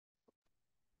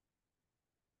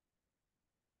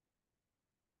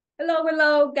Hello,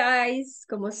 hello, guys.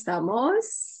 ¿Cómo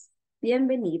estamos?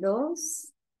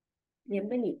 Bienvenidos,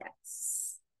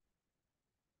 bienvenidas.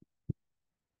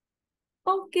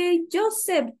 Okay,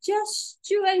 Joseph, just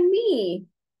you and me.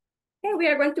 Okay, we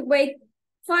are going to wait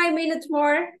 5 minutes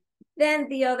more, then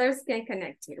the others can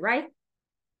connect it, right?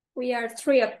 We are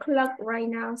 3 o'clock right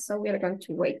now, so we are going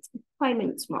to wait 5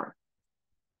 minutes more.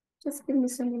 Just give me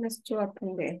some minutes to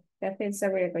open the things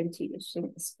that we are going to use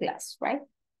in this class, right?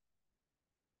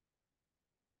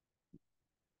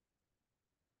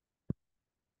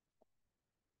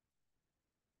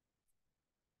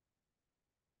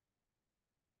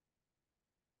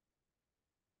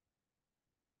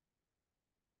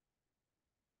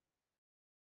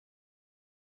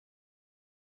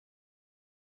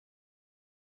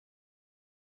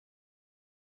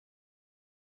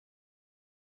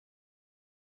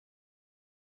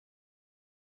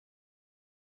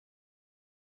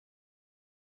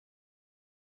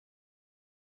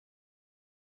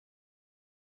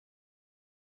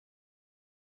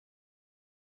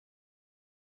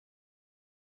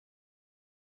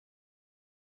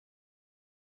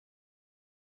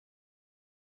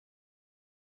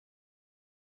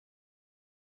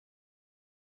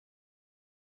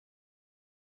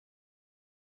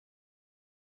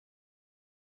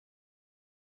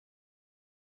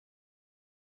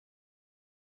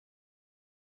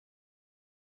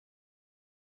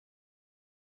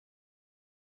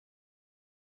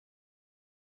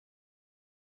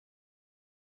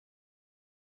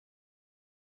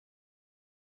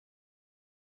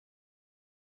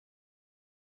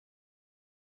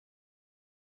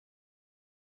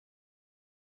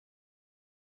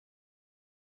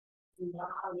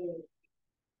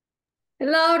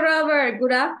 Hello, Robert.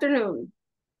 Good afternoon.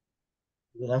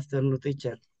 Good afternoon,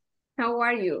 teacher. How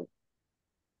are you?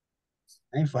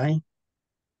 I'm fine.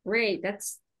 Great.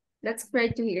 That's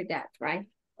great to hear that, right?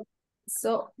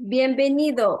 So,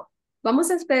 bienvenido.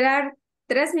 Vamos a esperar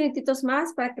 3 minutitos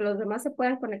más para que los demás se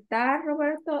puedan conectar,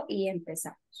 Roberto, y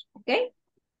empezamos. ¿Ok?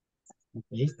 Ok,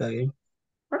 está bien.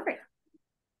 Perfecto.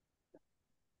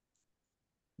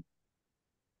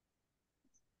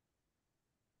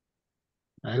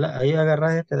 Ahí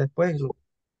agarras este después.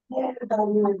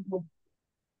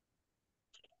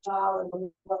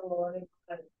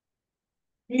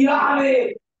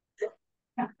 ¡Mírame!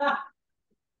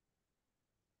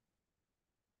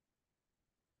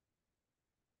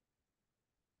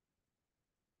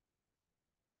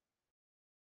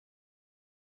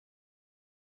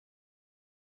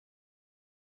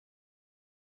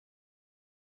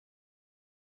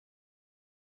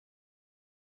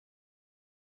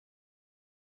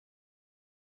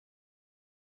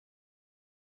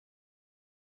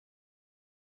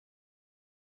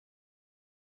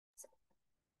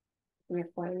 Me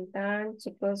cuentan,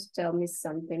 chicos, tell me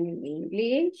something in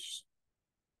English.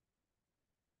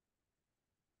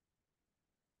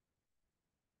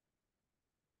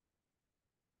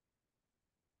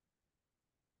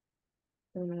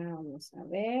 Vamos a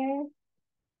ver.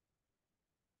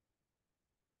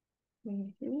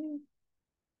 Ujú.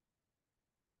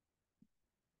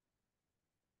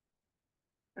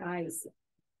 Ahí sí.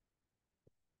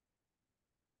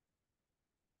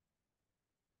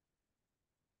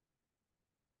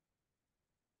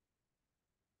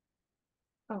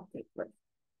 Ok, perfecto.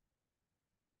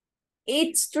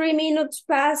 It's 3 minutes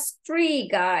past 3,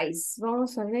 guys.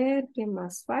 Vamos a ver qué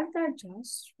más falta.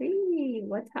 Just 3.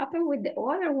 What happened with the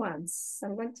other ones?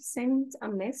 I'm going to send a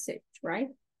message, right?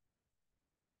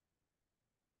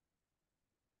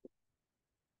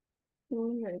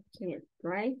 I can't,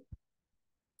 right?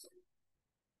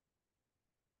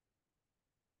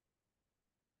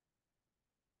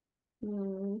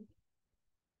 Mm.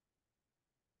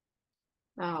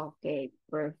 Okay,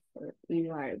 perfect.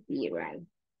 You are be right.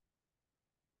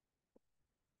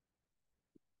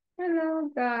 Hello,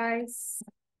 guys.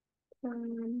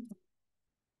 Um,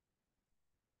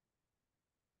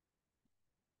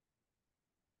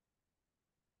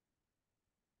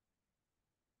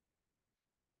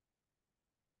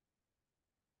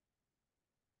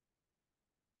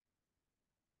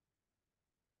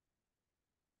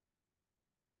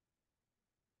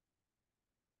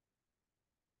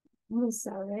 Vamos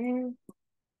a ver.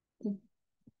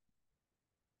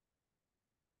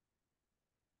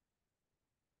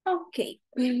 Okay.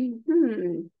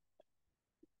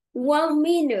 1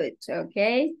 minute,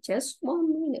 okay? Just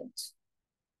 1 minute.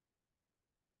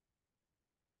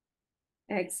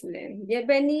 Excellent.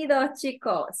 Bienvenidos,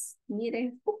 chicos.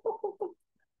 Miren.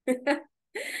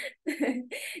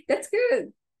 That's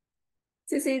good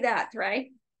to see that,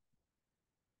 right?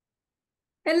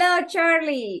 Hello,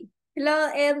 Charlie.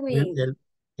 Hello, El, Edwin. el-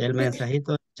 El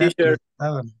mensajito del chat que Teacher,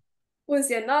 estaban.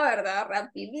 Funcionó, ¿verdad?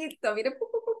 Rapidito, mire.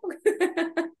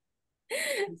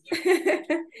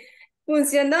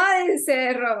 Funcionó,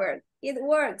 dice Robert. It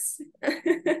works.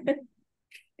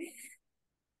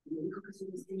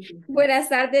 Buenas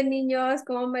tardes, niños.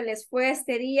 ¿Cómo me les fue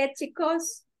este día,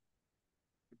 chicos?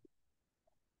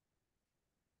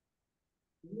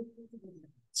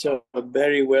 so a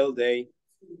very well day.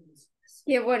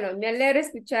 Qué bueno, me alegra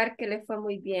escuchar que le fue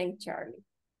muy bien, Charlie.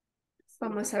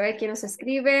 Vamos a ver quién nos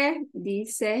escribe.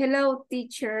 Dice, hello,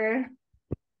 teacher.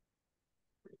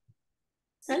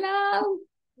 Hello.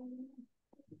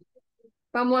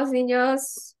 Vamos,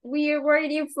 niños. We are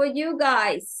waiting for you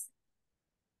guys.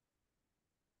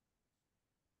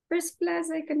 First class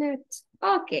I connect.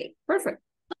 Okay, perfect.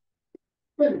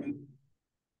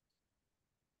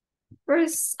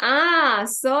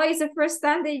 So it's the first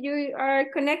time that you are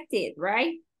connected,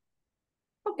 right?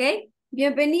 Okay.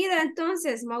 Bienvenida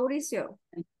entonces, Mauricio.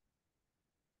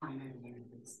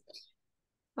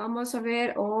 Vamos a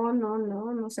ver. Oh,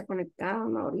 no se ha conectado,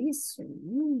 Mauricio.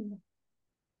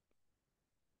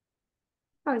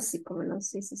 Ay, sí, cómo no,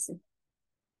 sí.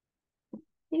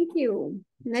 Thank you.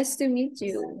 Nice to meet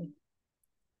you.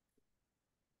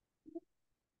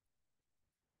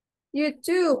 You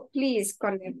too, please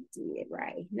connect it,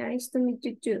 right? Nice to meet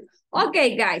you too.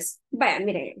 Okay, guys. Vaya,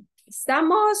 miren.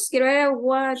 Estamos, quiero ver,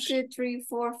 1, 2, 3,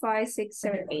 4, 5, 6,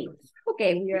 7, 8.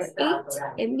 Okay, we are 8,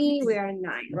 and me, we are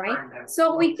 9, right?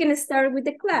 So we can start with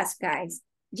the class, guys.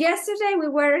 Yesterday we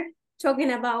were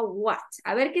talking about what?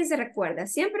 A ver quién se recuerda.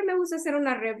 Siempre me gusta hacer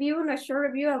una short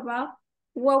review about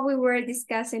what we were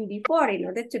discussing before in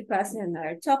order to pass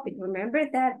another topic. Remember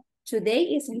that today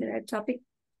is another topic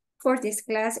for this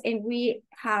class, and we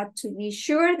have to be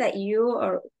sure that you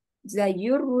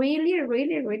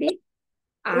really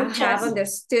have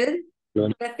understood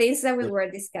the things that we were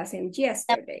discussing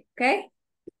yesterday, okay?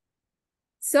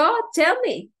 So tell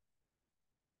me,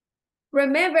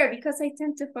 remember, because I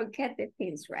tend to forget the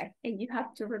things, right? And you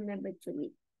have to remember to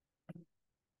me.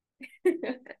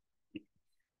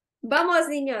 Vamos,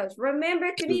 niños,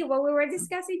 remember to me what we were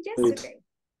discussing yesterday.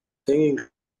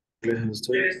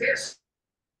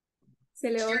 Se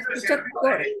le escucha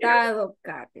cortado,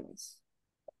 Carlos.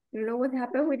 You know what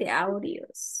happened with the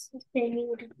audios.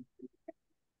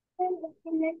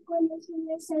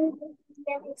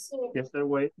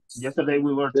 Yesterday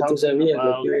we were talking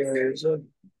about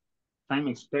time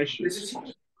expressions.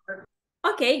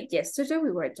 Okay, yesterday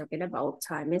we were talking about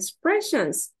time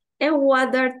expressions. And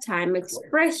what are time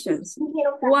expressions?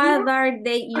 What are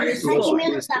they used for?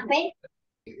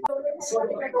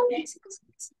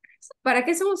 ¿Para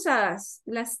qué son usadas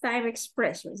las time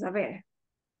expressions? A ver.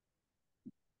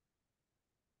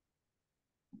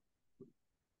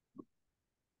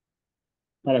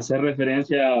 Para hacer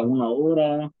referencia a una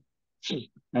hora,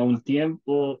 a un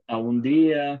tiempo, a un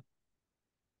día.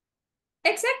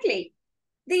 Exactly.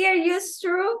 They are used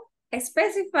to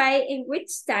specify in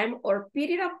which time or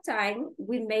period of time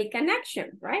we make an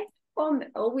action, right?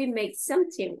 Or we make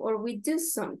something or we do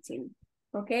something.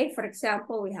 Okay, for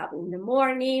example, we have in the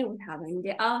morning, we have in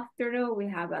the afternoon, we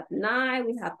have at night,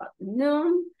 we have at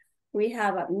noon, we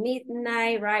have at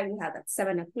midnight, right? We have at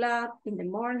 7 o'clock in the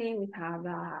morning, we have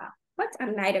at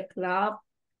 9 o'clock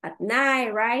at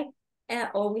night, right?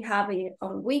 Or we have it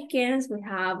on weekends, we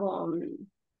have on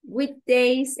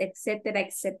weekdays, etc.,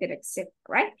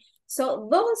 right? So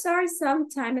those are some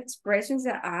time expressions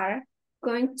that are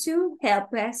going to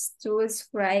help us to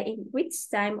describe in which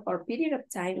time or period of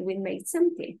time we made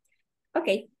something.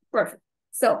 Okay, perfect.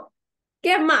 So,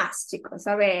 ¿qué más, chicos?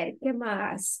 A ver, ¿qué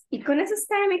más? Y con esos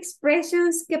time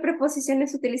expressions, ¿qué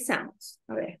preposiciones utilizamos?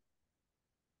 A ver.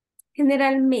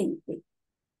 Generalmente.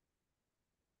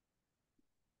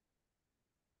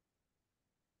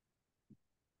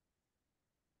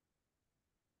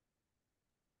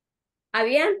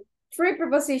 Habían 3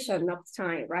 prepositions of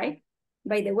time, right?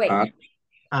 By the way.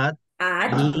 At,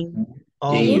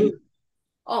 in,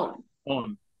 on.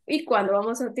 On. ¿Y cuándo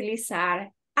vamos a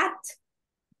utilizar at?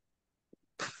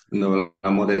 No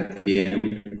hablamos de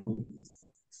tiempo.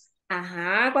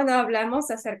 Ajá, cuando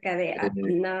hablamos acerca de at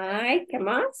night, ¿qué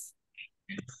más?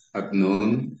 At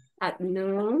noon. At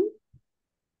noon.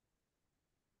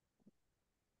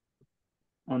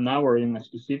 An hour in a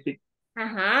specific.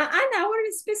 Ajá, an hour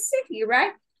specific,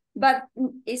 right? But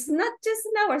it's not just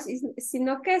an hour,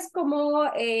 sino que es como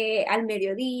al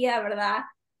mediodía, ¿verdad?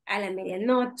 A la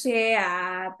medianoche,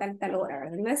 a tal hora,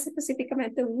 ¿verdad? No es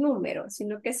específicamente un número,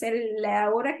 sino que es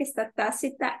la hora que está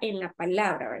tácita en la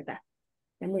palabra, ¿verdad?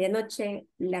 La medianoche,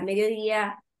 la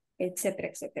mediodía,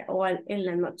 etcétera, o en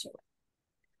la noche.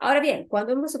 Ahora bien,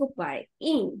 ¿cuándo vamos a ocupar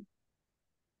in?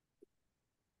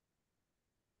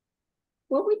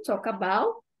 when we talk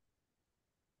about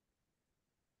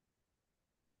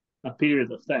A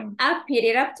period of time. a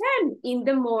period of time, in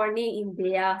the morning, in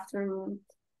the afternoon,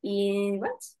 in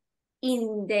what?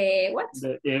 In the what?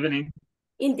 The evening.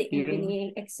 In the Evening.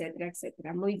 evening, etcétera,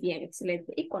 etcétera. Muy bien,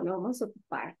 excelente. ¿Y cuando vamos a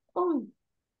ocupar on?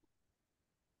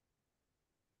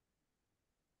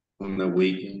 On the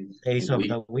weekend. Days of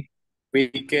the week.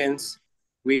 Weekends,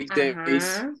 weekdays,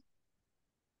 Ajá.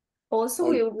 Also,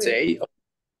 all we will, day.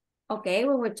 okay,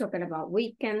 when we're talking about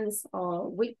weekends or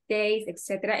weekdays,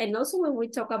 etc. And also when we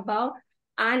talk about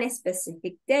a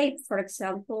specific date, for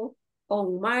example,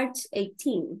 on March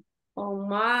 18, on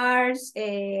March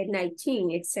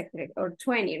 19, etc. or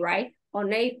 20, right?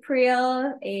 On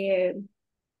April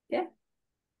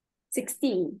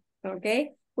 16,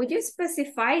 okay? When you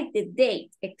specify the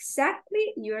date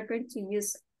exactly, you are going to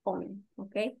use on,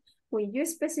 okay? When you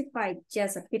specify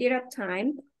just a period of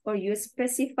time, or you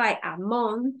specify a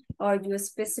month, or you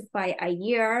specify a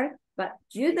year, but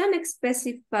you don't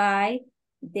specify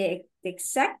the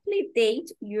exactly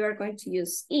date you are going to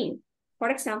use in.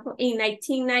 For example, in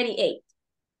 1998,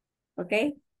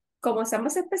 okay? Como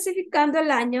estamos especificando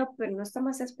el año, pero no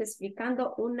estamos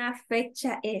especificando una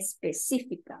fecha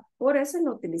específica. Por eso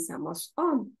no utilizamos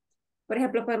on. Por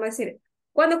ejemplo, podemos decir,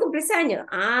 ¿cuándo cumplís año?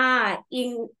 Ah,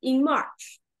 in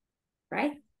March,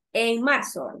 right? En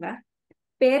marzo, ¿verdad?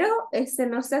 Pero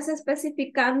no estás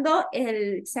especificando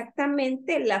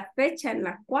exactamente la fecha en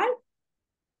la cual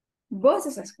vos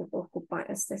estás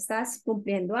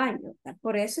cumpliendo años. ¿Verdad?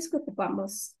 Por eso es que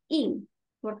ocupamos in,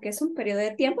 porque es un periodo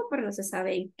de tiempo, pero no se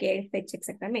sabe en qué fecha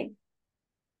exactamente.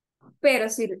 Pero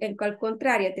si al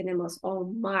contrario tenemos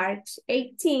on March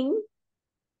 18,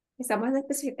 estamos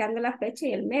especificando la fecha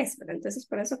y el mes, ¿verdad? Entonces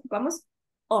por eso ocupamos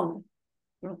on,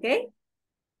 ¿ok?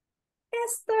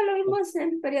 Esto lo vimos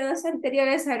en periodos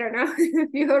anteriores, I don't know if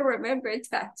you remember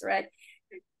that, right?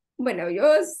 Bueno,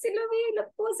 yo sí lo vi,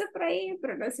 lo puse por ahí,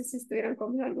 pero no sé si estuvieron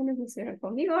conmigo, algunos no estuvieron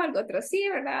conmigo, algo otro sí,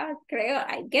 ¿verdad? Creo,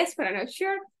 I guess, but I'm not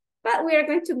sure. But we are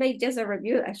going to make just a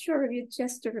review, a short review,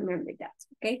 just to remember that,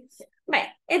 okay? Bueno,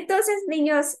 entonces,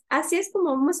 niños, así es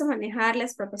como vamos a manejar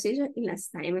las prepositions y las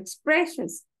time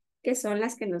expressions, que son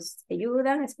las que nos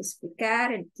ayudan a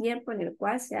especificar el tiempo en el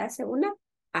cual se hace una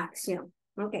acción.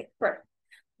 Ok, perfecto.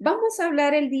 Vamos a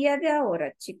hablar el día de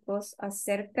ahora, chicos,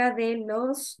 acerca de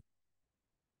los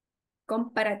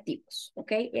comparativos,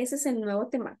 ¿ok? Ese es el nuevo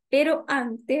tema. Pero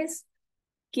antes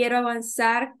quiero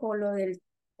avanzar con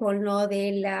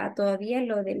todavía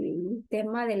lo del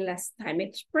tema de las time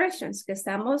expressions que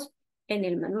estamos en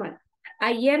el manual.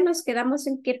 Ayer nos quedamos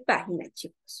en qué página,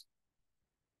 chicos.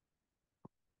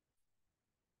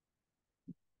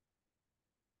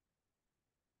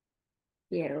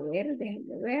 Quiero ver,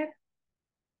 déjenme ver.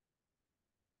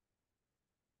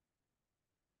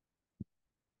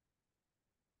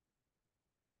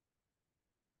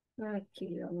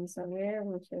 Aquí vamos a ver,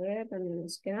 ¿dónde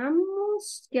nos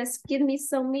quedamos? Just give me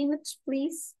some minutes,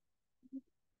 please.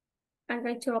 I'm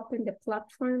going to open the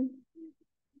platform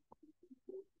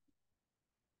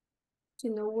to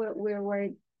know where we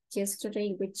were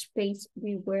yesterday, which page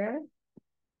we were.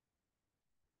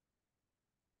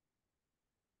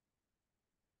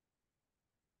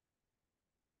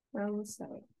 Vamos a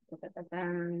ver.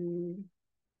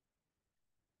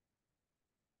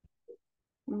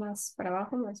 Más para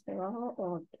abajo, más para abajo.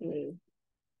 Okay.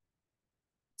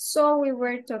 So we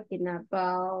were talking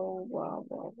about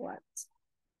what?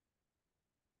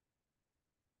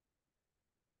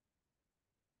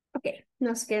 Ok,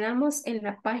 nos quedamos en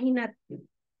la página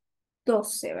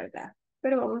 12, ¿verdad?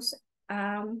 Pero vamos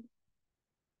a...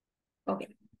 Ok,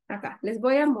 acá. Les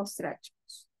voy a mostrar,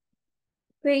 chicos.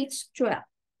 Page 12.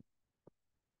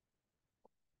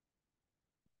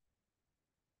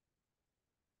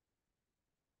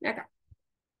 Acá.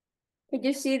 Did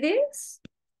you see this?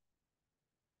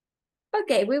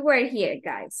 Okay, we were here,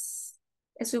 guys.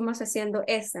 Estuvimos haciendo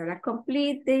esta, ¿verdad?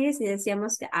 Complete this y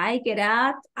decíamos que I get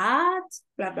at,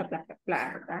 bla, bla, bla, bla,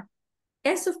 bla, ¿verdad?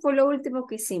 Eso fue lo último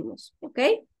que hicimos, ¿ok?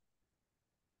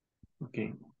 Ok.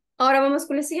 Ahora vamos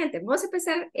con lo siguiente. Vamos a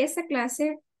empezar esta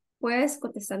clase, pues,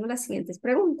 contestando las siguientes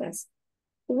preguntas.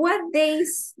 What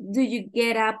days do you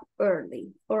get up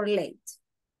early or late?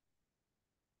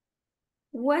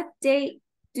 What day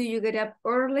do you get up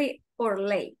early or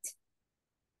late?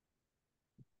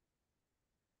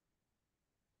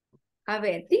 A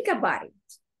ver, think about it.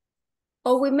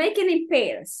 O we make it in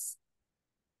pairs.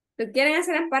 ¿Lo quieren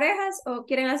hacer en parejas o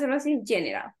quieren hacerlo así en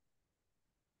general?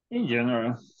 In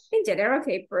general. In general,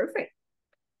 okay, perfect.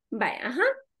 Bye,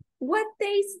 What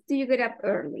days do you get up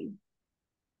early?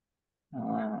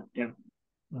 Yeah,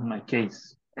 in my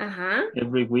case, Ajá.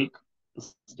 every week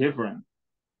is different.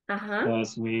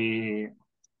 Because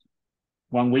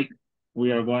one week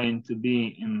we are going to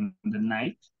be in the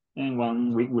night and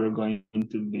 1 week we're going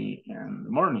to be in the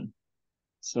morning.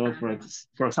 So for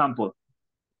example,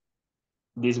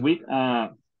 this week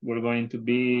we're going to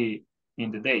be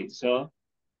in the day. So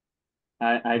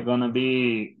I'm gonna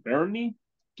be early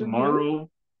tomorrow,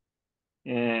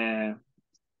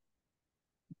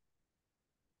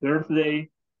 Thursday,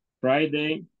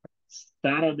 Friday,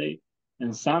 Saturday,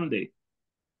 and Sunday.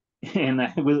 And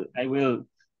I will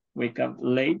wake up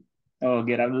late or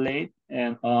get up late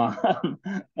and on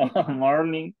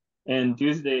morning and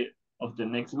Tuesday of the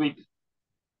next week.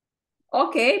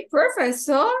 Okay, perfect.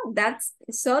 So that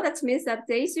means that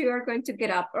days you are going to get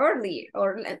up early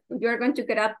or you're going to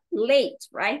get up late,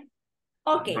 right?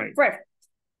 Okay, Right. perfect.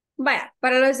 Vaya,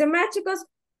 para los demás chicos,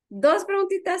 dos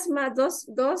preguntitas más,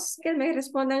 dos que me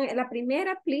respondan. La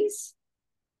primera, please.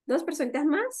 Dos personitas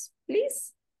más,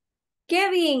 please.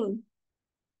 Kevin,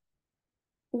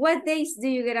 what days do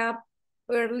you get up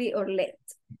early or late?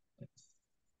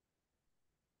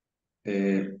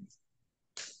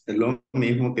 Es lo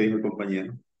mismo que dijo el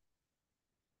compañero.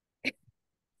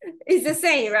 It's the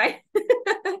same, right?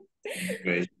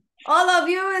 Okay. All of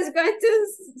you is going to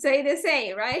say the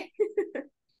same, right?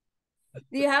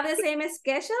 Do you have the same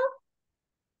schedule?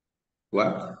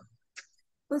 What?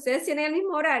 ¿Ustedes tienen el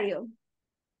mismo horario?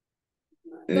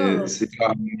 Todos. Sí,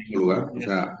 trabajo en el mismo lugar, o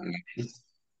sea,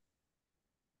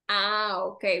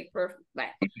 Ok, perfect.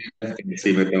 Bye.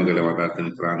 sí me tengo que levantar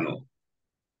temprano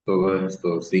todos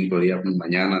estos 5 días,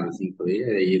 mañana de 5 días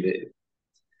y de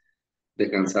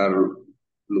descansar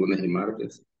lunes y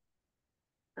martes.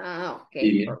 Ok,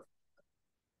 Y perfect.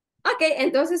 Ok,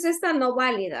 entonces esta no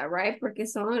válida, right? Porque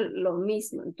son lo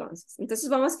mismo, entonces. Entonces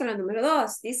vamos con la número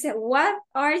 2. Dice, what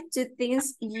are two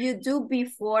things you do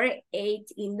before 8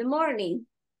 in the morning?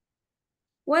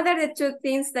 What are the two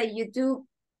things that you do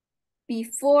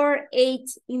before 8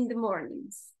 in the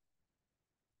mornings?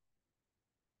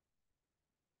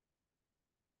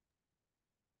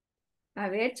 A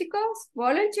ver, chicos,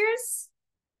 volunteers.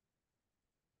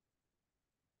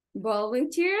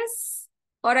 Volunteers.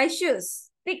 Or I choose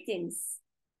victims.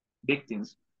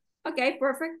 Victims. Okay,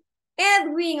 perfect.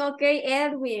 Edwin, okay,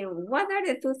 Edwin. What are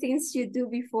the two things you do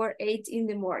before 8 in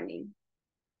the morning?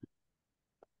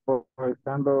 For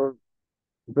example,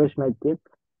 brush my teeth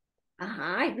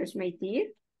I brush my teeth.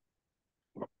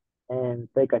 and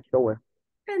take a shower.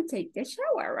 And take the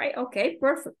shower, right? Okay,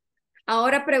 perfect.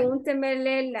 Ahora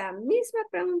pregúntemele la misma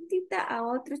preguntita a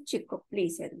otro chico,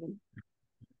 please, Edwin.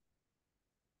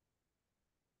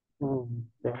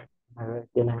 Sí, a ver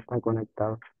quiénes están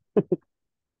conectados.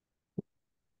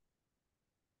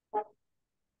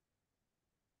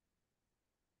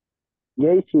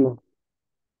 JC,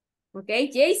 Okay,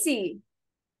 JC.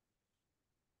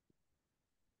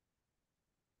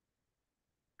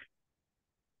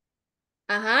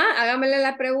 Hágamele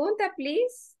la pregunta,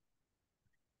 please.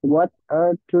 what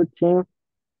are two things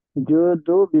you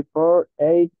do before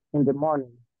 8 in the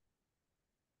morning?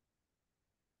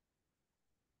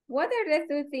 What are the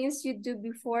two things you do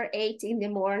before 8 in the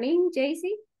morning, JC?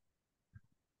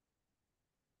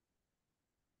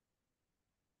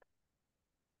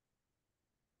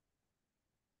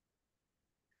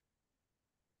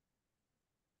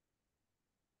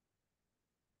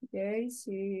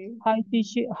 JC.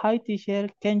 Hi, teacher.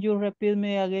 Can you repeat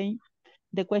me again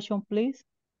the question, please?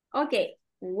 Okay,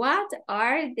 what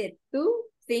are the two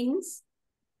things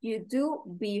you do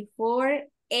before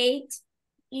 8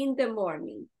 in the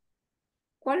morning?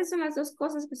 ¿Cuáles son las dos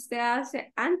cosas que usted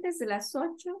hace antes de las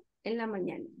 8 en la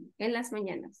mañana, en las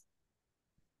mañanas?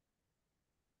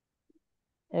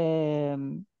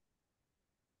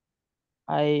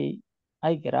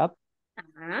 I get up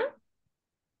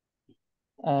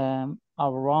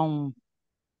around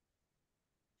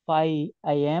 5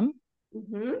 a.m.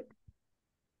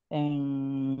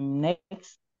 And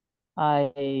next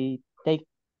I take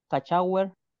a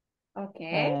shower.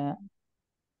 Okay.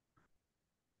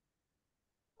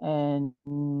 And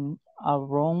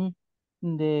around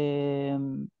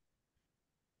the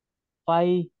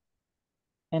 5:30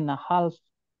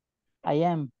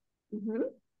 a.m.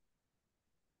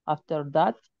 After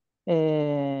that,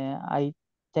 I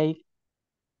take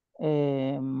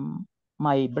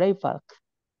my breakfast.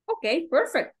 Ok,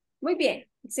 perfect. Muy bien,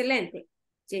 excelente.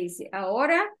 JC,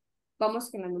 ahora vamos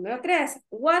con la número 3.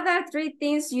 What are 3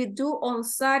 things you do on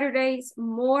Saturdays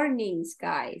mornings,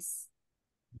 guys?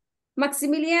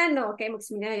 Maximiliano, ok,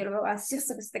 Maximiliano, yo lo veo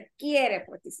ansioso que usted quiere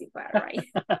participar, right?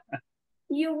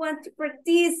 You want to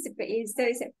participate. Y usted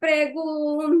dice,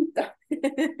 pregunto.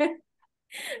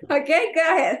 Okay, go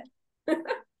ahead.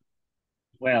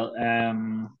 Well,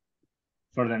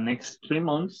 for the next 3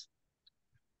 months,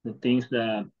 the things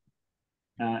that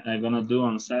I'm gonna do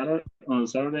on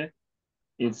Saturday,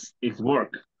 it's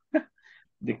work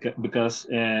because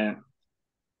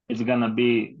it's gonna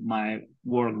be my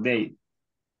work day.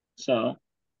 So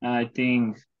I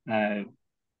think I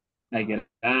get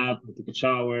up, I take a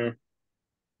shower,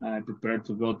 I prepare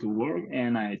to go to work,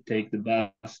 and I take the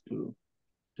bus to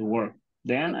work.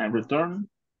 Then I return,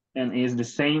 and it's the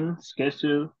same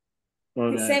schedule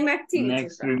for the same activity,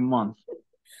 next 3 months.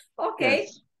 Okay,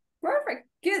 Yes. perfect,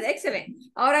 good, excellent.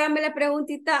 Ahora hágame la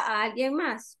preguntita a alguien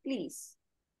más, please.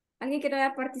 Alguien que no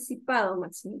haya participado,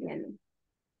 Maximiliano.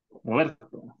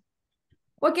 Roberto.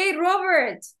 Okay,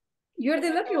 Robert, you're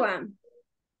the lucky one.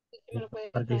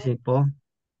 Participó.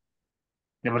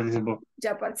 Ya participó.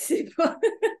 Ya participó.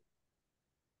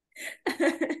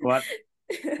 What?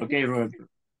 Okay, Roberto.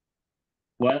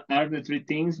 What are the 3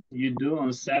 things you do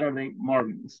on Saturday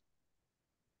mornings?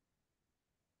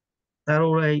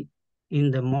 Saturday in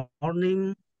the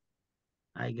morning,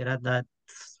 I get up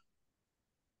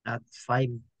at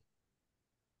 5.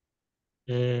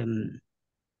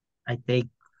 I take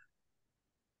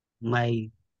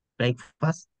my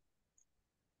breakfast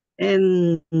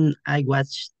and I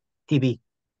watch TV.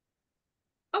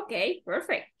 Okay,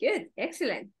 perfect, good,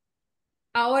 excellent.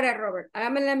 Ahora, Robert,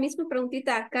 hágame la misma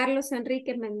preguntita a Carlos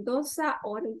Enrique Mendoza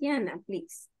Orellana,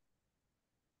 please.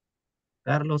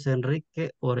 Carlos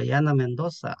Enrique Orellana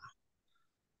Mendoza.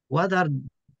 What are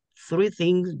 3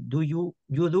 things you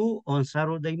do on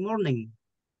Saturday morning?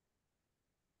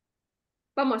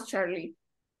 Vamos, Charlie.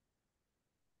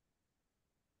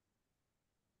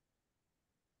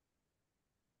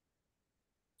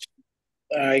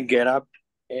 I get up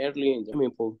early in the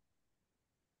swimming pool.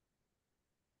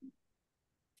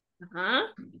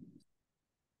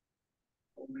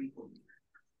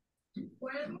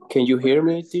 Can you hear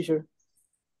me, teacher?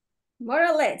 More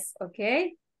or less,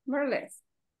 okay? More or less.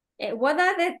 What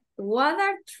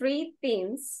are 3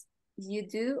 things you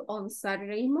do on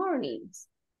Saturday mornings?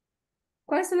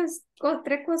 ¿Cuáles son las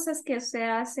 3 cosas que se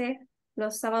hace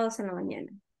los sábados en la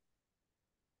mañana?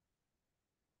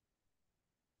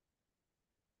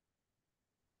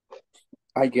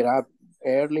 I get up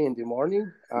early in the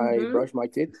morning, I brush my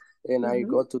teeth, and I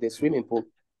go to the swimming pool.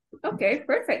 Okay,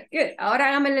 perfect, good. Ahora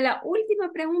hágamele la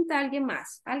última pregunta a alguien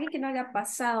más. Alguien que no haya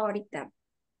pasado ahorita.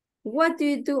 What do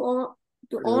you do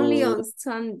only on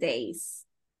Sundays?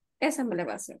 Esa me la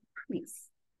va a hacer, please.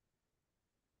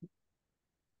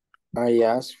 I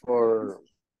ask for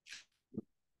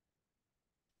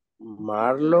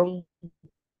Marlon.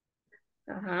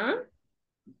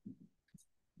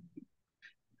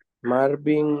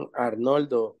 Marvin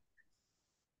Arnoldo.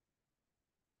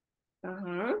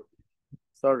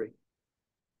 Sorry.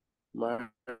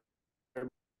 Marvin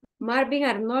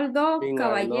Arnoldo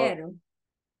Caballero.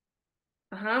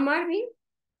 Marvin.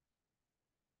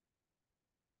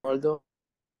 Arnoldo.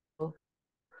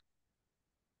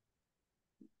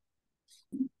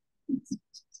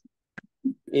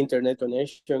 Internet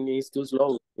connection is too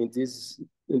slow in this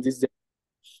day.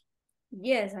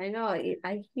 Yes, I know.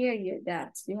 I hear you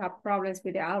that you have problems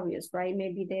with the audios, right?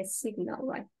 Maybe the signal,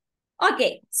 right?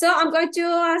 Okay, so I'm going to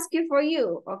ask you for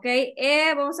you, okay?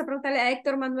 Vamos a preguntarle a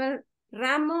Héctor Manuel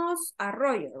Ramos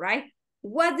Arroyo, right?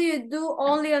 What do you do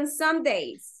only on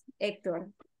Sundays,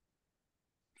 Héctor?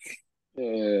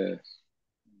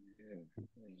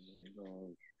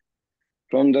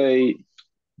 Sunday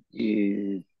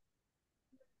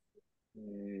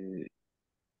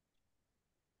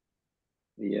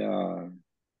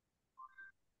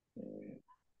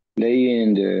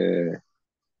playing the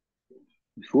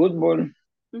football,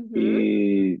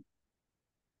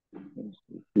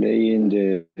 playing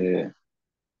the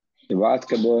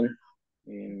basketball,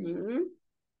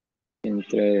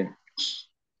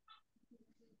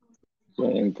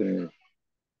 entre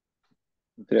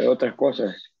otras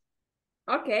cosas.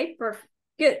 Ok, perfect.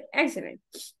 Good, excellent.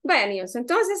 Bueno, niños,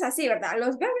 entonces así, ¿verdad?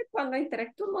 Los bebés cuando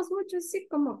interactuamos mucho, sí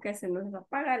como que se nos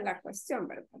apaga la cuestión,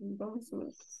 ¿verdad?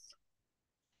 Entonces,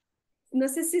 no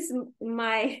sé si es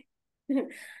my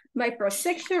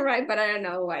projection, right? But I don't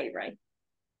know why, right?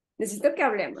 Necesito que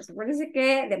hablemos. Acuérdense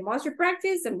que the most you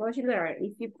practice, the most you learn.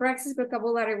 If you practice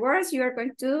vocabulary words, you are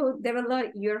going to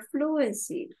develop your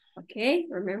fluency. Okay,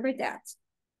 remember that.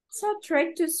 So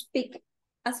try to speak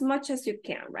as much as you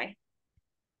can, right?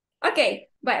 Ok,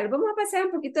 bueno, vamos a pasar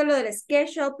un poquito a lo del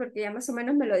schedule, porque ya más o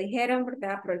menos me lo dijeron,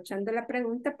 ¿verdad? Aprovechando la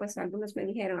pregunta, pues algunos me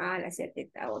dijeron, a las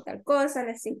 7 hago tal cosa, a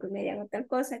las 5:30 hago tal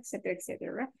cosa, etcétera,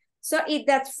 etcétera, right? So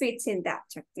that fits in that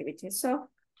activity.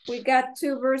 So we got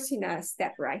 2 verbs in a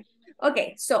step, right?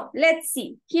 Okay, so let's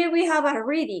see. Here we have a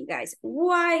reading, guys.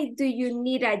 Why do you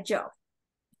need a job?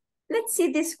 Let's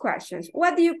see these questions.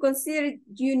 What do you consider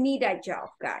you need a job,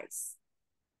 guys?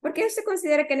 ¿Por qué usted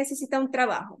considera que necesita un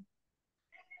trabajo?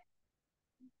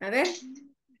 A ver.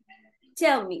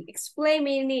 Tell me, explain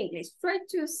me in English. Try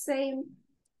to say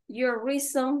your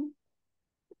reason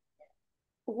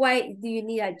why do you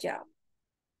need a job.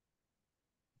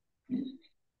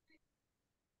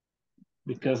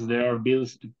 Because there are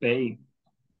bills to pay.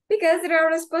 Because there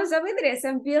are responsibilities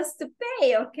and bills to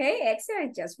pay. Okay,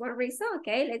 excellent. Just one reason.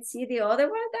 Okay, let's see the other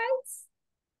one, guys.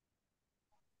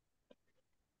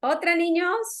 Otra,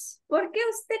 niños. ¿Por qué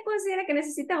usted considera que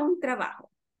necesita un trabajo?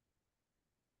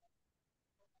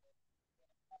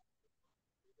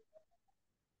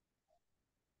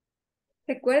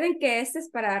 Recuerden que este es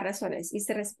para razones y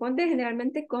se responde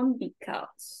generalmente con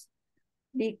because.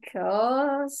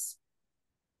 Because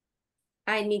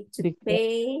I need to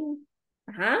pay.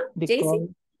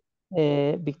 JC?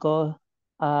 Because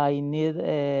I need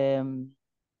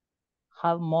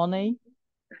have money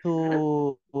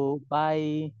to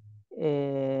buy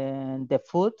the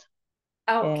food.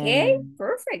 Okay,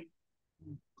 perfect.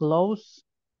 Clothes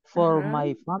for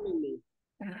my family.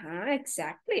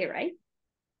 Exactly, right?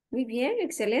 Muy bien,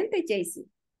 excelente, JC.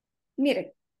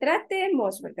 Mire,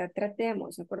 tratemos, ¿verdad?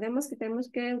 Tratemos. Acordemos que tenemos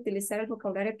que utilizar el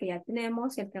vocabulario que ya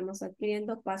tenemos y el que estamos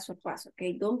adquiriendo paso a paso, ¿ok?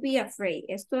 Don't be afraid.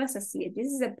 Esto es así.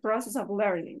 This is the process of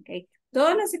learning, ¿ok?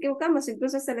 Todos nos equivocamos,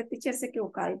 incluso hasta la teacher se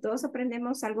equivocado y todos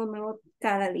aprendemos algo nuevo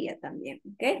cada día también,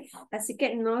 ¿ok? Así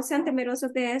que no sean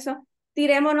temerosos de eso.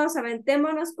 Tirémonos,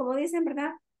 aventémonos, como dicen,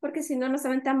 ¿verdad? Porque si no nos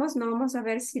aventamos, no vamos a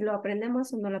ver si lo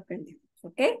aprendemos o no lo aprendemos,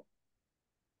 ¿ok?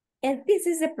 And this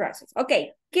is the process.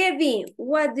 Okay, Kevin,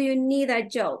 what do you need a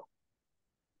job?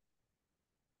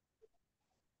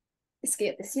 Es que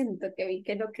yo te siento, Kevin,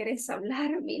 que no quieres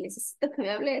hablar a mí. Necesito que me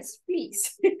hables,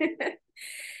 please.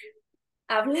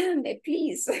 Háblame,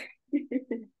 please.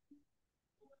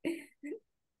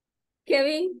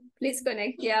 Kevin, please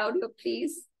connect the audio,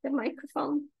 please, the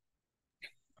microphone.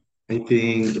 I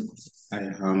think I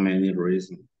have many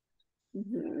reasons.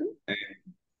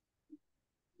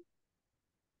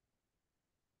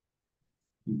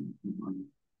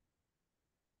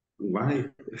 Why?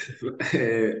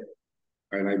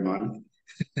 I like money.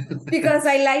 Because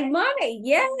I like money.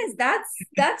 Yes,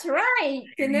 that's right.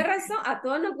 Tienes razón. A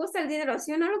todos nos gusta el dinero.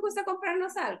 Si no nos gusta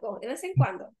comprarnos algo de vez en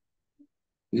cuando.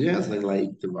 Yes, I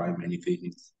like to buy many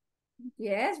things.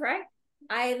 Yes, right.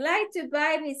 I like to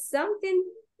buy me something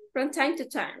from time to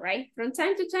time, right? From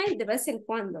time to time, de vez en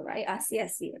cuando, right?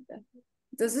 Así, ¿verdad?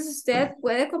 Entonces usted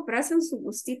puede comprarse un su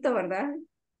gustito, ¿verdad?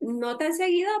 No tan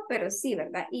seguido, pero sí,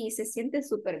 ¿verdad? Y se siente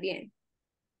súper bien.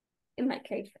 In my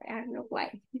case, right? I don't know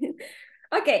why.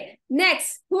 Okay,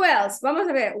 next. Who else? Vamos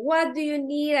a ver. What do you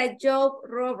need a job,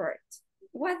 Robert?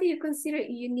 What do you consider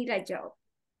you need a job?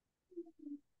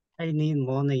 I need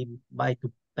money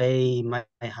to pay my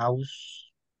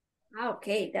house.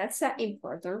 Okay, that's an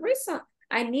important reason.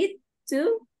 I need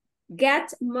to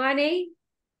get money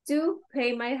to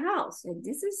pay my house. And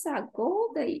this is a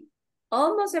goal that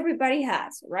almost everybody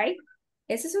has, right?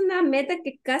 Esa es una meta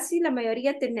que casi la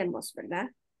mayoría tenemos, ¿verdad?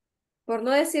 Por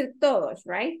no decir todos,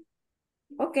 right?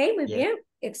 Ok, muy bien.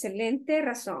 Excelente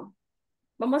razón.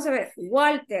 Vamos a ver.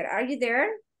 Walter, are you there?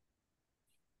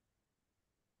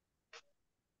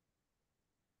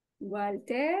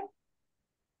 Walter?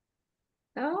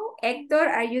 No? Héctor,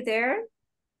 are you there?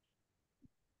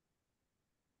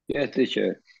 Yes,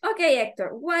 teacher. Okay,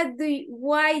 Héctor. Why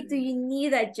do you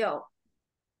need a job?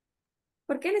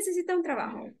 ¿Por qué necesita un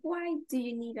trabajo? Why do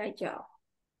you need a job?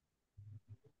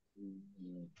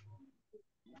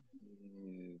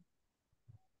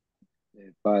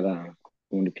 Para,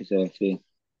 como que sea así.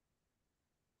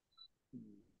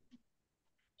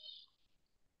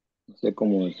 No sé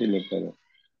cómo decirlo, pero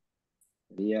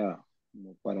sería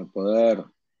como para poder,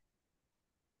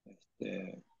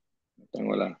 no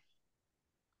tengo las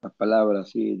palabras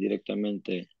así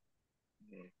directamente,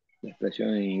 la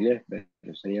expresión en inglés,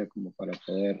 pero sería como para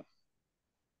poder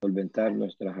solventar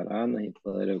nuestras aranas y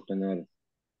poder obtener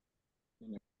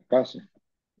una casa.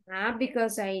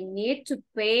 Because I need to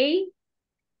pay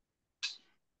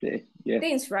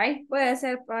things, right? Puede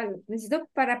ser necesito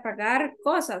para pagar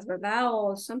cosas, ¿verdad?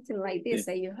 Or something like this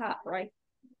that you have, right?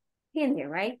 Handy,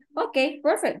 right? Okay,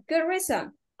 perfect. Good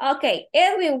reason. Okay,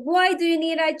 Edwin, why do you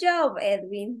need a job,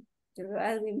 Edwin?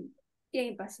 Edwin,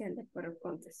 bien impaciente por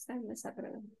contestarme esa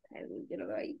pregunta. Edwin, yo lo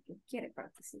veo ahí que quiere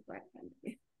participar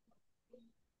también.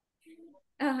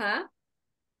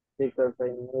 Because I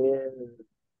need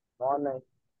money.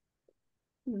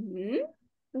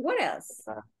 What else?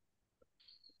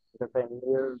 Because I need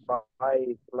to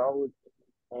buy clothes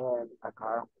and a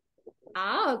car.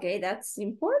 Ah, okay, that's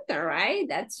important, right?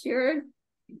 That's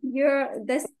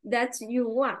that's you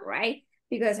want, right?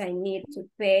 Because I need to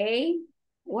pay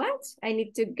what? I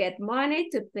need to get money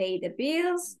to pay the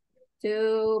bills,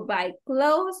 to buy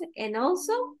clothes, and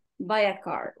also buy a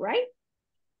car, right?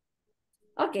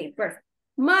 Okay, perfect.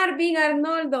 Marvin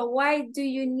Arnoldo, why do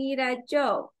you need a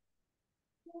job?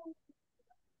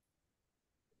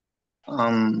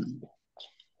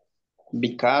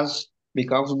 Because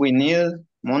we need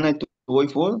money to buy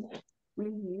food.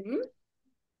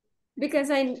 Because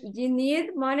you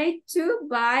need money to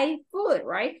buy food,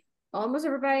 right? Almost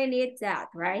everybody needs that,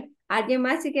 right? ¿Alguien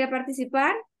más que quiera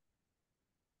participar?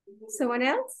 Someone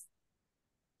else?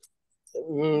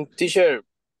 Teacher,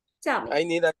 tell me. I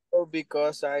need a job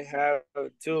because I have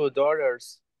 2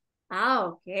 daughters. Ah,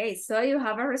 okay. So you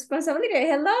have a responsibility.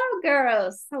 Hello,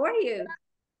 girls. How are you?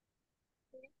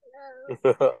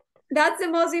 That's the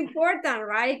most important,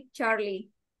 right, Charlie?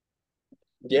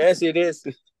 Yes, it is.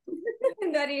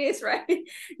 That is, right?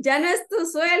 Ya no es tu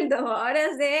sueldo, ahora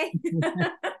sí.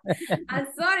 I'm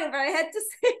sorry, but I had to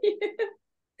say it.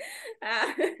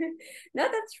 No,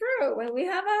 that's true. When we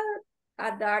have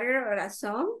a daughter or a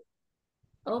son,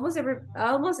 almost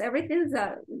everything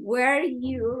that were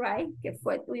you, right? Que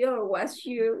fue tuyo or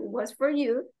was for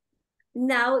you,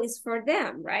 now is for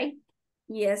them, right?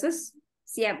 Y eso es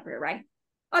siempre, right?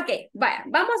 Ok, vaya,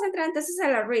 vamos a entrar entonces a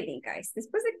la reading, guys.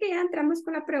 Después de que ya entramos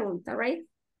con la pregunta, right?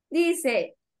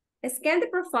 Dice, scan the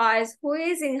profiles, who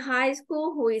is in high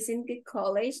school, who is in the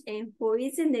college, and who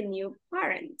is in the new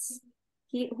parents.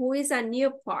 Who is a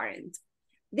new parent.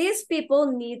 These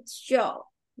people need job.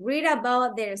 Read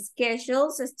about their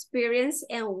schedules, experience,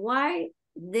 and why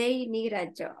they need a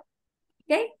job.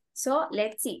 Okay, so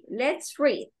let's see. Let's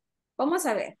read. Vamos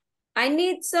a ver. I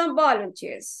need some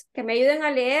volunteers que me ayuden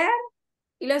a leer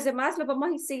y los demás lo vamos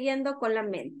a ir siguiendo con la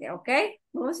mente, ¿ok?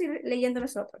 Vamos a ir leyendo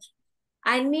nosotros.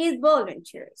 I need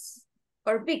volunteers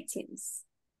or victims.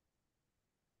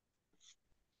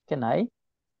 Can I?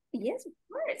 Yes, of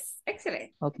course.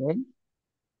 Excellent. Okay.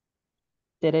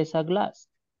 Teresa Glass.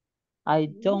 I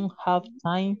don't have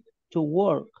time to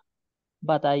work,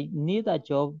 but I need a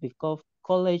job because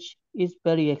college is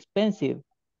very expensive.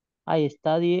 I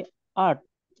study art.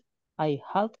 I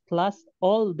had class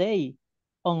all day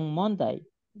on Monday,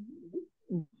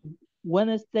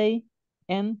 Wednesday,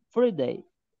 and Friday.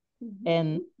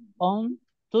 And on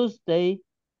Tuesday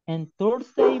and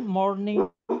Thursday morning,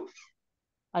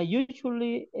 I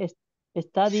usually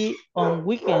study on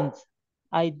weekends.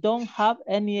 I don't have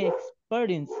any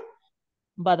experience,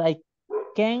 but I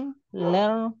can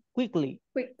learn quickly.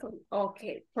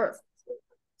 Okay, perfect.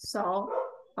 So,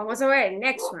 vamos a ver,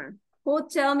 next one. Who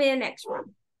tell me the next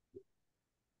one?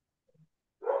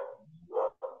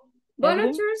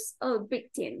 Volunteers or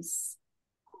victims?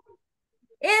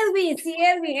 Elvin, sí,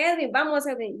 Elvin, vamos,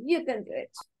 Elvin, you can do it.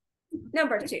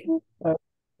 Number 2.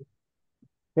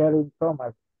 Karen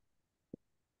Thomas.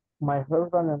 My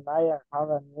husband and I have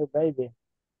a new baby.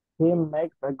 He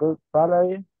makes a good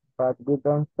salary, but we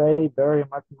don't save very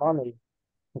much money.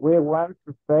 We want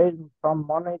to save some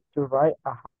money to buy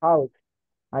a house.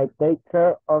 I take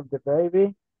care of the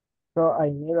baby, so I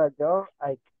need a job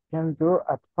I can do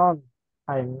at home.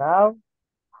 I know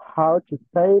how to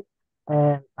save,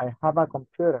 and I have a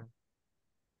computer.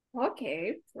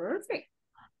 Okay, perfect.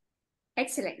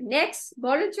 Excellent. Next,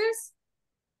 volunteers.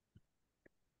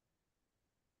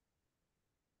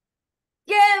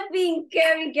 Kevin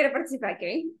quiere participar.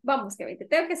 Kevin, vamos, Kevin, te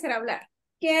tengo que hacer hablar.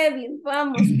 Kevin,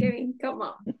 vamos, Kevin, come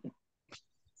on.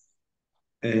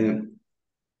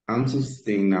 I'm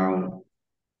 16 now,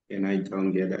 and I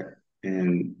don't get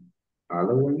an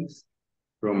allowance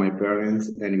from my parents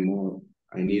anymore.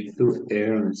 I need to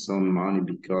earn some money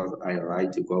because I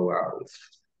like to go out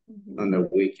on the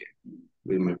weekend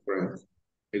with my friends.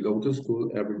 I go to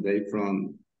school every day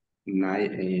from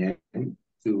 9 a.m.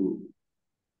 to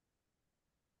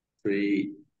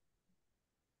 3:30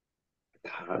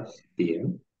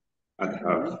 p.m. At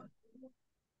half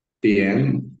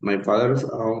p.m. My father's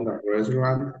owned a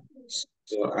restaurant,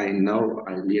 so I know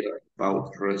a little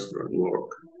about restaurant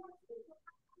work.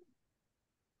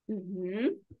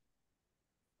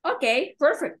 Ok,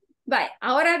 perfect. Bye.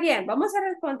 Ahora bien, vamos a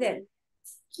responder.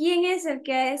 ¿Quién es el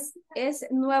que es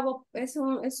nuevo,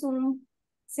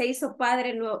 se hizo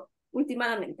padre nuevo,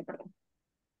 últimamente, perdón?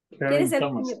 ¿Quién es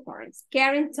el new parents?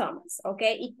 Karen Thomas, ok.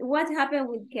 What happened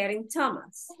with Karen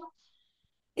Thomas?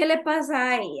 ¿Qué le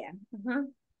pasa a ella?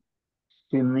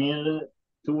 She need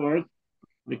to work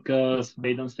because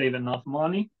they don't save enough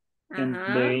money and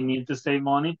they need to save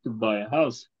money to buy a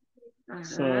house.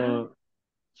 So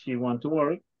she want to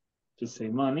work to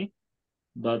save money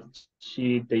but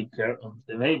she take care of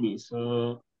the baby,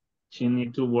 so she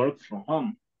need to work from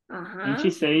home. And she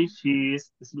says she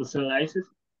is specialized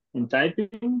in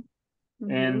typing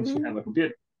and she have a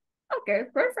computer. Okay,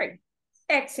 perfect.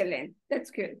 Excellent.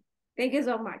 That's good. Thank you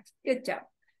so much. Good job.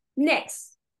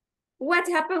 Next, what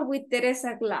happened with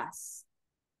Teresa Glass?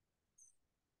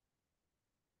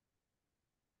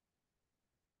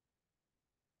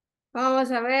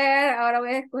 Vamos a ver, ahora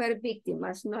voy a escoger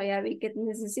víctimas. No, ya vi que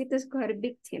necesito escoger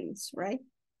victims, right?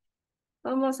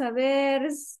 Vamos a ver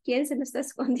quién se me está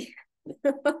escondiendo.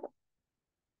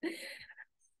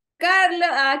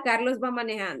 Carlos va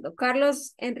manejando.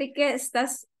 Carlos, Enrique,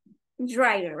 estás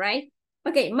driving, right?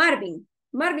 Okay, Marvin.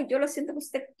 Marvin, yo lo siento que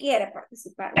usted quiere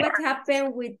participar. What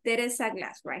happened with Teresa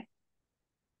Glass, right?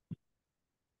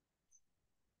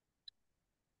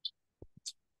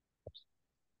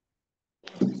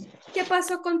 ¿Qué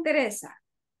pasó con Teresa?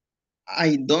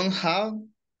 I don't have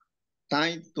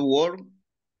time to work,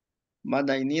 but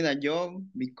I need a job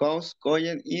because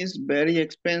college is very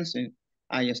expensive.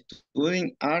 I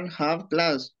study art half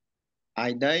class.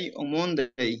 I die on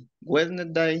Monday,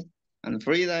 Wednesday, and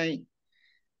Friday,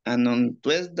 and on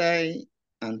Tuesday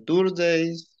and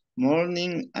Thursdays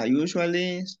morning I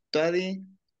usually study.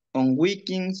 On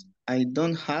weekends I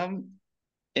don't have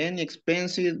any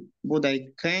expenses, but I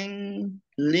can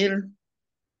learn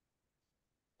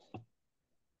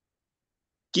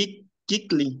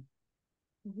quickly.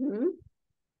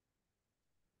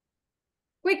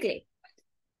 Quickly.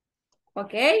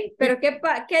 Ok, pero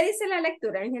 ¿qué dice la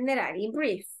lectura en general? In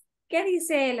brief. ¿Qué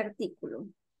dice el artículo?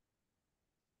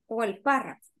 O el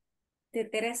párrafo de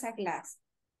Teresa Glass.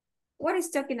 What is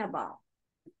talking about?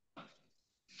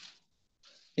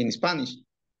 In Spanish.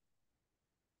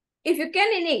 If you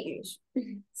can in English.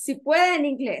 Si puede en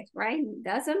inglés, right?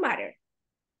 Doesn't matter.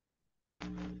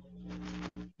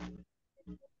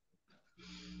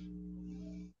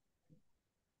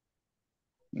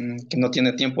 Que no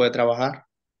tiene tiempo de trabajar.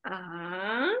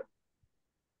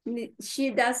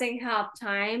 She doesn't have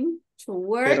time to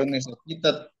work.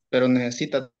 Pero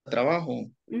necesita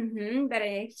trabajo. But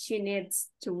she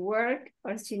needs to work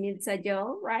or she needs a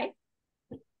job, right?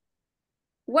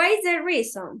 What is the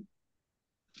reason?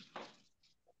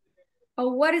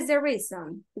 Or what is the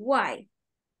reason? Why?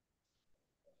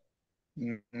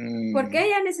 ¿Por qué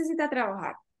ella necesita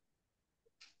trabajar?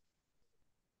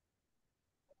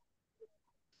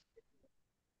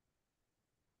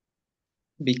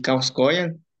 Because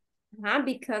college.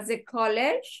 Because the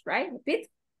college, right? Repeat.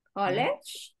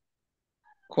 College.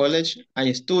 College,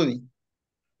 I study.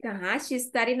 She's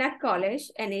studying at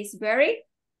college and it's very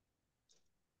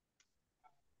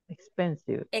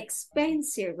expensive.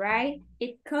 Expensive, right?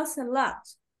 It costs a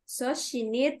lot. So she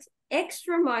needs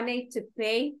extra money to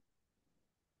pay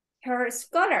her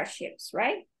scholarships,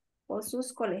 right? O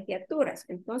sus colegiaturas.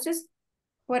 Entonces,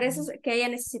 por eso es que ella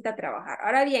necesita trabajar.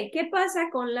 Ahora bien, ¿qué pasa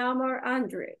con Lamar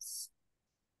Andrews?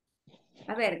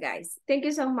 A ver, guys. Thank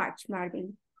you so much,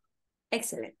 Marvin.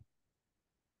 Excellent.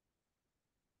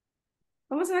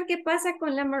 Vamos a ver qué pasa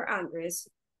con Lamar Andrews.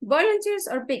 Volunteers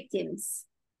or victims?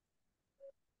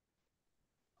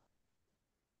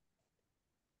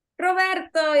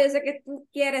 Roberto, yo sé que tú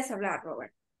quieres hablar,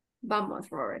 Robert. Vamos,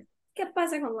 Robert. ¿Qué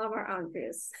pasa con Lamar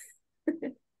Andrews?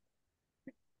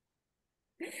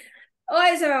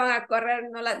 Hoy se me van a correr,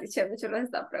 no la dicho mucho, lo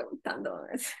está preguntando.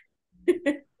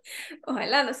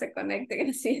 Ojalá no se conecten en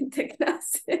la siguiente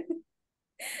clase.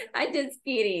 I'm just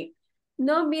kidding.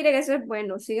 No, miren, eso es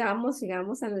bueno.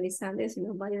 Sigamos analizando y así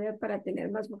nos va a ayudar para tener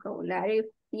más vocabulario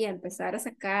y empezar a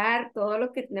sacar todo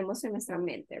lo que tenemos en nuestra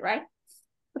mente, right?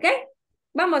 ¿Ok?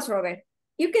 Vamos, Robert.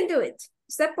 You can do it.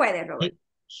 Usted puede, Robert.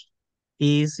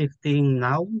 He's 16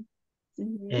 now.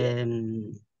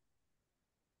 And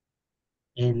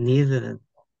need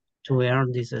to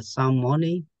earn some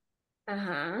money.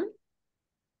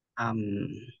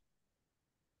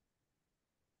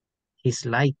 He's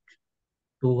like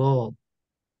to go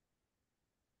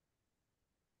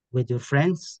with your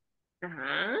friends.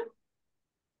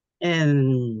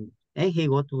 And he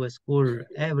go to school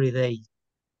every day.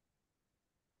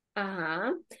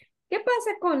 ¿Qué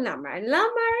pasa con Lamar?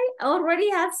 Lamar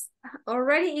already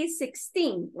is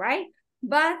 16, right?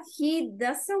 But he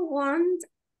doesn't want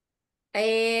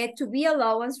to be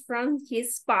allowance from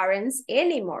his parents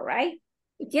anymore, right?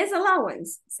 ¿Qué es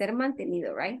allowance? Ser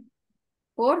mantenido, right?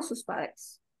 Por sus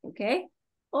padres, ¿ok?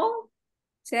 O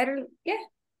ser, ¿qué?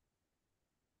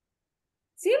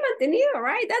 Sí, mantenido,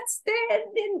 right? That's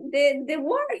the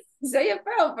word. Soy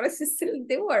feo, pero ese es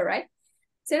the word, right?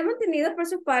 Ser mantenido por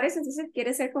sus padres, entonces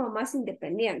quiere ser como más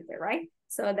independiente, right?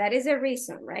 So that is the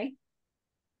reason, right?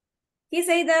 He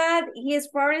said that his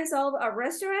parents own a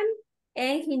restaurant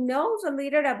and he knows a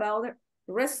little about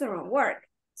restaurant work.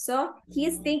 So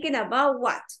he's thinking about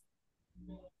what?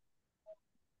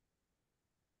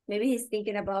 Maybe he's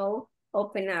thinking about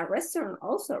open a restaurant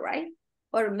also, right?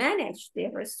 Or manage the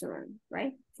restaurant,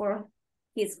 right? For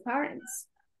his parents.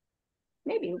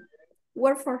 Maybe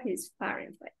work for his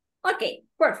parents, right? Okay,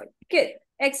 perfect, good,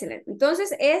 excellent.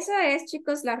 Entonces, esa es,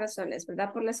 chicos, las razones,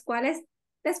 ¿verdad? Por las cuales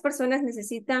las personas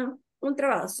necesitan un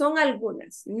trabajo. Son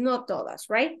algunas, no todas,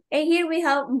 right? And here we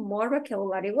have more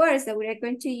vocabulary words that we are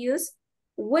going to use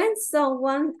when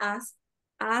someone asks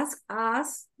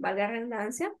us, valga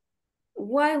redundancia,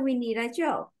 why we need a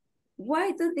job.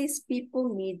 Why do these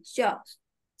people need jobs?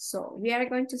 So we are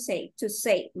going to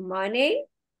save money,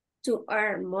 to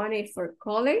earn money for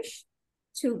college,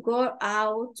 to go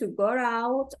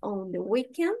out on the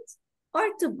weekends, or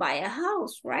to buy a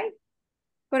house, right?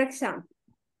 For example,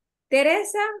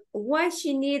 Teresa, why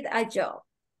she need a job?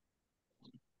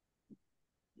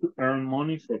 To earn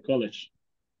money for college.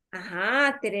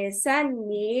 Teresa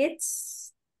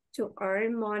needs to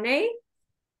earn money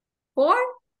for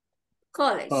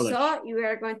college. So you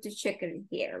are going to check it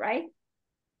here, right?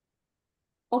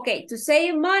 Okay, to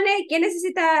save money, ¿quién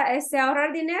necesita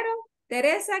ahorrar dinero?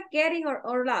 Teresa, Karen,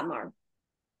 or Lamar?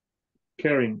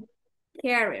 Karen.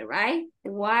 Karen, right?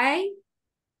 Why?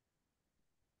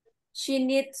 She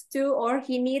needs to or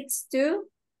he needs to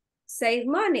save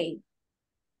money.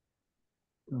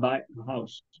 Buy a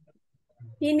house.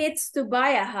 He needs to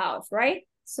buy a house, right?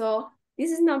 So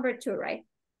this is number 2, right?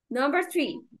 Number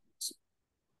 3,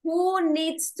 who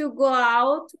needs to go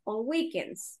out on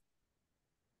weekends?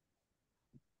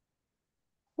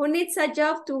 Who needs a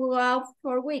job to go out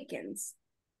for weekends?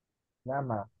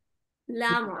 Lamar.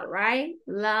 Lamar, right?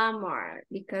 Lamar,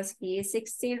 because he is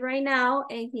 16 right now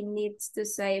and he needs to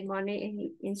save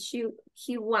money and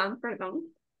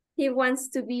he wants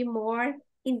to be more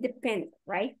independent,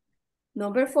 right?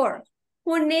 Number 4,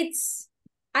 who needs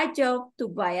a job to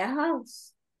buy a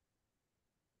house?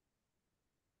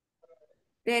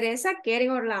 Teresa,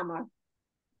 Karen, or Lamar?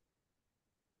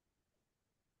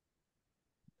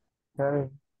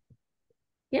 Karen.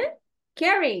 Yeah,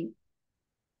 Karen.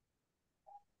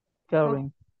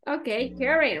 Karen. Okay,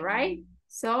 Karen, right?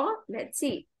 So let's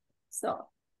see. So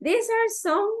these are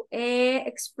some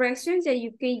expressions that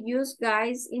you can use,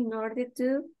 guys, in order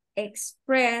to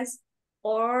express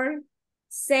or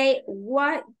say,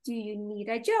 what do you need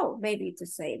a job? Maybe to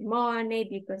save money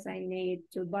because I need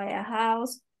to buy a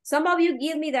house. Some of you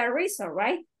give me that reason,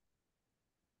 right?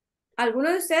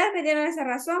 Algunos de ustedes me dieron esa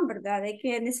razón, ¿verdad? De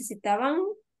que necesitaban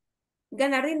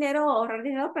ganar dinero o ahorrar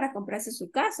dinero para comprarse su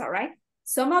casa, right?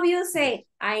 Some of you say,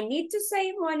 I need to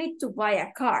save money to buy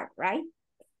a car, right?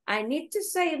 I need to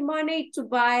save money to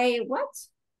buy what?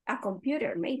 A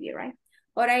computer, maybe, right?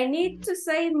 Or I need to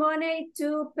save money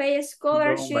to pay a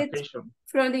scholarship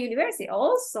from the university.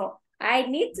 Also, I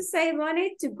need to save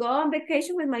money to go on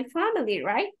vacation with my family,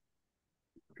 right?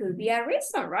 Could be a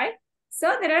reason, right?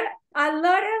 So there are a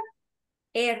lot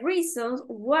of reasons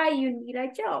why you need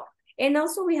a job. And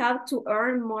also we have to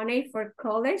earn money for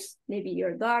college, maybe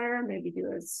your daughter, maybe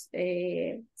your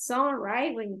son,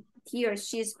 right? When he or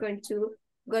she is going to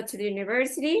go to the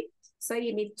university. So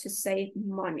you need to save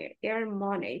money, earn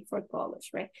money for college,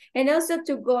 right? And also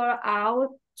to go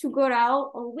out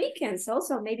on weekends.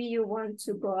 Also, maybe you want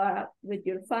to go out with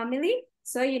your family.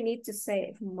 So you need to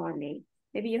save money.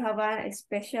 Maybe you have a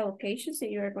special occasion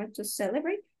that you are going to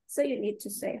celebrate. So you need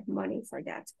to save money for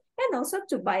that. And also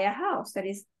to buy a house. That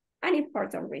is an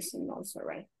important reason also,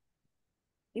 right?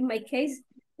 In my case,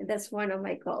 that's one of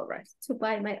my goals, right? To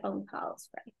buy my own house,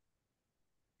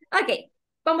 right? Okay,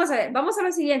 vamos a ver. Vamos a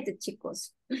lo siguiente, chicos.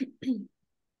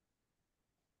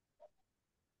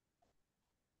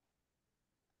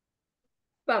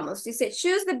 Vamos, dice,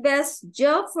 choose the best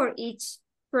job for each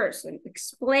person.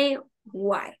 Explain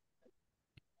why.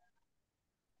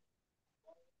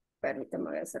 Permítame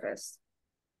voy a cerrar esto.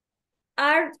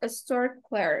 Art store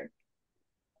clerk,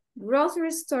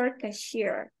 grocery store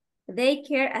cashier,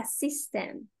 daycare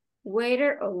assistant,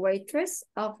 waiter or waitress,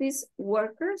 office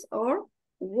workers, or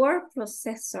word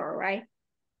processor, right?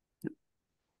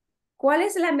 ¿Cuál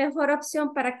es la mejor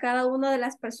opción para cada una de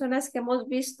las personas que hemos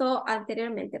visto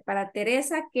anteriormente? Para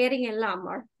Teresa, Karen y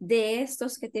Lamar, de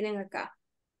estos que tienen acá.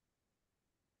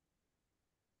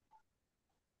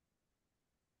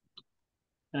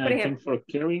 I think for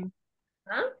Karen,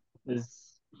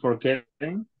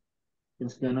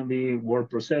 it's gonna be word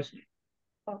processor.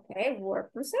 Okay, word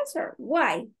processor.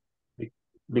 Why?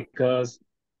 Because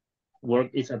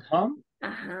work is at home,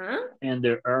 and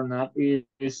the earn up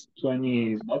is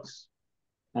 $20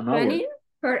 an hour.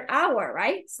 per hour,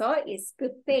 right? So it's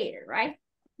good paid, right?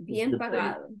 Bien good paid.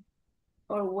 pagado.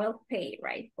 Or well paid,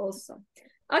 right? Also.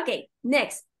 Okay,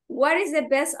 next. What is the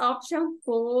best option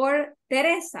for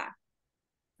Teresa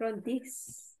from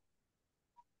this?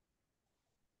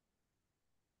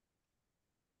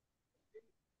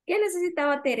 ¿Qué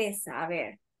necesitaba Teresa? A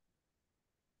ver.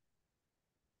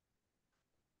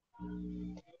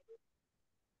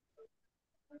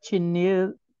 She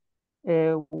need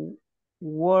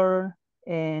work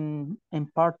and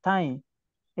part-time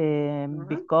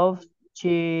because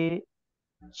she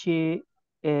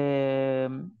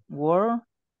work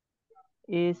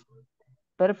is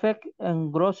perfect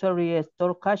and grocery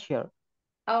store cashier.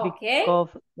 Okay. Because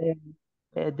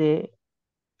the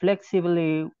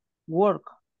flexibly work.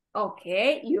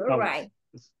 Okay, you're right.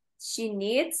 She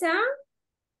needs a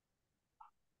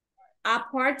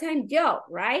part-time job,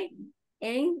 right?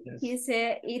 And Yes.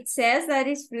 it says that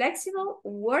it's flexible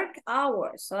work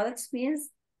hours. So that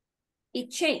means it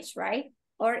changed, right?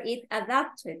 Or it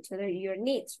adapted to your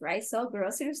needs, right? So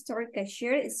grocery store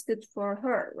cashier is good for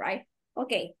her, right?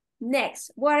 Okay,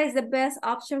 next. What is the best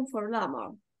option for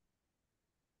Lamar?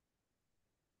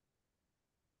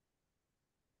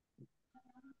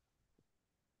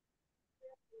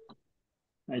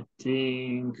 I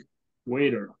think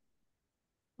waiter.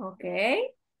 Okay.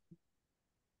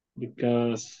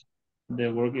 Because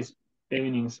the work is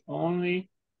evenings only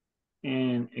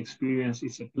and experience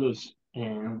is a plus.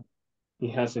 And he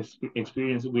has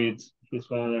experience with his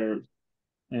father's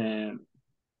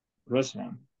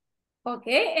restaurant.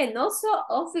 Okay, and also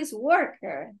office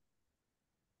worker,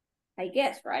 I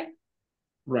guess, right?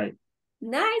 Right.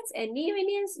 Nights and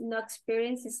evenings, no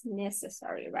experience is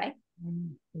necessary, right?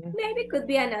 Maybe could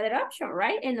be another option,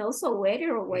 right? And also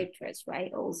waiter or waitress,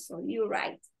 right? Also, you're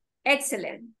right.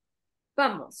 Excellent.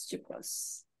 Vamos,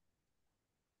 chicos.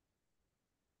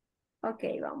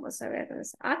 Ok, vamos a ver.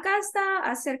 Acá está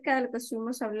acerca de lo que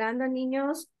estuvimos hablando,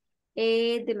 niños,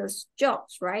 de los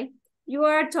jobs, right? You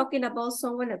are talking about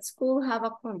someone at school, have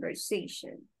a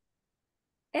conversation.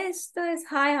 Esto es,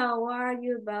 hi, how are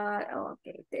you? But,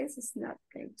 okay, this is not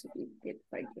going to be good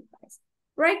for you guys.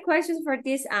 Write questions for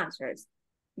these answers.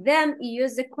 Then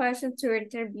use the question to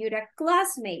interview a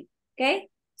classmate, okay?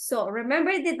 So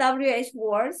remember the WH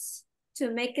words to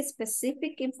make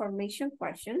specific information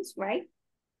questions, right?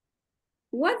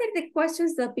 What are the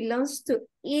questions that belongs to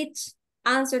each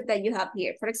answer that you have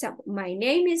here? For example, my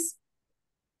name is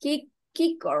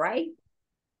Kiko, right?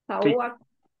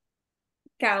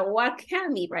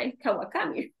 Kawakami, right?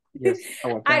 Kawakami. Yes,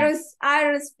 Kawakami. I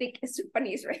don't speak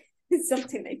Japanese, right?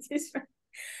 Something like this, right?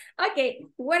 Okay,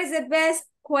 what is the best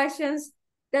questions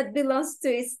that belongs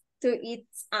to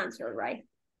its answer, right?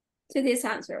 To this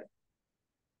answer.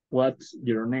 What's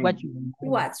your name?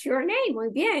 What's your name? Muy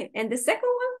bien. And the second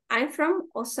one, I'm from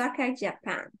Osaka,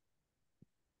 Japan.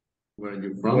 Where are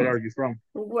you from? Where are you from?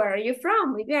 Where are you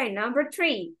from? Muy bien. Number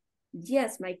 3.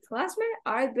 Yes, my classmates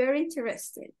are very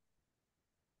interesting.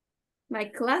 My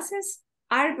classes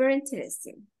are very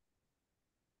interesting.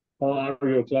 How are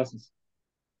your classes?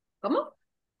 ¿Cómo?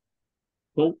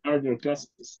 How are your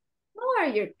classes? How are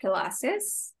your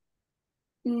classes?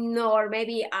 No, or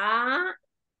maybe,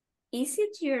 is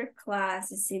it your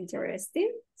classes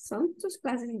interesting? ¿Son tus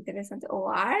clases interesantes?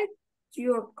 Or are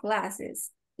your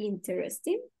classes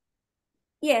interesting?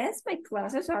 Yes, my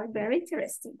classes are very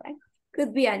interesting, right?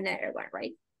 Could be another one,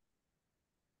 right?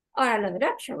 Or another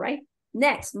option, right?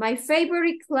 Next, my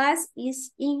favorite class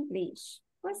is English.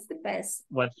 What's the best?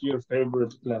 What's your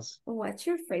favorite class? What's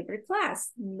your favorite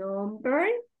class? Number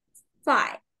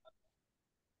 5.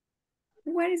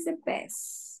 What is the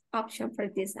best option for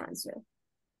this answer?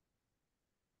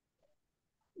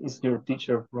 Is your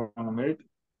teacher from America?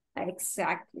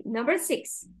 Exactly. Number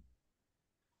 6.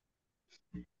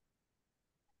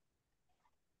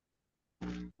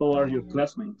 How are your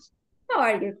classmates? How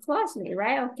are your classmates,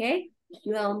 right? Okay.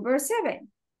 Number 7.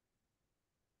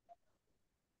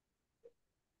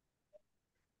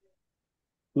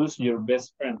 Who's your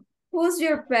best friend? Who's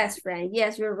your best friend?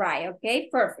 Yes, you're right. Okay,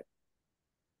 perfect.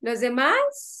 Los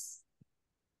demás,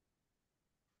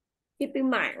 keep in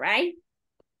mind, right?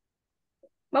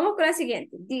 Vamos con la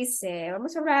siguiente. Dice,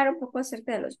 vamos a hablar un poco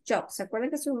acerca de los jobs. ¿Se acuerdan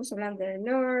que estuvimos hablando de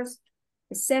nurse,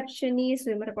 receptionist?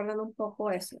 Estuvimos recordando un poco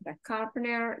eso, the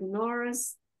carpenter,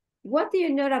 nurse. What do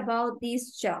you know about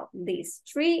this job? These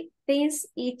 3 things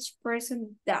each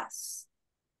person does.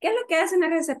 ¿Qué es lo que hace una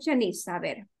recepcionista? A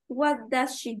ver, what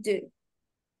does she do?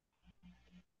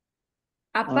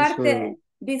 Aparte,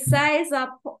 besides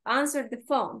answer the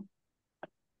phone.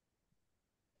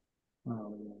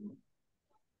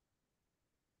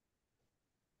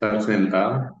 ¿Estás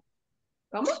sentada?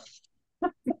 ¿Cómo?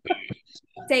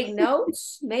 Take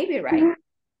notes, maybe, right?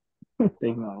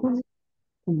 Take notes.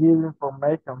 Give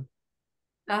information.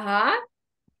 Uh-huh.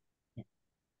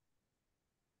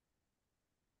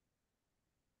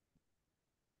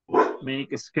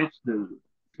 Make a schedule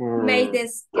for Make the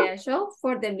schedule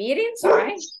for the meetings,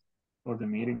 right? for the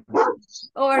meeting.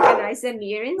 Organize the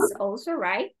meetings also,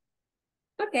 right?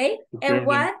 Okay. And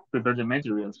what? Prepare the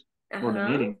materials for the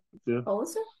meeting too.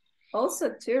 Also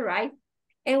too, right?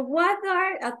 And what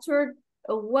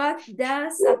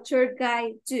does a tour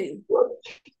guide do?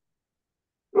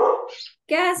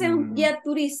 ¿Qué hace un guía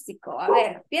turístico? A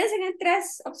ver, piensen en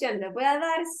 3 opciones. Les voy a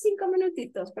dar 5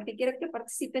 minutitos porque quiero que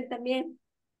participen también.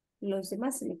 Los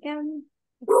demás se me quedan.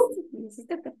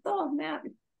 Necesito que todos me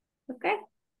hablen. ¿Ok?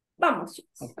 Vamos,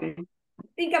 chicos. Okay.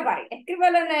 Think about it.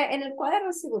 Escríbalo en el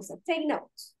cuaderno si gusta. Take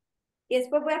notes. Y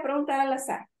después voy a preguntar al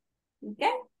azar. ¿Ok?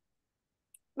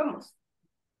 Vamos.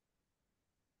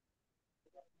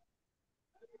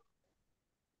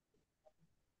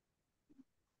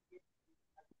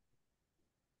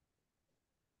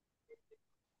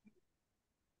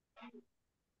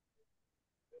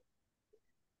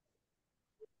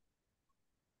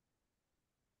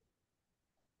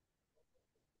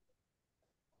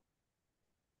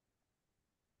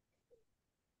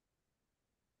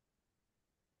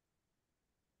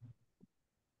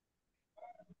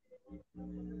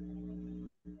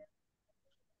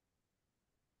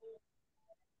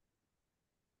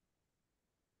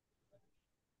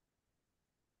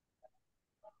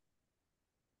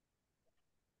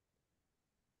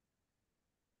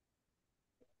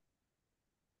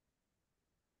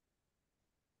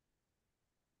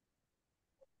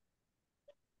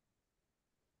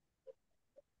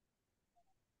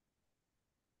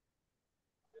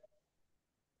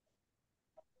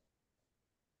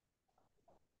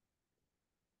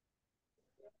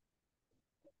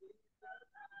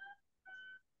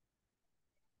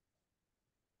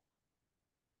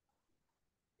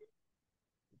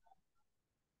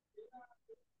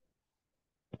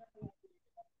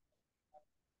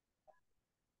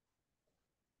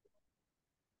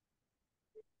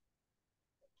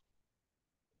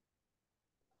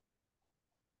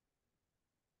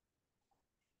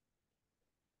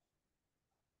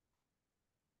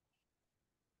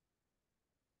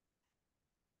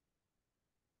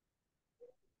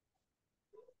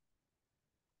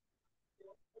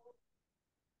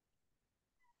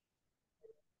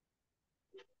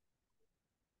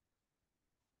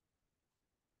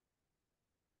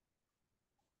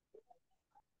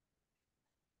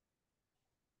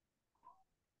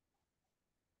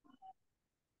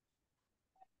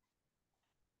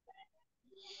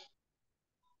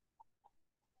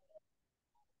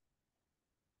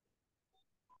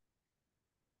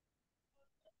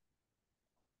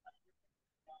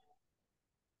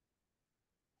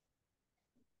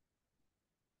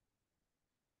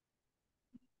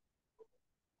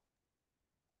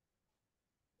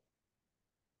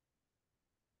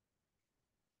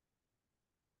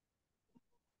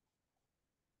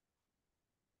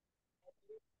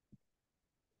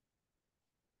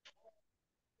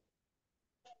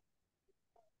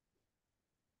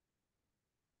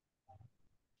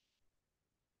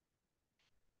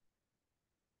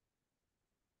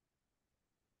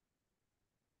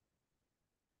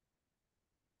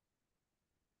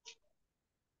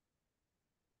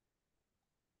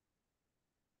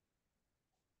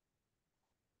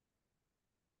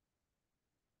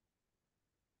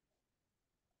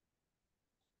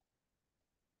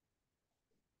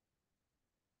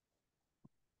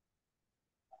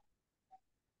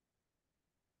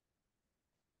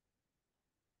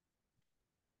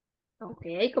 Ok,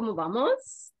 ¿cómo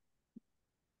vamos?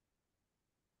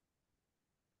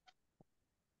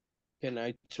 Can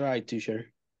I try,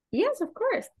 teacher? Yes, of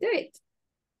course. Do it.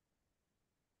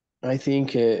 I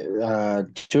think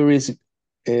tourist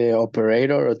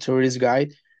operator or tourist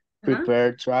guide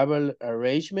prepare travel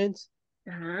arrangements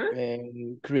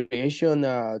and creation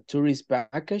tourist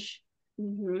package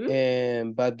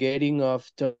and budgeting of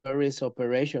tourist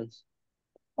operations.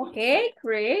 Okay,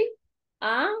 create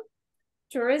a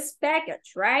tourist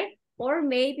package, right? Or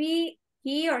maybe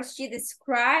he or she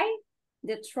describe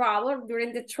the travel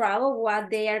during the travel, what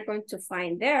they are going to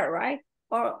find there, right?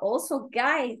 Or also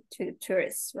guide to the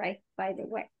tourists, right? By the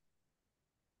way.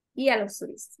 Y a los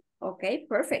turistas. Okay,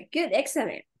 perfect. Good,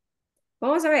 excellent.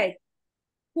 Vamos a ver.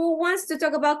 Who wants to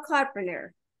talk about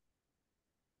carpenter?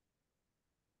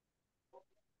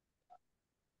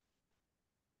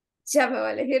 Ya me va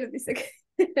a elegir, dice que...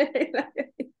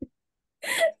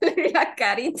 La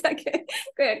carita que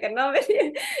no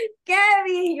venía.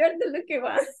 Kevin, you're the lucky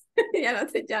one. Ya no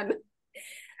sé, ya no.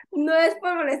 No es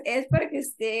es para que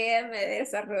usted me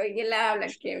desarrolle el habla,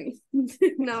 Kevin.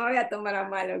 No me voy a tomar a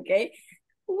mal, ¿ok?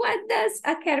 What does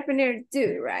a carpenter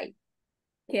do, right,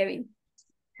 Kevin?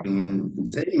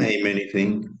 They make many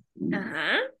things.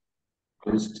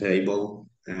 Use table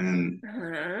and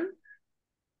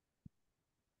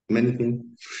many things.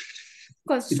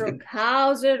 Construct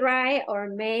houses, right? Or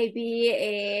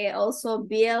maybe also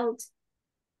build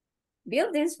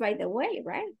buildings, by the way,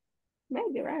 right?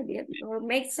 Maybe, right? Or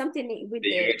make something with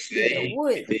the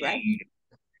wood, right?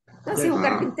 No, es un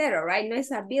carpintero, right? No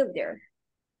es a builder.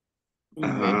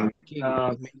 Making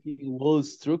wood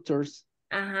structures.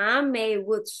 Made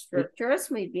wood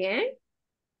structures, muy bien.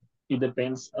 It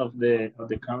depends of the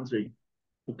country,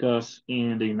 because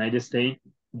in the United States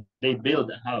they build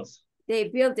a house. They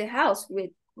build the house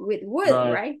with wood,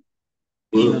 But right?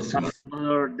 In El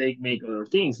Salvador, they make other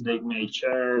things. They make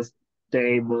chairs,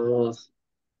 tables,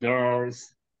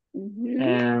 doors,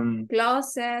 and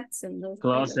closets and those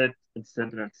closets,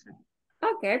 etc.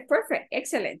 Okay, perfect,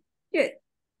 excellent, good.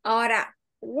 Ahora,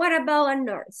 what about a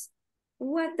nurse?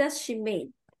 What does she make?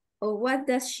 Or what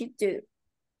does she do?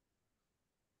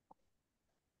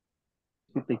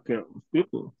 To take care of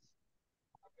people.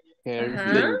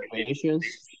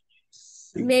 Patients.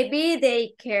 Maybe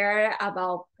they care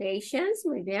about patients,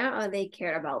 maybe, or they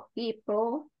care about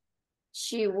people.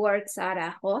 She works at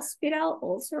a hospital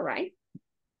also, right?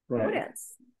 What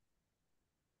else?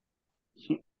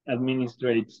 She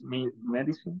administrates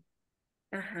medicine.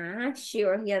 She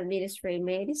or he administrates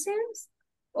medicines.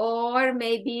 Or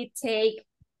maybe take,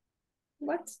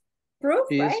 what? Proof,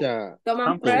 right?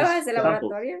 Toman pruebas de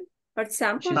laboratorio. For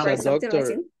example, she's a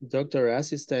doctor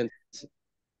assistant.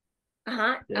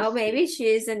 Yes. Or maybe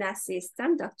she's an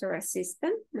assistant, doctor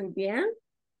assistant. Muy bien.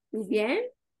 Muy bien.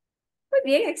 Muy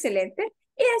bien, excelente.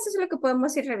 Y eso es lo que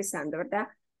podemos ir revisando, ¿verdad?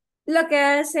 Lo que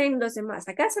hacen los demás.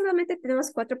 Acá solamente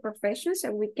tenemos 4 professions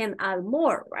and we can add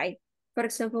more, right? For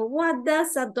example, what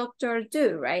does a doctor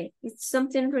do, right? It's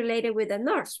something related with a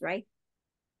nurse, right?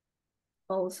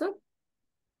 Also.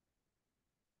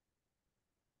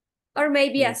 Or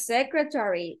maybe a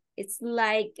secretary. It's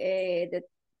like the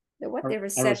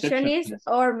receptionist,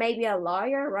 or maybe a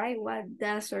lawyer, right? What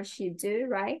does or she do,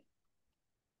 right?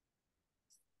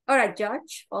 Or a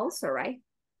judge also, right?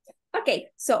 Okay,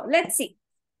 so let's see.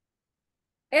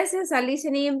 Ese es a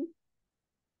listening.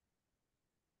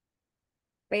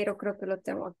 Pero creo que lo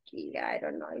tengo aquí. I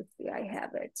don't know if I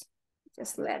have it.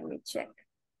 Just let me check.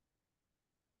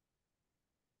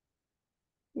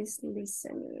 Is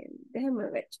listening. Déjenme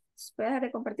ver. Voy a dejar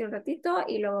de compartir un ratito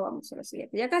y luego vamos a lo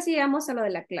siguiente. Ya casi llegamos a lo de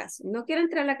la clase. No quiero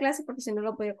entrar a la clase porque si no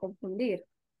lo voy a confundir.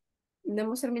 No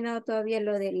hemos terminado todavía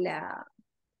lo de la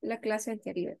clase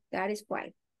anterior. That is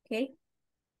why. Ok.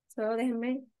 Solo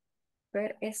déjenme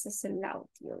ver. Ese es el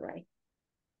audio, right?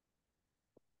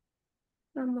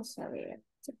 Vamos a ver.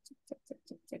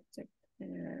 Check.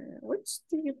 Which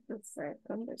do you prefer?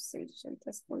 Conversation.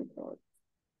 Test control.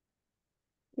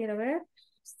 Quiero ver.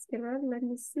 Let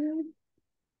me see.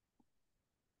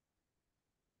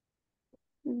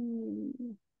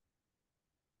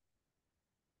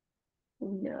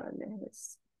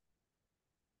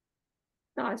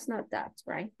 No, it's not that,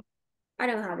 right? I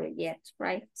don't have it yet,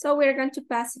 right? So we're going to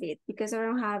pass it because I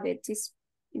don't have it. It's,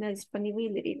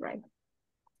 disponibility, right?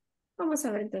 Vamos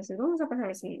a ver entonces. Vamos a pasar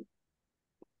al siguiente.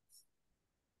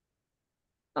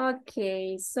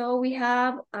 Okay, so we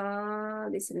have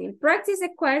listening. Practice the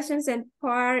questions in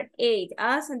part 8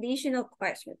 as additional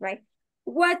questions, right?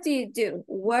 What do you do?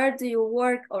 Where do you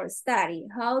work or study?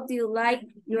 How do you like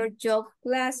your job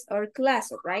class,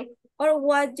 right? Or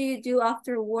what do you do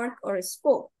after work or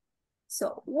school?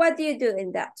 So what do you do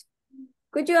in that?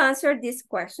 Could you answer these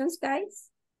questions, guys?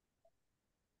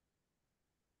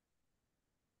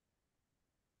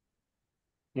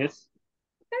 Yes.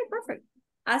 Okay, perfect.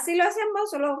 Así lo hacemos,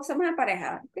 solo lo hacemos en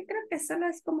pareja. Yo creo que solo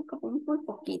es como muy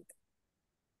poquito.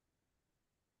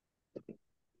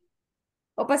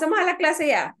 O pasamos a la clase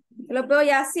ya. Lo veo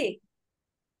ya así.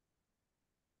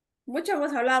 Mucho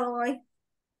hemos hablado hoy.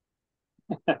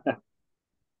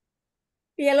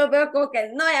 Y ya lo veo como que,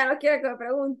 no, ya no quiero que me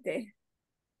pregunte.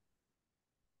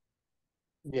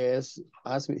 Yes,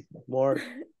 ask me more.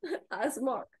 Ask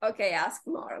more. Okay, ask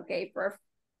more. Okay, perfect.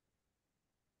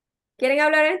 ¿Quieren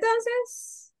hablar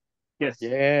entonces? Yes.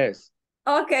 Yes.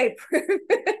 Okay, perfect.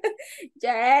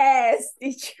 Yes,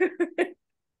 teacher.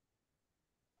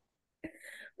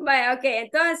 Vaya, ok,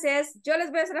 entonces yo les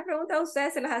voy a hacer la pregunta a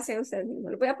ustedes, se las hacen ustedes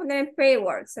mismos. Lo voy a poner en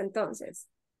pairworks, entonces.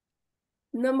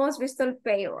 No hemos visto el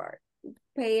pairwork.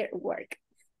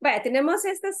 Vaya, tenemos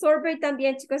esta survey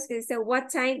también, chicos, que dice, what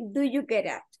time do you get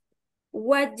up?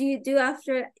 What do you do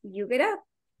after you get up?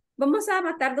 Vamos a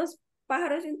matar dos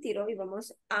pájaros de un tiro y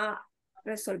vamos a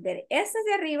resolver estas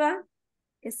de arriba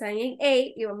que están en A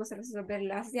y vamos a resolver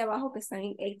las de abajo que están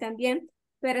en A también,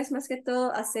 pero es más que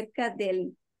todo acerca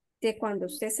de cuando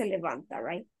usted se levanta,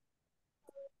 right?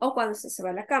 O cuando usted se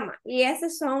va a la cama. Y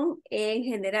estas son en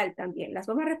general también. Las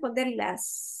vamos a responder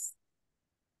las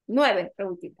 9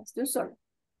 preguntitas de un solo,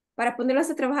 para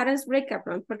ponerlos a trabajar en breakout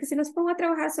room, porque si los pongo a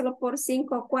trabajar solo por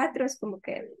 5 o 4 es como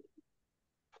que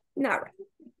no, right?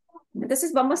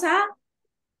 Entonces vamos a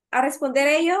responder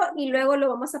ello y luego lo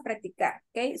vamos a practicar,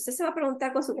 ¿ok? Usted se va a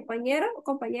preguntar con su compañero o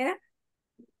compañera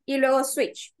y luego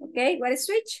switch, ¿ok? What is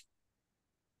switch?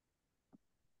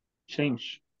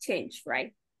 Change. Change,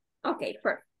 right? Okay,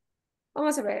 perfect.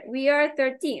 Vamos a ver, we are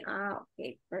 13.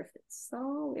 Okay, perfect.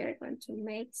 So we are going to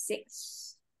make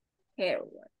 6 hair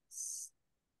words.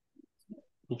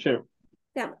 Teacher,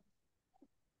 Yeah.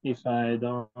 if I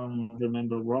don't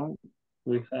remember wrong,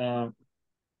 we have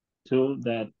 2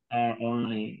 that are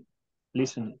only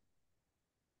listening.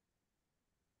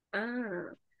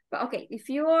 But okay, if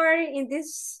you are in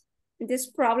this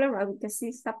problem, right, because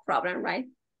it's a problem, right?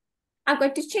 I'm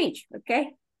going to change,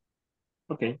 okay?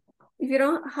 Okay. If you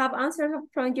don't have answers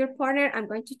from your partner, I'm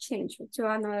going to change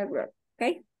to another group,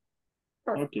 okay?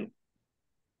 Perfect. Okay.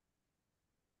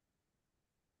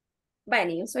 Bye,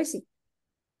 niños, hoy sí.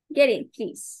 Get in,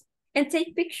 please. And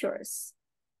take pictures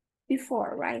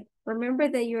before, right? Remember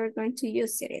that you're going to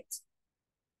use it.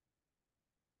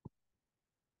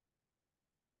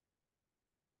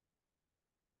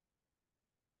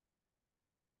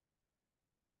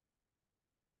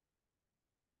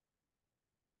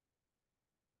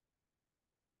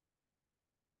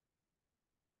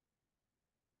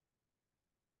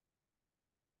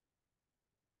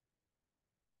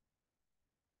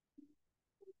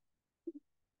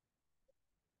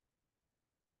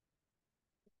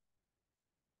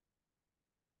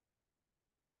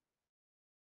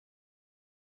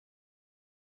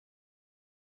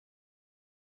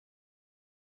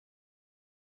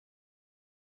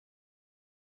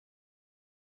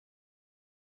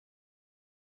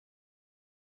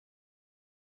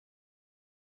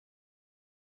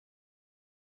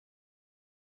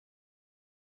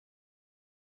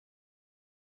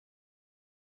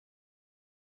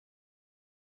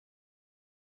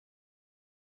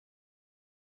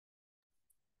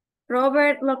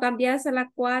 Robert, lo cambias a la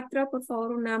 4, por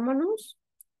favor, unámonos.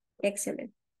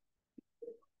 Excelente.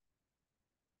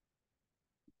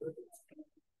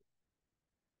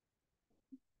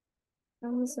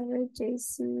 Vamos a ver,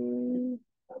 JC.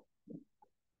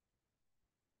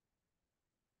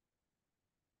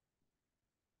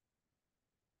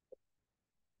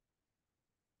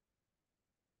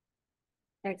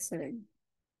 Excellent.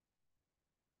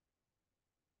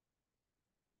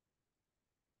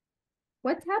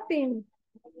 What happened?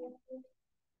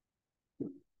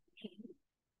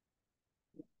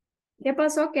 ¿Qué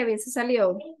pasó, Kevin? Se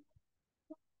salió.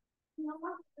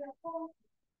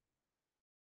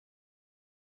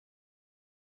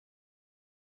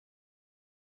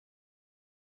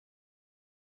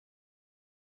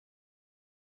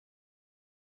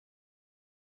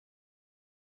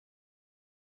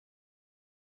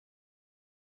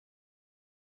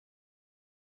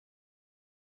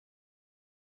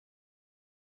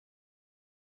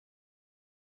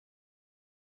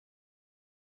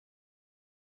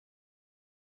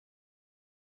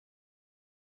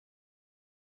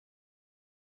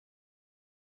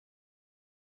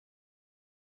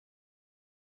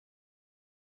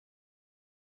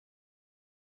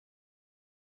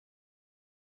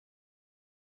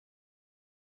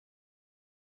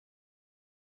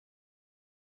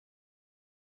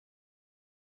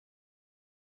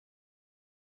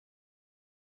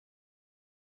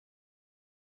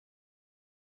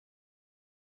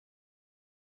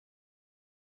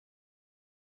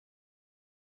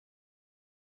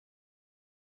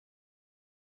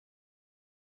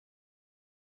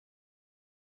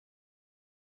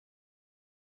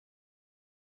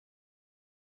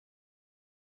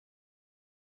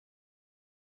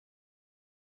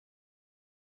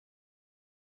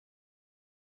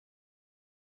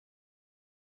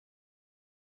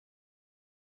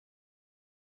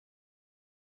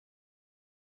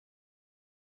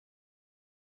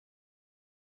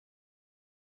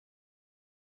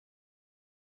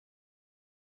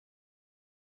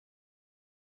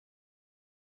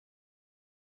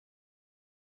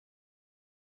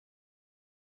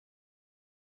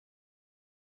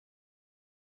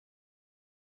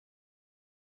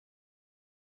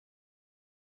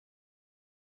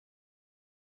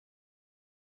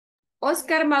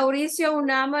 Oscar, Mauricio,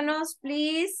 unámonos,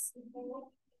 please.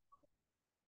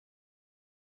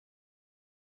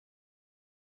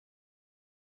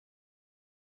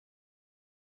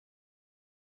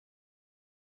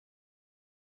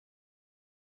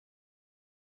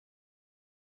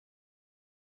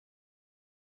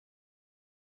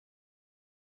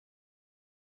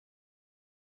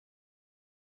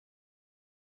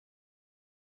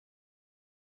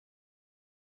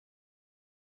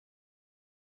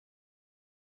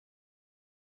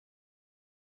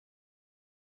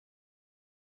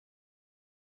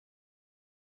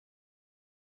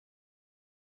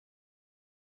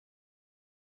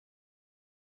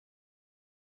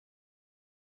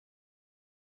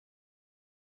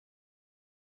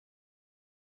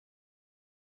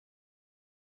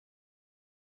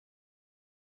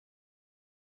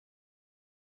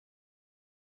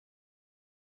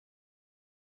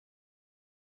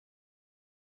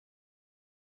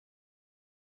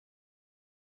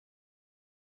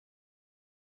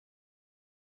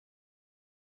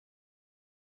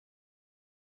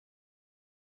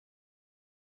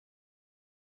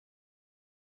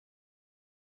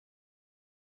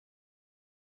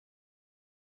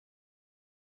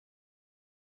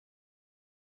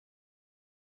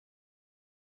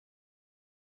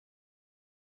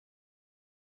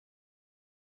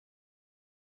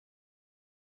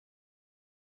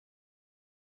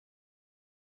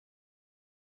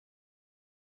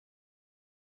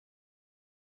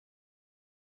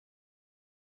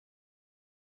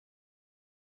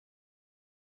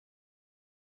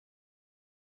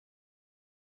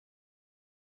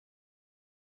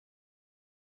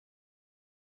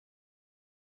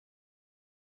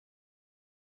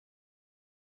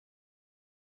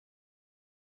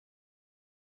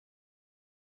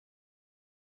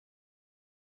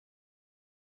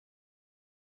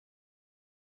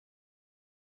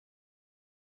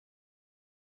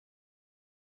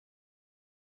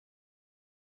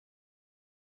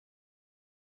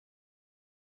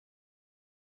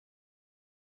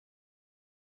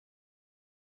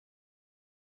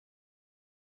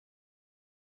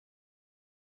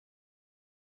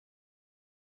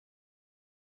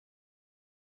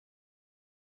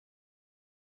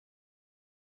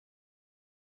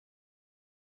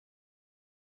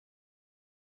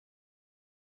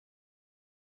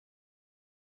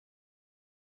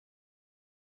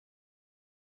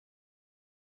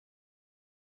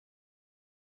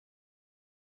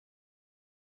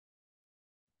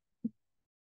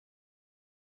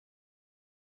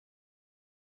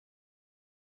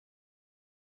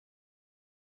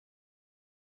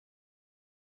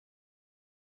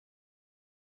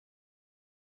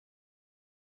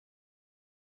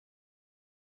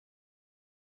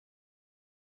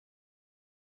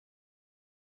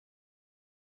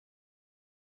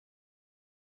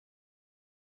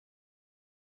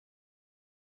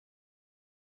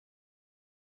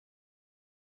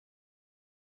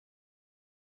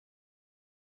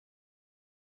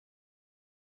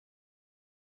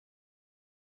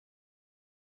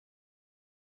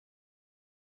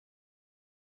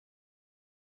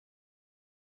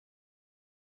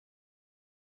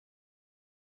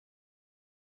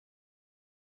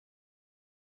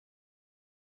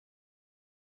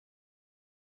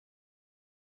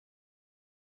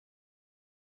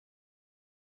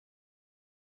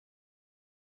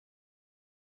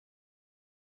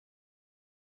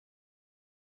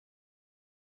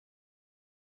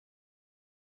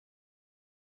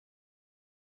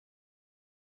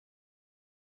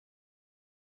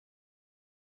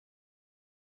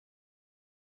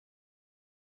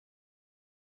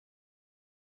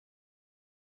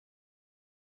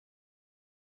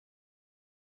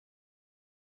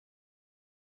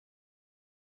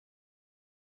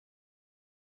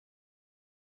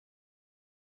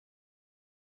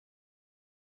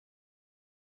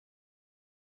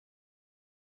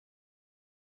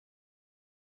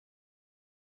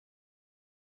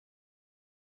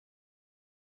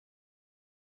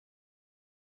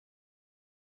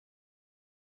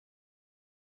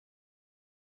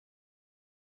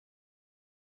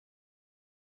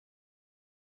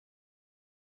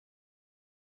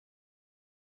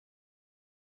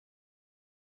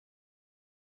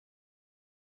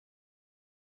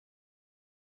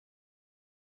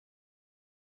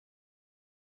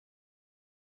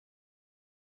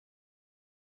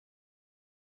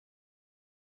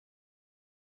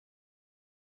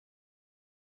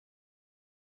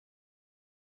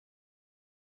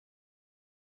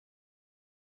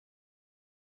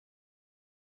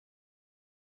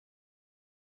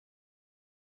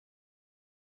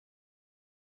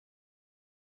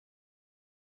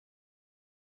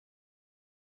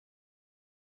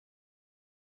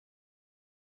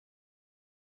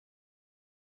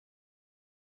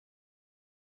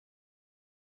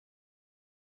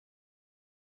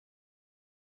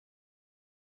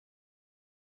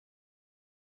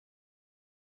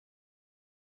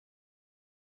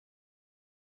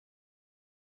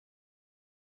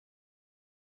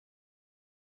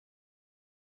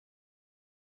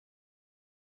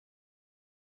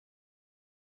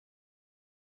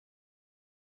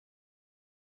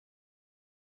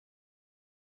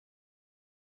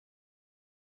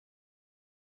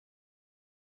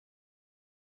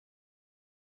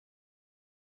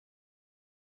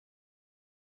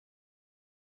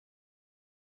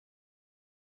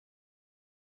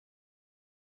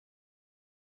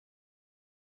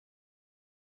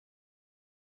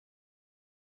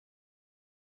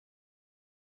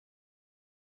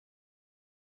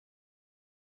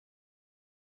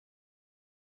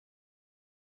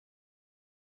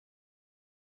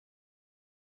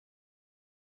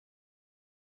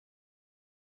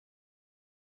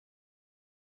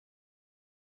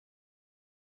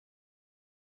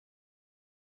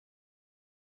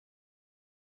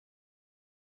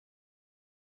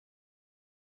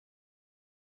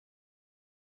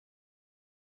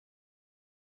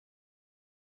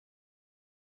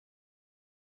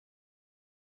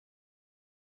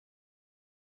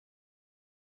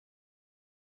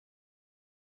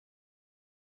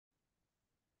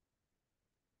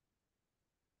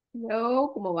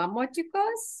 No, ¿cómo vamos,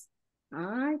 chicos?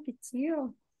 Ay, qué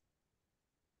chido.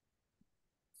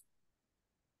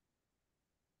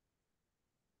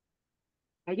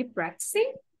 Are you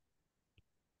practicing?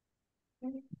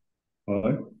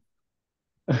 What?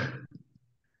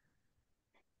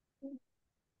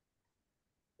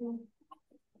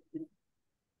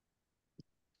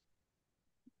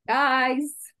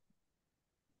 Guys,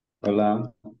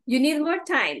 Hola. you need more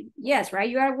time. Yes, right?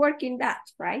 You are working that,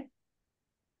 right?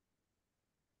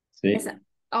 Sí.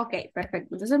 Ok,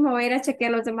 perfecto. Entonces me voy a ir a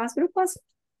chequear los demás grupos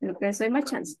en lo que les doy más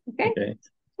chance. Ok. Okay.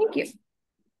 Thank you.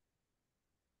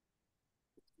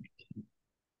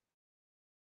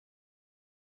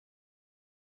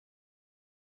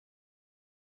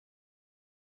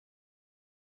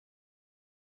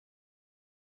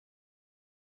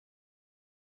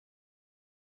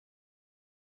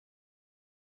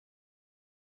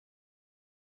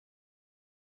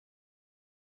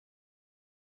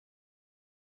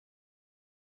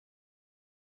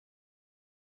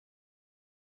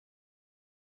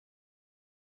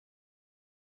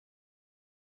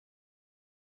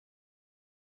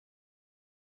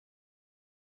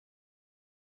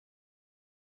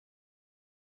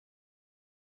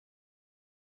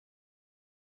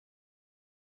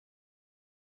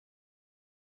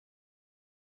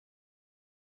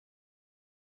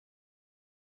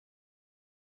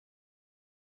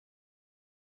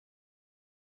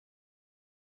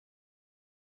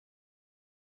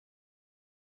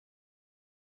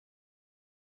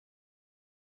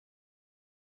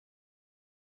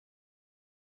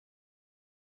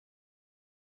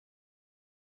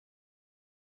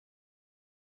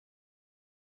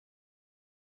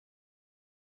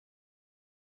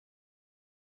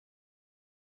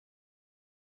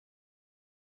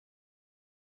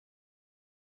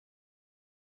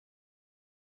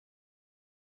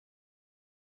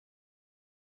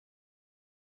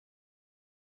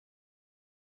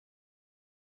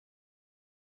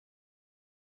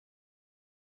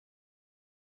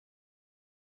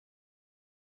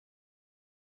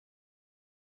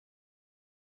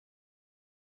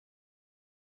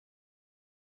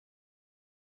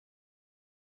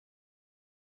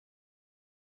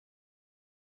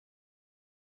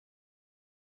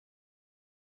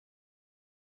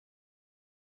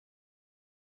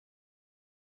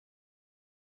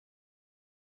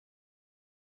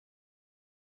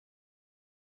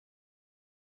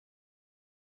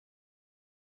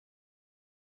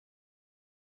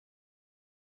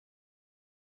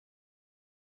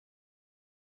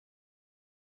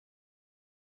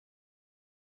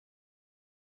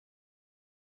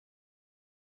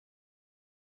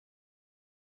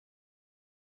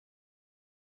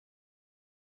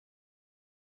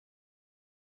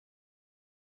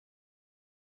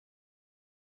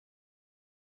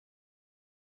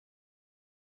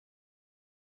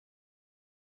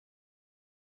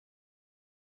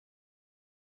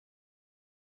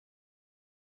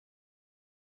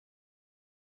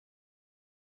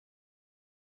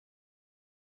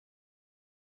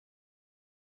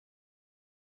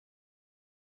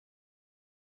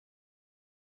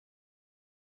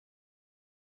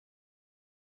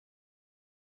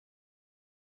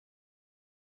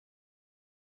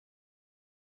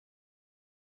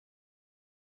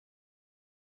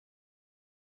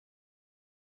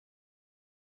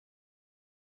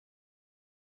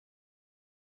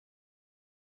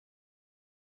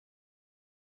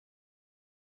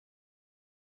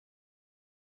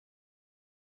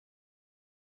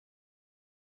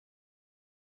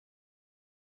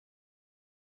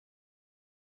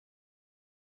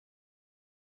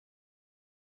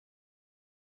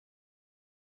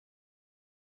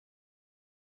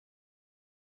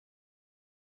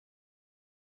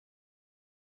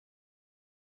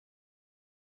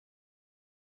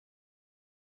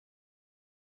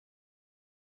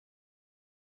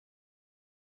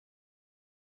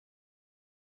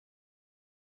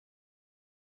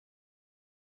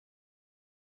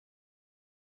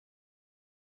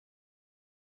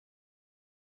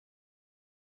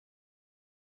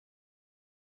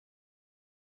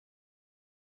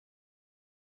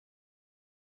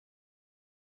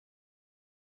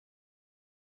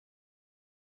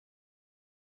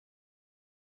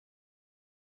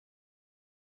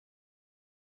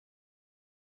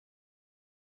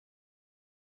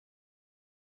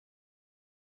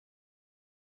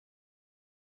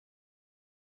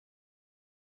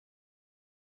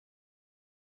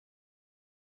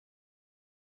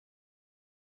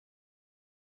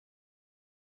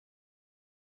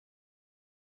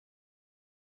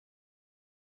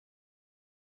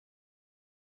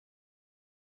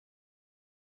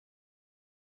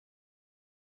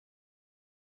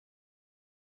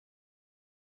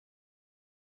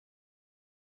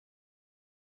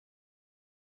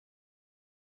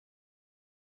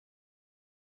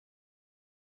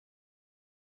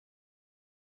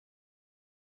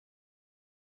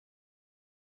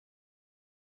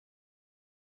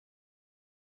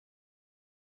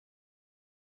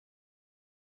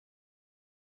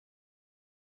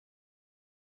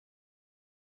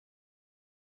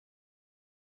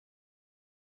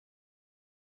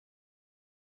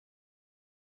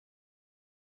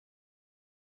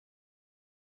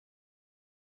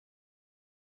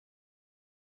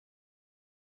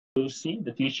 see,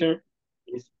 the teacher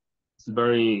is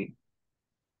very,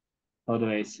 how do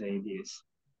I say this?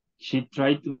 She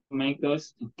tried to make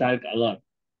us to talk a lot.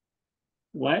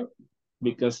 Why?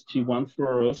 Because she wants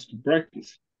for us to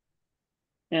practice.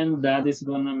 And that is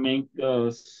gonna make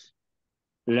us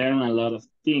learn a lot of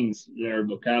things, learn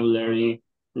vocabulary,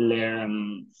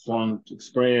 learn form to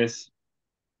express.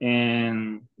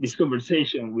 And this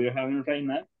conversation we're having right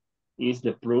now is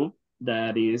the proof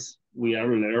that is we are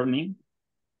learning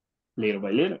little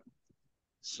by little.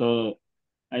 So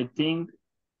I think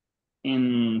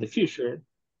in the future,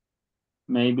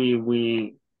 maybe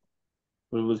we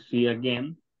will see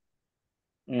again.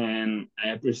 And I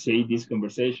appreciate this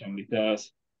conversation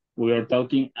because we are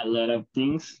talking a lot of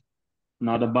things,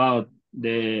 not about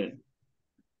the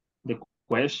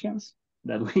questions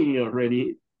that we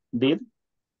already did,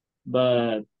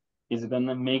 but it's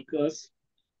gonna make us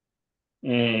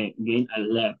gain a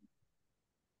lot.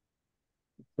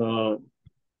 So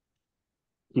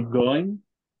keep going,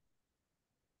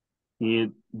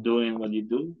 keep doing what you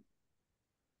do,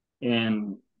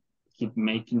 and keep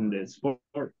making the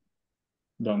effort.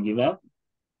 Don't give up,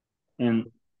 and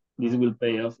this will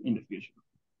pay off in the future.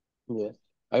 Yes,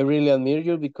 I really admire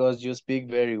you because you speak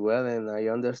very well and I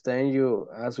understand you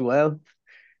as well.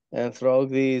 And through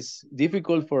this,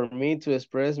 difficult for me to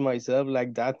express myself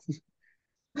like that.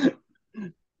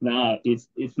 No, it's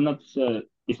not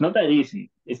that easy.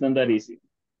 It's not that easy.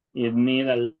 It needs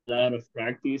a lot of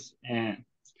practice, and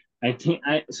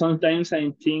sometimes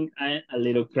I think I'm a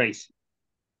little crazy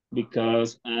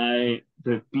because I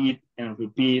repeat and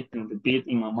repeat and repeat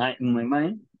in my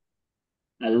mind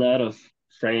a lot of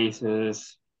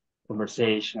phrases,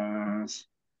 conversations,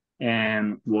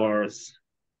 and words,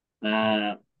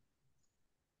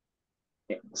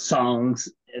 songs,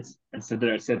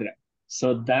 etc., etc.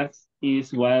 So that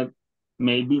is what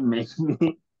maybe makes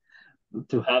me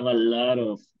to have a lot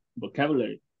of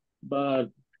vocabulary, but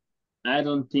I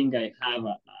don't think I have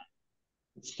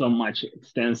so much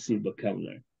extensive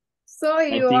vocabulary. So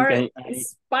you are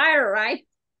inspired, right?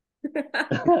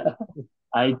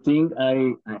 I think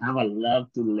I have a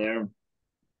lot to learn,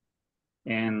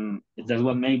 and that's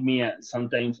what makes me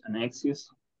sometimes an excuse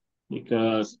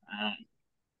because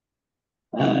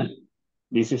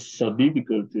this is so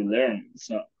difficult to learn.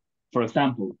 So, for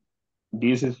example,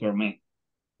 this is for me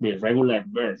the regular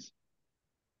verbs.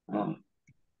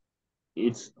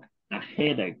 It's a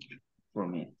headache for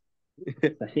me.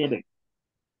 It's a headache.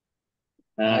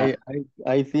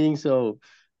 I think so.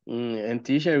 And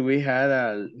teacher, we had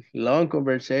a long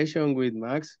conversation with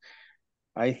Max.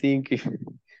 I think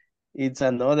it's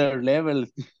another level.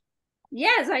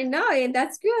 Yes, I know, and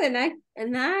that's good.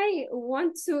 And I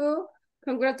want to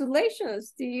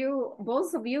congratulations to you,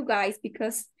 both of you guys,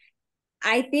 because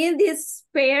I think this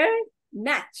pair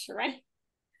match, right?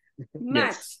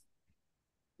 Match. Yes.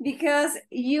 Because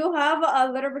you have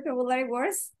a lot of vocabulary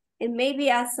words, and maybe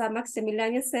as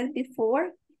Maximiliano said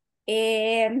before,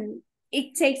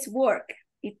 it takes work,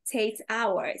 it takes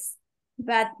hours,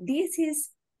 but this is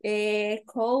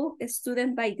called a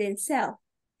student by themselves,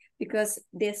 because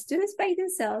the students by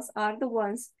themselves are the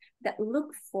ones that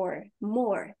look for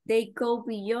more. They go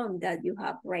beyond that you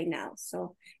have right now.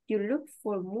 So you look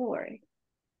for more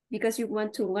because you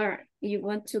want to learn, you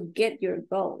want to get your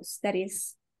goals, that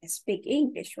is speak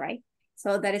English, right?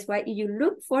 So that is why you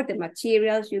look for the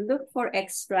materials, you look for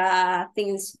extra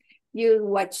things, you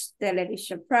watch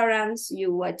television programs,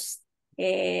 you watch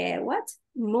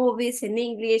movies in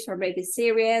English, or maybe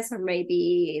series, or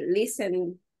maybe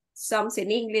listen songs in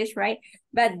English, right?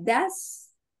 But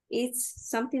it's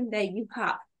something that you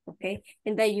have, okay?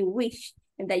 And that you wish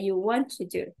and that you want to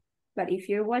do. But if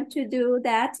you want to do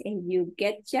that and you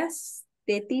get just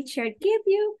the teacher give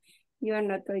you, you are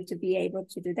not going to be able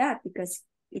to do that because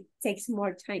it takes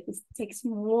more time. It takes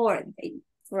more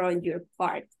from your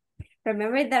part.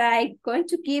 Remember that I'm going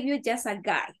to give you just a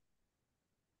guide,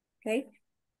 okay?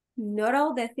 Not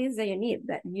all the things that you need,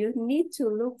 but you need to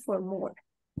look for more.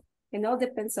 It all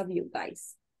depends on you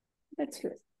guys. That's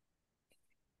good.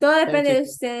 Todo depende de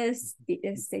ustedes,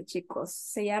 chicos.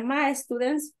 Se llama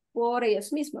students por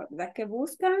ellos mismos, ¿verdad? Que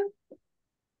buscan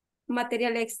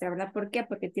material extra, ¿verdad? ¿Por qué?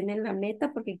 Porque tienen la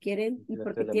meta, porque quieren y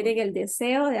porque tienen el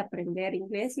deseo de aprender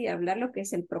inglés y hablar lo que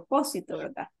es el propósito,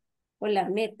 ¿verdad? O la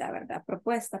meta, ¿verdad?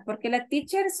 Propuesta. Porque la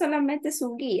teacher solamente es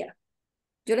un guía.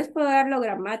 Yo les puedo dar lo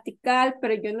gramatical,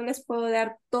 pero yo no les puedo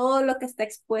dar todo lo que está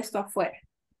expuesto afuera.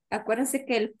 Acuérdense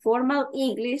que el formal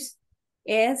English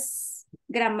es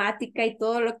gramática y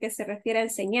todo lo que se refiere a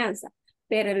enseñanza,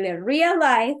 pero el real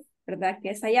life, ¿verdad? Que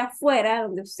es allá afuera,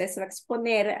 donde usted se va a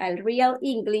exponer al real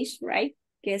English, right?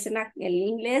 Que es el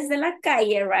inglés de la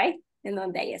calle, right? en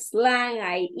donde hay slang,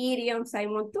 hay idioms, hay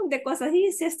un montón de cosas. Y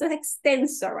dice, esto es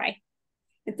extenso, right?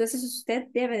 Entonces usted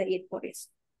debe de ir por eso.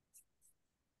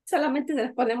 Solamente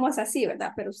les ponemos así,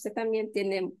 ¿verdad? Pero usted también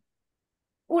tiene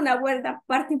una buena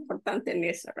parte importante en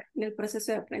eso, right? En el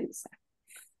proceso de aprendizaje.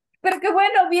 Pero qué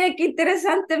bueno, miren qué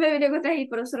interesante me vino a encontrar y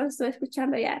por eso lo estoy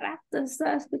escuchando ya rato,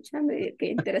 estaba escuchando y qué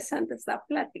interesante esta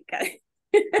plática.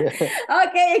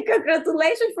 Ok,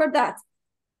 congratulations for that.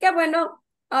 Qué bueno,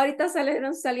 ahorita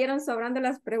salieron sobrando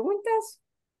las preguntas.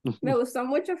 Me gustó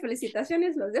mucho,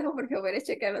 felicitaciones, los dejo porque voy a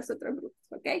checar los otros grupos,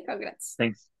 ok, congrats.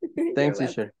 Thanks. You're Thanks, welcome.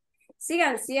 teacher.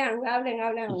 Sigan,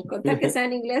 hablen, con tal que sea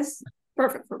en inglés,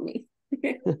 perfect for me.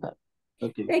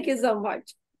 Okay. Thank you so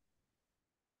much.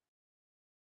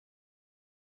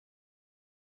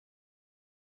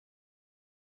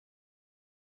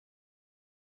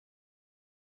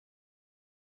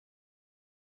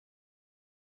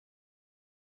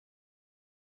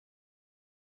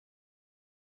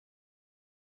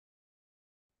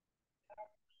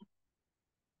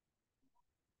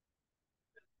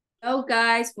 Hello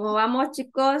guys, ¿cómo vamos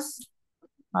chicos?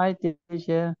 Hi,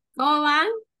 teacher. ¿Cómo van?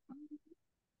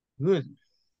 Good.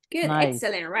 Good, Nice.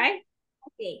 excellent, right?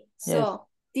 Okay, Yes. so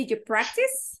did you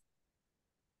practice?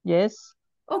 Yes.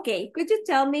 Okay, could you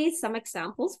tell me some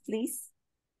examples, please?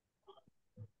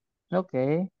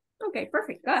 Okay. Okay,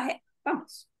 perfect, go ahead,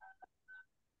 vamos.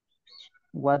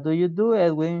 What do you do,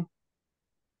 Edwin?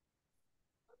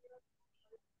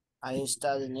 I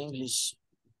study in English.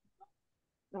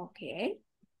 Okay.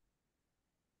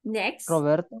 Next.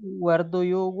 Roberto, where do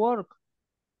you work?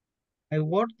 I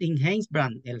worked in Heinz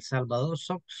brand, El Salvador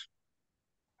socks.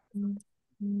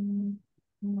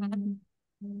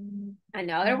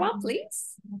 Another one,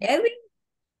 please. Edwin,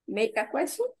 make a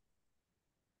question.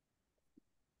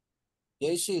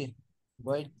 JC,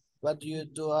 what do you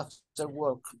do after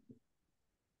work?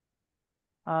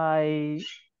 I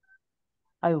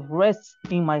rest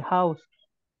in my house.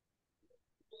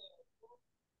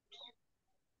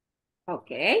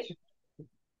 Okay.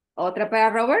 Otra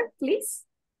para Robert, please.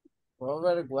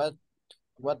 Robert,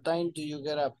 what time do you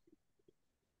get up?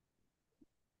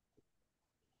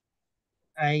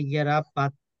 I get up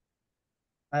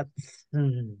at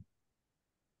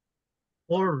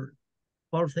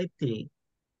 4:50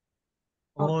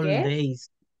 all Okay. days.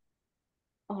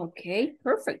 Okay,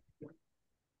 perfect.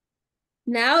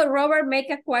 Now, Robert, make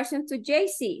a question to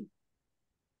JC.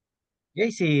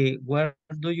 JC, where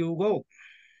do you go?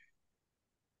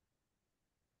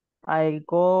 I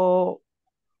go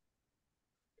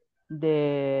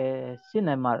the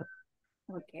cinema.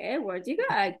 Okay, where do you go?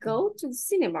 I go to the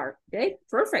cinema. Okay,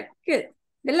 perfect, good.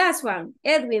 The last one,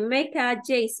 Edwin, make a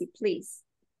JC, please.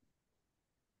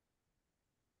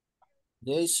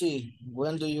 JC,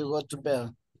 when do you go to bed?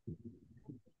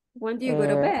 When do you go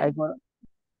to bed?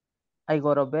 I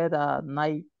go to bed at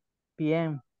 9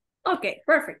 p.m. Okay,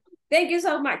 perfect. Thank you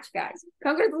so much, guys.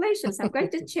 Congratulations. I'm going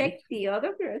to check the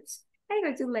other groups. I'm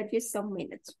going to let you some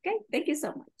minutes, okay? Thank you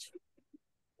so much.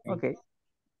 Okay.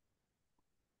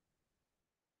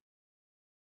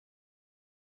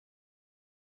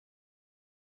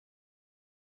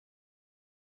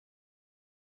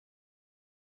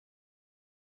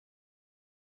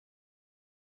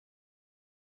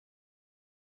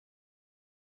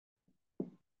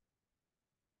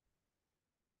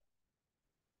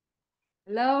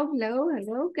 Hello,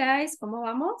 guys. ¿Cómo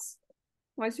vamos?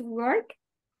 How's your work?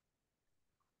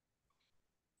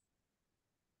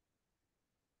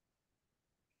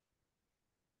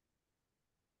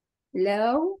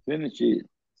 Hello? Finish it,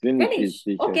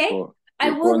 teacher, Okay.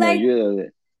 I would con like... ayuda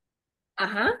de,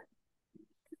 Ajá.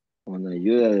 con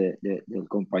ayuda del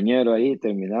compañero ahí,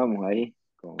 terminamos ahí,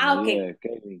 con ayuda Okay. de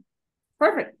Kevin.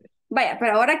 Perfect. Vaya,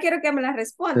 pero ahora quiero que me la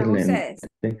respondan Excelente.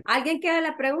 ustedes. Alguien que haga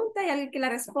la pregunta y alguien que la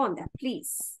responda,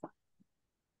 please.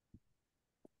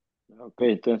 Ok,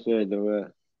 entonces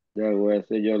ya voy a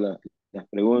hacer yo las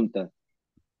preguntas.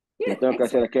 Le Good, tengo que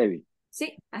hacer excellent. a Kevin.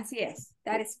 Sí, así es.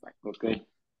 That is correct. Ok.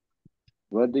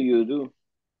 What do you do?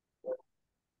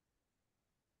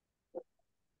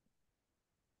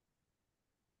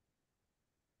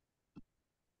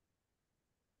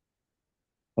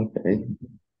 Okay.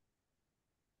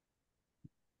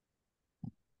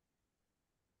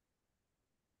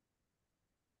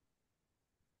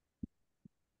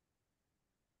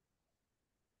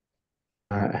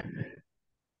 Ah,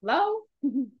 Hello?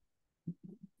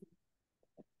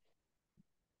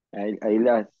 Ahí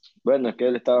bueno, es que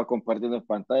él estaba compartiendo en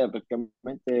pantalla,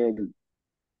 prácticamente él,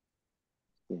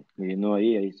 no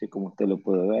ahí sí como usted lo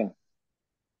puede ver.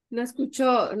 No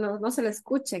escuchó, no se le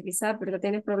escucha quizá, pero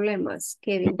tiene problemas,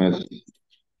 Kevin.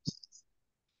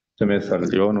 se me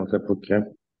salió, no sé por qué.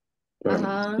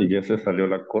 Ajá. Y ya se salió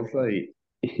la cosa y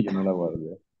yo no la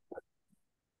guardé.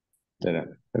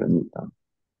 Permítame.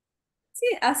 Sí,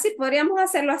 así podríamos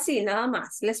hacerlo así, nada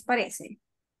más, ¿les parece?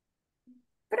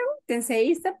 Pregúntense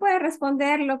y usted puede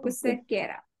responder lo que usted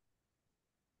quiera.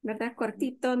 ¿Verdad?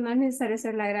 Cortito, no es necesario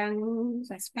ser la gran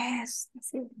respuesta.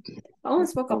 Así.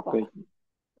 Vamos poco a poco.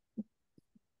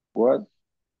 What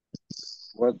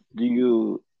do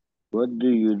you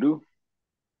do?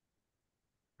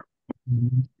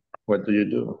 What do you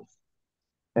do?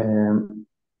 I am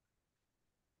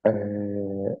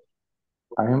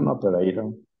an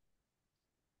operator.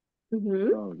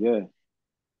 Oh yeah.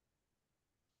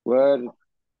 Where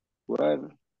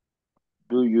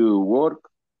do you work?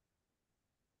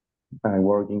 I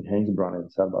work in Hainesbrown, El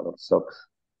Salvador, Sox.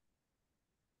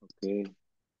 Okay.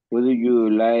 Would you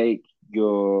like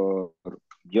your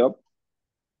job?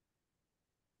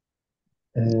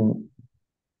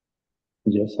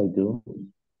 Yes, I do.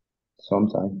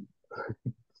 Sometimes.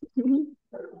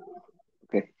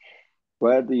 Okay.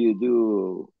 What do you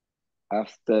do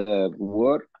after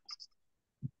work?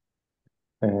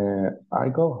 I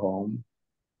go home.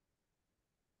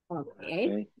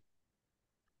 Okay.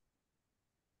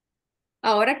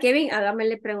 Ahora, Kevin,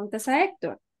 hágamele preguntas a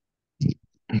Héctor.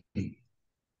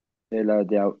 De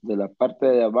la parte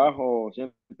de abajo,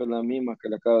 siempre la misma que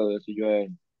le acabo de decir yo a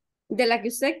él. De la que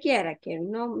usted quiera, que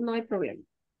no hay problema.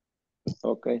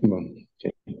 Okay.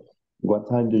 Okay. What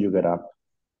time do you get up?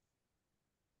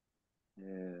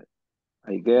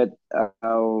 I get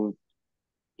out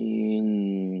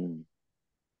in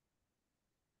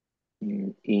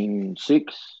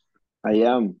 6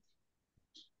 a.m.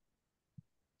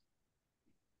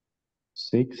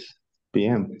 6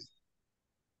 p.m.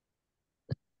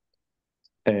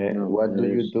 No, What do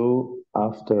you do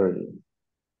after?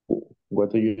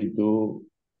 What do you do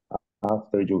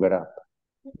after you get up?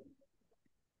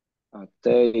 I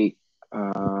take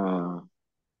a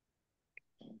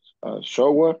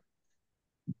shower.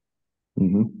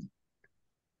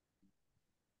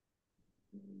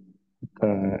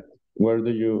 Where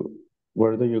do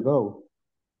you go?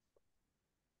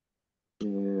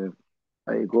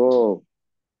 I go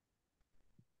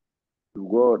to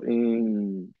work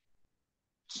in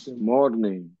the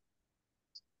morning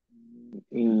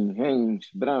in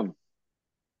Hainesbrown.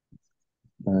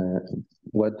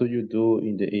 What do you do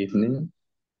in the evening?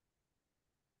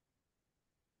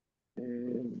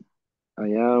 I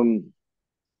am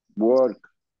work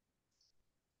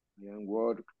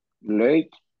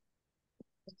late.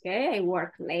 Okay, I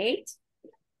work late.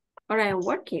 Or I'm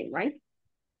working, right?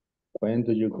 When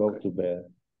do you go to bed?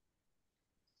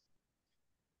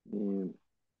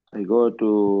 I go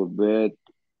to bed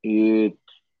it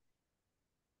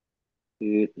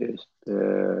is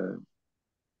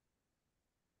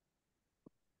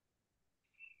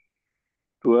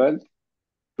 12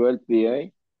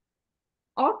 p.m.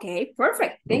 Okay,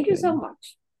 perfect. Thank you so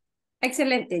much.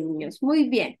 Excelente, niños. Muy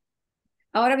bien.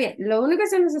 Ahora bien, lo único que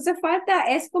se nos hace falta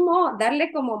es como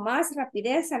darle como más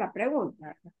rapidez a la pregunta,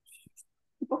 ¿verdad?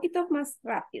 Un poquito más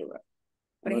rápido, ¿verdad?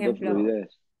 Por Más de ejemplo,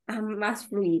 fluidez. más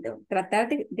fluido. Tratar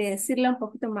de decirla un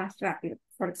poquito más rápido.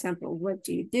 For example, what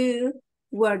do you do?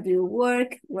 Where do you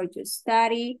work? Where do you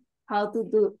study? How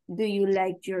do you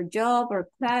like your job or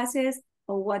classes?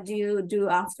 Or what do you do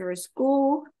after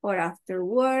school or after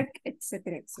work,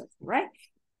 etc., right?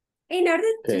 In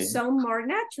order to sound more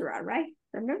natural, right?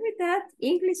 Remember that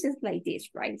English is like this,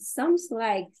 right? Sounds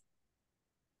like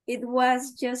it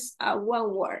was just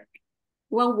one word,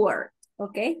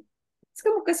 okay? Es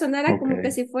como que sonara como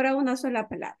que si fuera una sola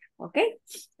palabra, ¿ok?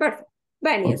 Perfecto.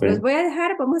 Bueno, los voy a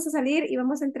dejar, vamos a salir y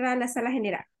vamos a entrar a la sala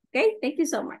general, ¿ok? Thank you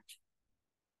so much.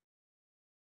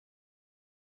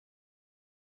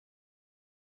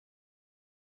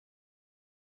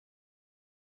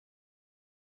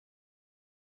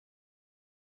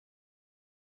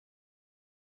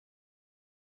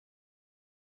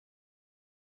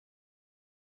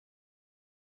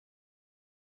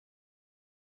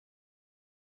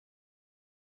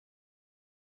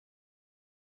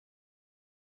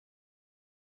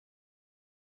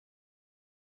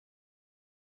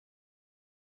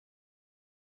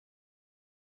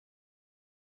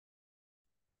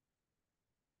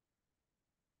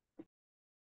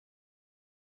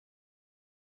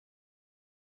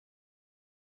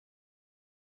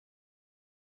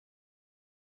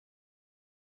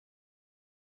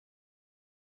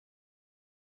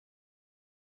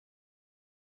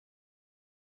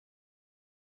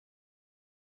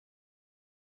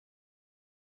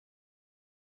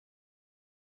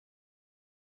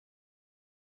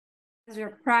 How's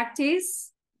your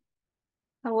practice?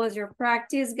 How was your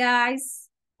practice, guys?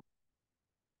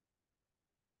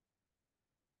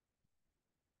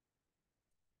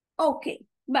 Ok,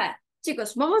 va.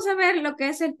 Chicos, vamos a ver lo que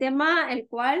es el tema el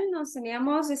cual nos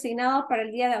teníamos designado para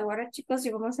el día de ahora, chicos, y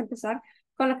vamos a empezar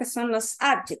con lo que son los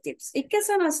adjectives. ¿Y qué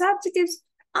son los adjectives?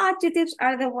 Adjectives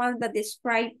are the ones that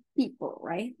describe people,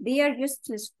 right? They are used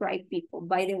to describe people,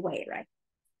 by the way, right?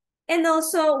 And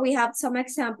also we have some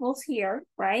examples here,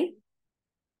 right?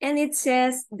 And it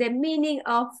says the meaning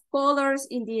of colors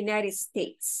in the United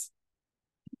States.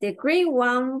 The green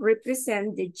one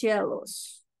represents the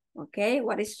jealous. Okay,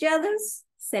 what is jealous?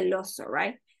 Celoso,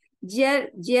 right?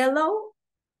 Yellow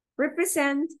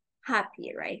represents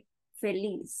happy, right?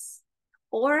 Feliz.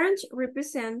 Orange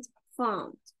represents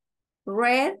fun.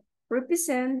 Red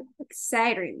represents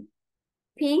exciting.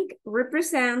 Pink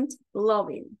represents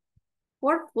loving.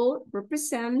 Purple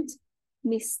represents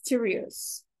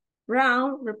mysterious.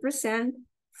 Brown represents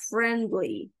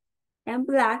friendly. And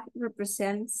black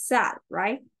represents sad,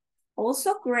 right?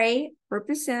 Also gray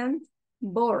represents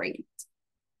boring.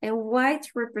 And white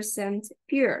represents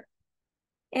pure.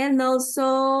 And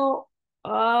also,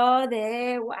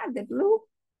 the blue?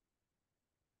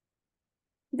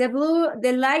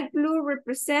 The light blue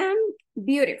represents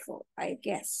beautiful, I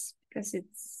guess, because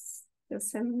it's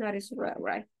not as well,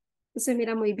 right? Se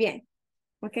mira muy bien,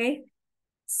 ¿ok?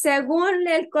 Según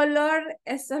el color,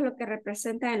 esto es lo que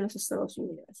representa en los Estados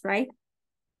Unidos, right?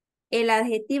 El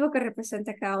adjetivo que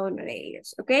representa cada uno de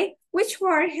ellos, ¿ok? Which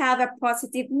word have a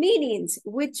positive meanings?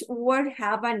 Which word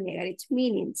have a negative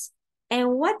meanings?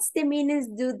 And what's the meanings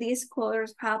do these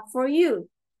colors have for you?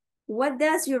 What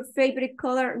does your favorite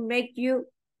color make you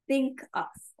think of,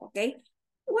 okay?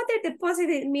 What are the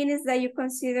positive meanings that you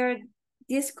consider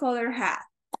this color have?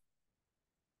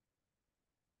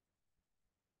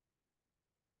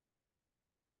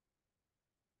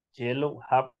 Yellow,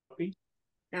 happy.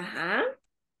 Uh-huh.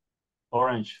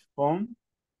 Orange, fun.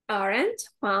 Orange,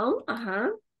 fun, uh-huh.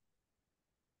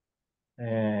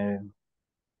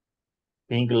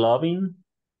 Pink, loving.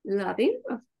 Loving,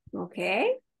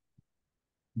 okay.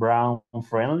 Brown,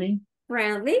 friendly.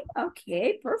 Friendly,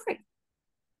 okay, perfect.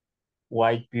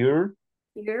 White, pure.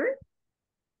 Pure.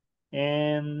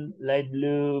 And light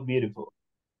blue, beautiful.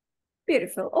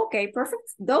 Beautiful, okay,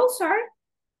 perfect. Those are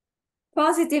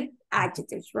positive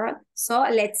adjectives, right? So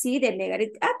let's see the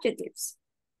negative adjectives.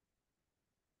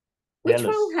 Which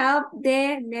Jealous. one have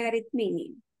the negative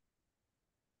meaning?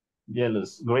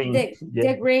 Jealous, green.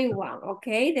 The green one,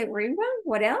 okay, the green one.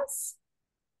 What else?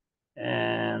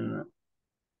 And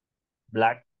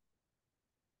black.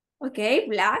 Okay,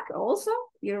 black also,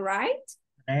 you're right.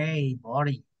 Hey,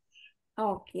 boring.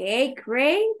 Okay,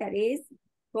 gray, that is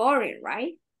boring,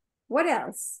 right? What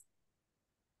else?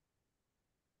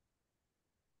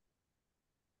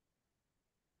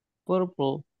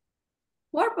 Purple.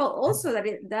 Purple also,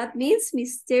 that means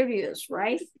mysterious,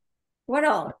 right? What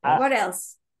else? What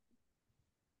else?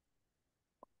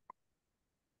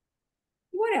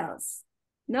 What else?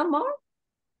 No more?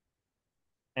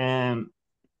 And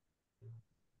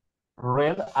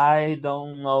red, I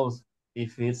don't know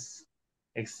if it's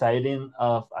exciting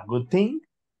of a good thing,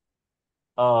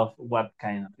 of what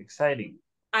kind of exciting.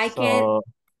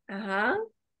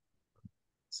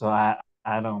 So I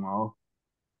don't know.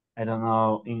 I don't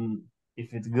know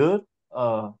if it's good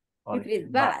or if it's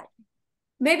bad.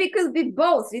 Maybe it could be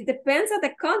both. It depends on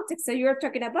the context that you're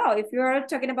talking about. If you're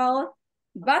talking about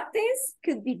bad things,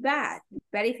 could be bad.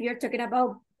 But if you're talking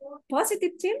about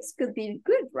positive things, could be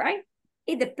good, right?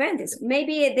 It depends.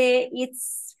 Maybe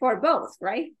it's for both,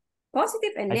 right?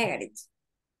 Positive and negative.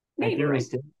 Maybe, right?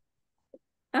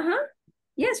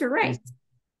 Yes, you're right.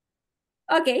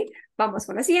 Ok, vamos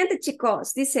con la siguiente,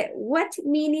 chicos. Dice, what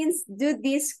meanings do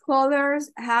these colors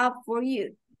have for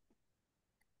you?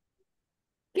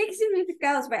 ¿Qué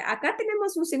significados? Acá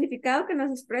tenemos un significado que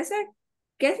nos expresa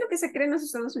qué es lo que se cree en los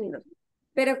Estados Unidos.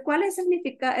 Pero, ¿cuál es el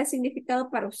significado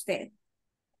para usted?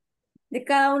 De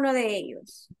cada uno de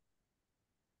ellos.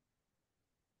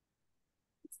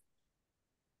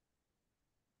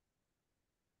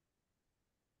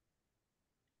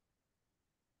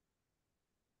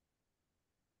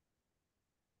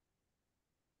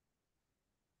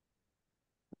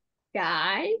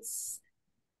 Guys.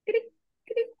 Cric,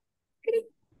 cric, cric,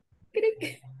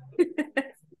 cric.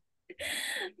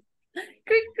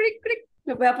 Cric, cric, cric.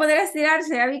 Me voy a poner a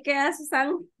estirarse. Ya vi que ya se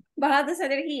están bajando esa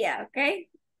energía, ¿ok?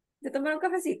 ¿Te tomar un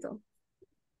cafecito?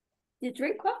 You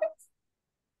drink coffee?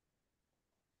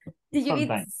 Did you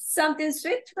eat something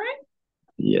sweet, right?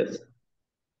 Yes.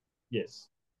 Yes.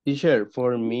 Teacher,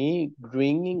 for me,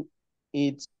 green,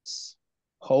 it's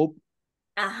hope.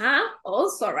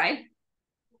 Also, right?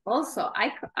 Also,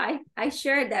 I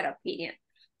share that opinion.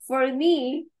 For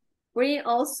me, green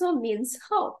also means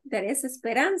hope. That is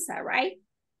esperanza, right?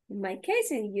 In my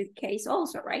case, in your case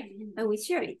also, right? And we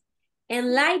share it.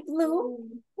 And light blue,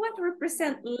 what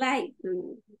represents light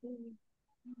blue?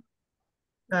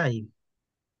 Sky.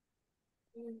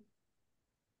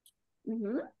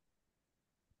 Mm-hmm.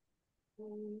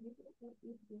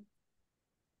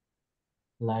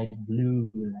 Light blue,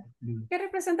 light blue. ¿Qué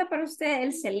representa para usted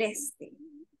el celeste?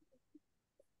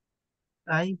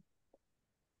 Sky.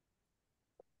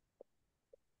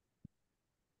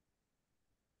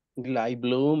 Light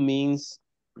blue means,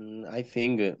 I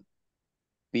think,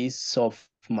 peace of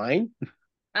mind.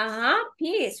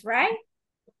 Peace, right?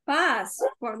 Paz.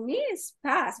 For me, it's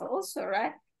paz also,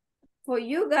 right? For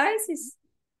you guys, it's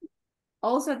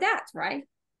also that, right?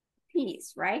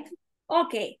 Peace, right?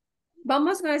 Okay.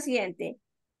 Vamos con el siguiente.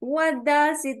 What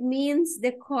does it mean,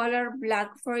 the color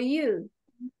black for you?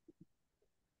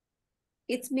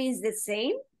 It means the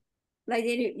same, like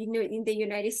in the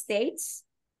United States.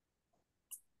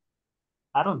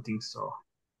 I don't think so.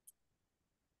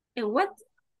 And what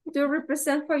do it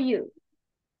represent for you?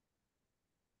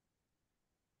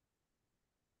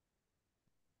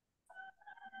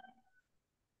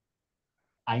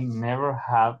 I never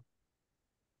have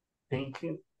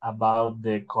thinking about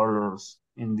the colors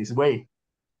in this way.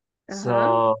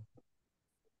 So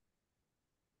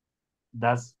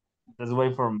that's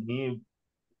why for me,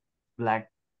 black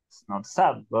is not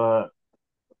sad, but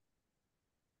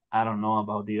I don't know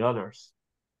about the others.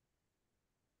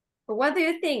 What do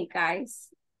you think, guys?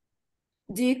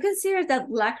 Do you consider that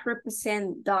black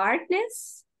represents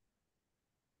darkness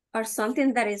or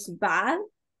something that is bad?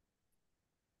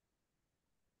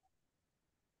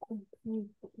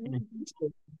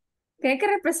 ¿Creen que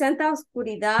representa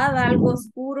oscuridad, algo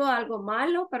oscuro, algo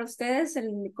malo para ustedes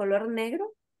el color negro?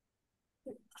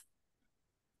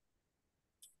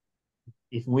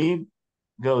 If we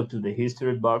go to the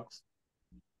history box,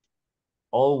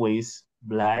 always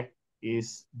black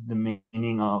is the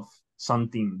meaning of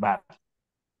something bad.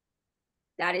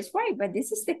 That is right, but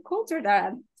this is the culture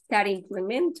that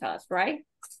implements us, right?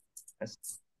 Yes.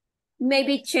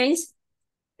 Maybe change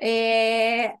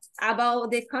about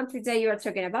the country that you are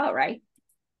talking about, right?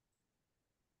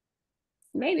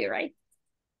 Maybe, right?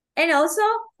 And also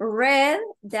red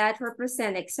that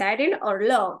represent exciting or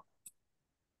low.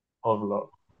 Of love.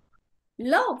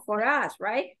 Low for us,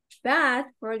 right? But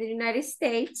for the United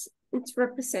States, it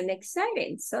represents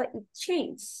exciting. So it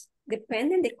changes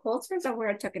depending the culture that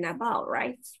we're talking about,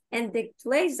 right? And the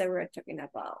place that we're talking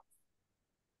about.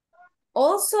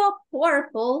 Also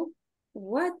purple,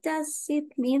 what does it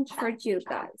mean for you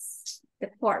guys? The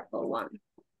purple one.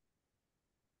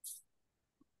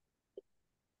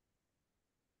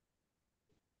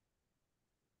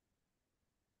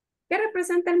 ¿Qué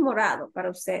representa el morado para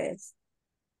ustedes?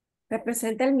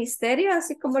 ¿Representa el misterio,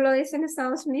 así como lo dicen en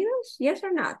Estados Unidos? Yes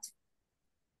or not?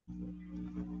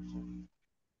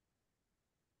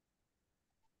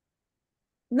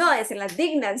 No, es en las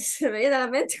dignas, se me viene a la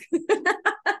mente.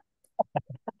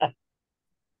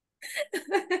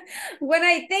 When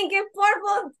I think in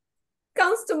purple,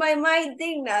 comes to my mind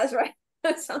dignas, right?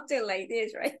 Something like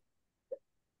this, right?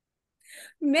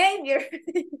 Maybe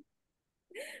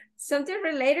something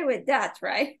related with that,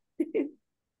 right?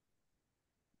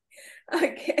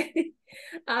 Okay,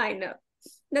 I know.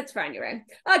 That's funny, right?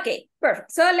 Okay,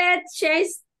 perfect. So let's change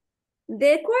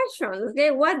the question.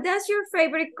 Okay, what does your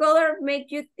favorite color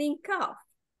make you think of?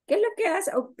 ¿Qué es lo que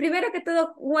hace? Oh, primero que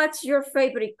todo, what's your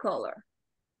favorite color?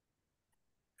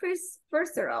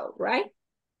 First of all, right?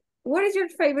 What is your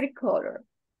favorite color?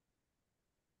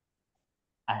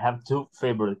 I have two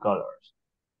favorite colors.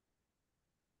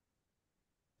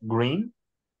 Green.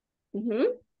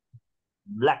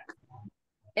 Black.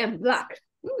 And black.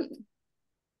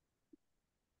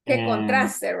 Qué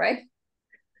contraste, right?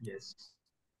 Yes.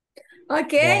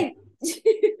 Okay.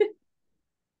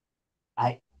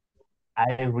 I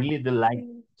really do like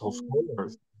those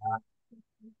colors.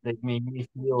 They make me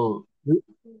feel good.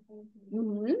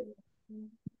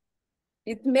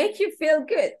 It makes you feel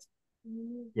good.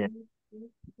 Yeah.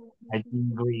 I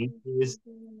think green is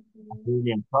a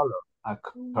brilliant color, a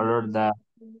color that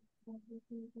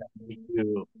make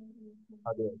you,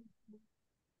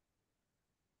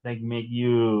 like make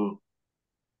you,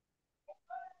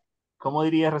 ¿cómo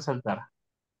diría resaltar?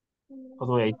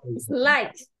 It's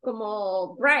light,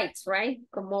 como bright, right?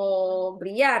 Como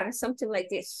brillar, something like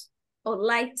this. Or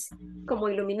light, como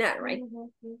iluminar, right?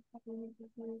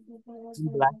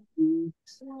 Black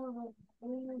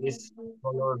is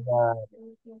color that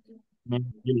makes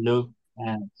you look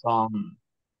and some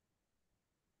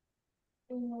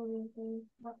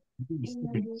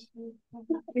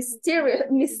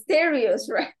Mysterious,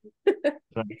 right?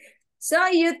 So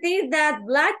you think that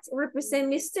black represents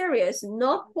mysterious,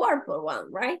 not purple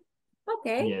one, right?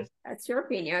 Okay, Yes. that's your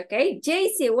opinion, okay?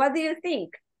 JC, what do you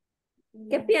think?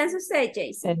 ¿Qué piensa usted,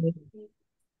 JC?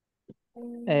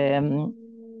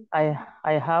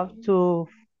 I have two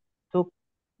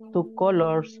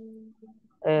colors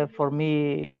for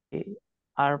me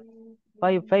are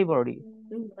my favorite.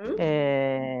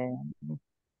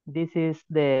 This is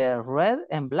the red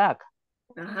and black.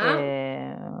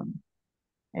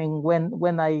 And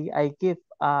when I give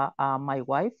my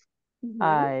wife,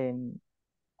 I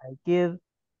give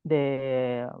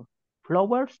the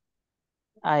flowers.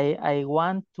 I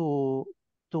want to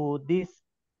these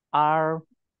are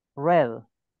red.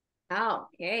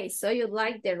 Okay, so you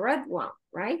like the red one,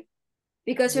 right?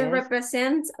 Because it Yes.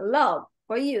 represents love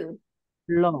for you.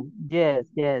 Love, yes.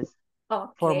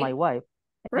 For my Okay, wife.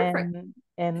 perfect.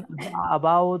 And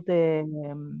about the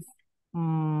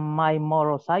my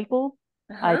motorcycle,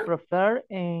 I prefer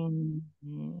in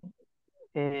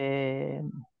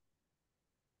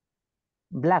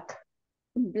black.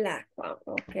 Black one,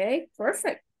 okay,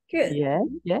 perfect, good. Yeah,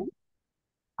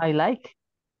 I like.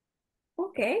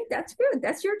 Okay, that's good,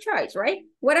 that's your choice, right?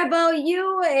 What about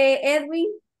you,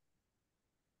 Edwin?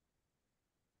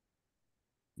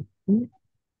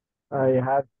 I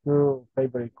have two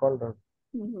favorite colors,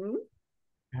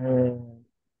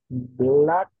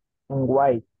 black and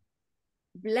white.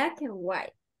 Black and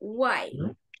white. Why?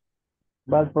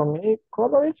 But for me,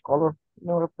 color is color.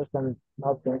 No represent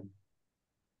nothing.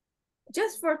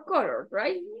 Just for color,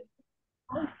 right?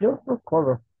 Just for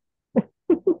color.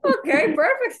 Okay,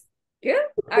 perfect. Good.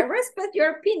 I respect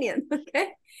your opinion.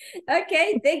 Okay.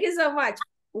 Okay, thank you so much.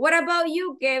 What about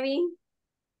you, Kevin?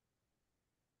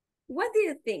 What do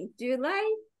you think? Do you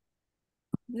like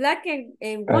black and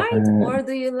white or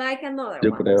do you like another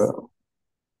one?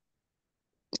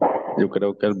 Yo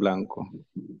creo que el blanco.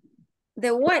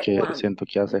 The white Que one. siento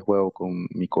que hace juego con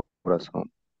mi corazón.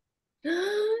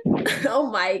 Oh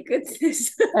my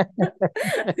goodness.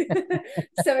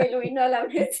 Se me iluminó la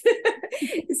mente.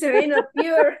 Se me vino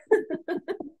pure.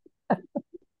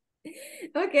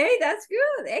 Okay, that's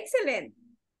good. Excellent.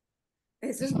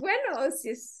 Eso es bueno.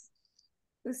 Si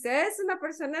usted es una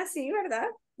persona así, ¿verdad?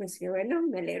 Pues qué bueno,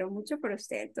 me alegro mucho por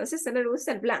usted. Entonces, a usted le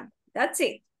gusta el blanco. That's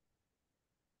it.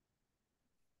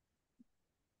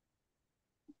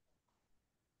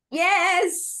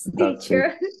 Yes,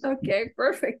 teacher. Okay,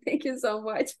 perfect. Thank you so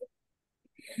much.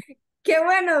 Qué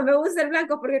bueno, me gusta el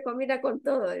blanco porque combina con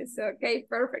todo eso. Okay,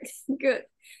 perfect. Good.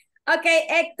 Okay,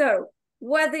 Hector,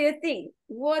 what do you think?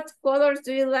 What colors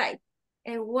do you like?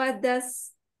 And what do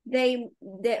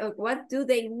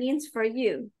they mean for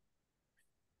you?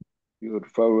 Your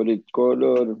favorite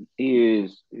color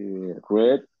is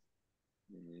red,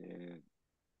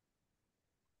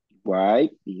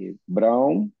 white,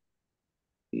 brown,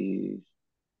 is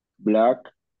black,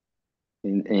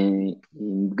 and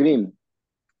green.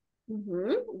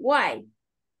 Why?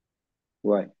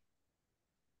 Why?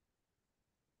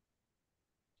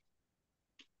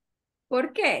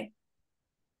 ¿Por qué?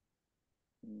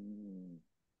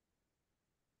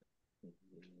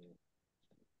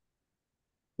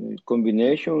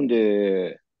 Combination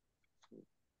the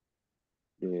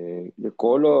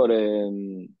color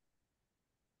en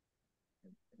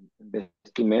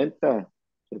vestimenta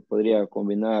se podría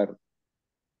combinar.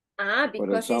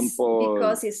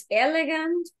 Because it's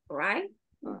elegant, right?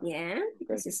 Yeah,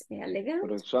 because it's elegant.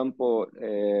 For example,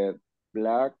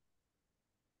 black,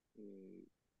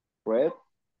 red,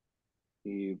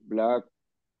 black,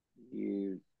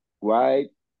 white,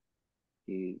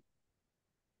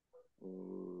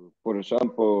 for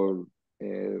example,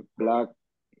 black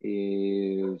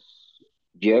is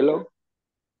yellow,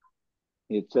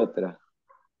 etc.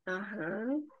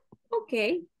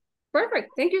 Okay,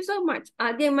 perfect. Thank you so much.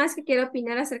 ¿Alguien más que quiera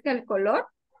opinar acerca del color?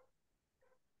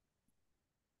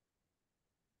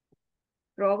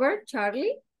 Robert,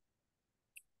 Charlie?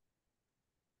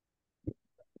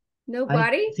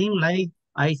 Nobody?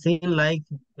 I think like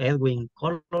Edwin,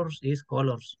 colors is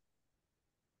colors.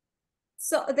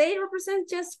 So they represent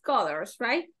just colors,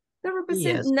 right? They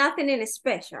represent nothing in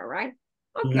special, right?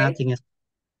 Okay. Nothing.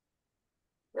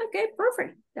 Okay,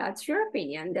 perfect. That's your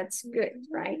opinion. That's good,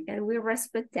 right? And we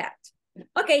respect that.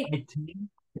 Okay. I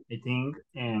think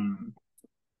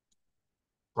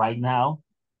right now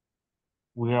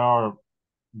we are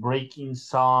breaking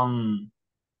some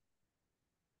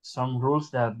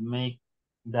rules that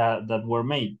were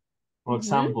made. For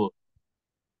example,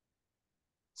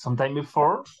 sometime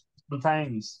before,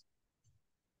 sometimes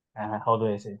how do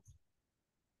I say?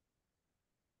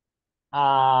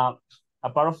 A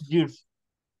part of years.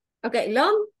 Okay,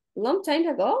 long time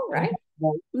ago, right?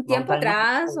 Un long tiempo time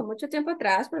atrás o mucho tiempo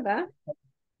atrás, ¿verdad?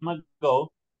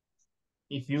 ago,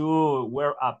 if you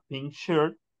wear a pink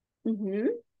shirt,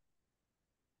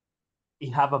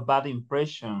 it have a bad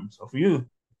impressions of you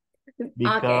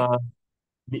Okay.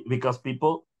 because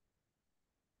people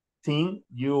think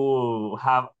you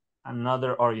have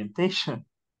another orientation.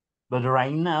 But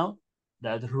right now,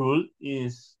 that rule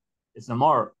is no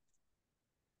more.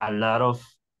 A lot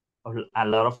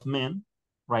of men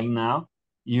right now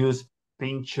use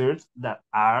pink shirts that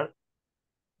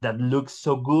look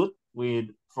so good with,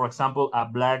 for example, a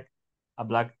black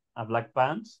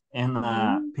pants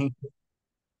and pink.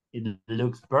 It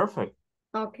looks perfect.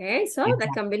 Okay, so the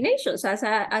combinations, as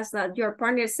your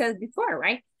partner said before,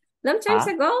 right? Long times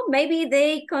ago, maybe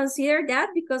they consider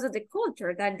that because of the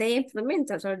culture that they implement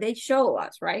us or they show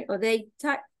us, right? Or they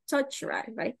touch us,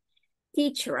 right?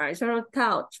 Teach us or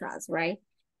taught us, right?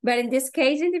 But in this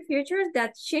case, in the future,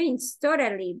 that changed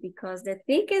totally because the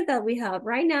thinking that we have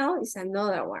right now is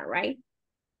another one, right?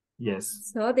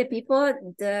 Yes. So the people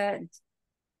that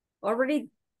already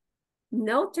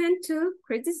tend to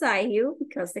criticize you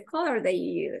because the color that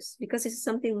you use, because it's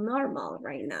something normal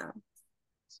right now.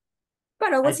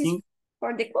 But always it's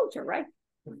for the culture, right?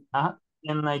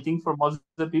 And I think for most of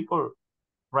the people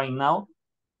right now,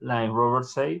 like Robert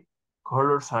said,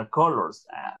 colors are colors.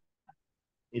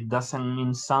 It doesn't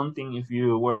mean something if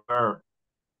you wear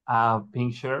a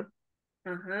pink shirt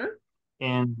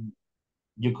and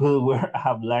you could wear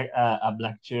a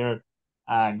black shirt,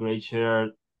 a gray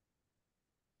shirt,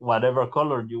 whatever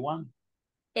color you want.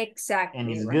 Exactly.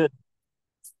 And it's good.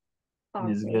 Okay.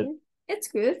 And it's good. It's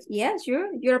good. Yes,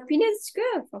 your opinion is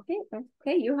good.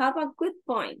 Okay, you have a good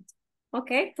point.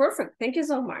 Okay, perfect. Thank you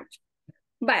so much.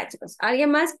 Vaya, chicos, ¿alguien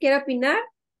más quiere opinar?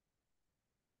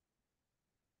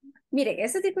 Miren,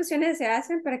 estas discusiones se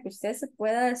hacen para que usted se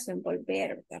pueda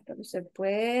desenvolver, ¿verdad? Para que usted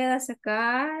pueda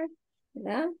sacar,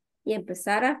 ¿verdad? Y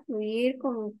empezar a fluir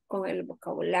con el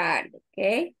vocabulario,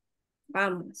 ¿ok?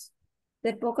 Vamos.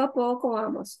 De poco a poco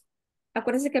vamos.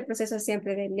 Acuérdense que el proceso es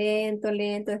siempre de lento,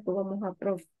 lento, después vamos a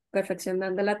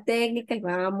perfeccionando la técnica y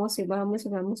vamos y vamos y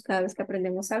vamos cada vez que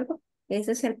aprendemos algo.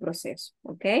 Ese es el proceso,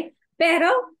 ¿ok? Pero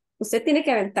usted tiene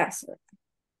que aventarse, ¿verdad?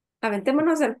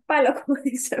 Aventémonos el palo, como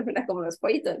dicen, ¿verdad? Como los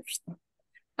pollitos,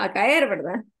 a caer,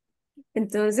 ¿verdad?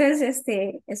 Entonces,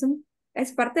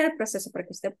 es parte del proceso para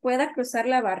que usted pueda cruzar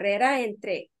la barrera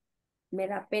entre me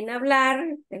da pena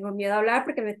hablar, tengo miedo a hablar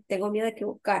porque tengo miedo de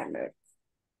equivocarme, ¿verdad?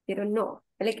 Pero no,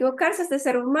 el equivocarse es de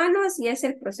ser humanos y es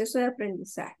el proceso de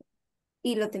aprendizaje.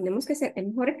 Y lo tenemos que hacer. Es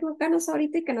mejor equivocarnos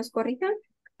ahorita y que nos corrijan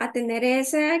a tener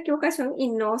esa equivocación y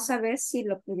no saber si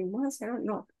lo pudimos hacer o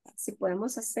no, si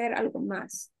podemos hacer algo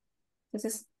más.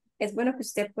 Entonces, es bueno que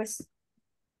usted, pues,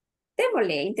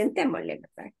 intentémosle,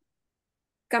 ¿verdad?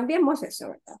 Cambiemos eso,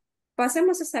 ¿verdad?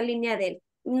 Pasemos esa línea de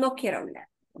no quiero hablar,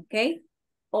 ¿ok?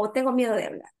 O tengo miedo de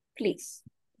hablar, please.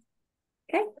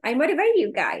 Okay, I motivate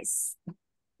you guys.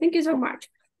 Thank you so much.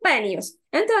 Bueno, niños,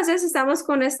 entonces estamos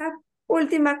con esta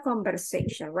última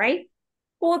conversation, right?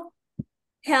 Who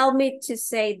help me to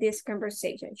say this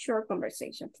conversation? Short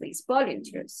conversation, please.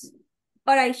 Volunteers.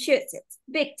 Or I should say,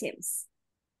 victims.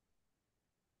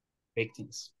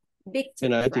 Victims. Victims,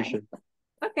 And I, right? teacher.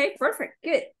 Okay, perfect,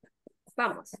 good.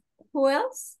 Vamos. Who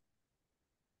else?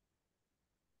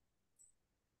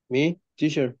 Me,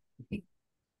 teacher.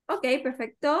 Ok,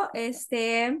 perfecto.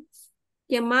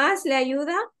 ¿Quién más le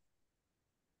ayuda?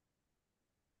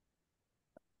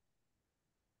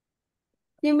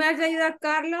 ¿Quién más le ayuda,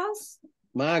 Carlos?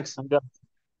 Max.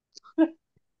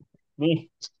 Me.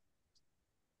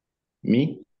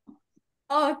 Me?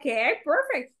 Okay,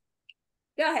 perfect.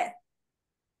 Go ahead.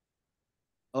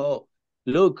 Oh,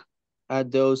 look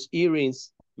at those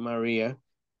earrings, Maria.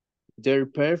 They're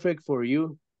perfect for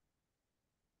you.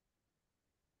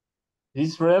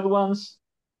 These red ones,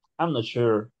 I'm not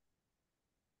sure.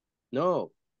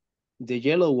 No, the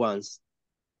yellow ones.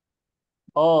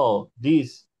 Oh,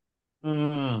 these.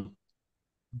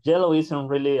 Yellow isn't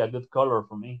really a good color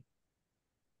for me.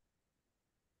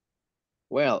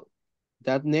 Well,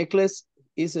 that necklace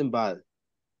isn't bad.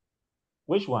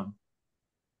 Which one?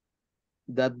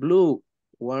 That blue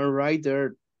one right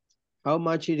there. How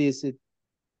much is it?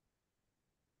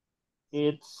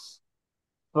 It's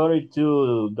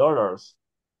 $32.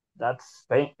 That's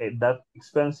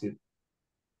expensive.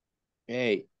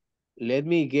 Hey, let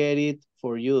me get it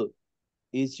for you.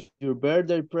 It's your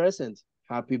birthday present.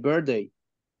 Happy birthday.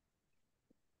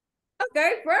 Ok,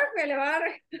 perfect. Le va a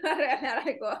regalar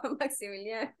algo a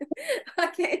Maximiliano.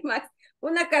 Ok, Max.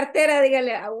 Una cartera,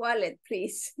 dígale a wallet,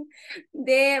 please.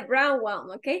 De brown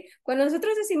one, ok. Cuando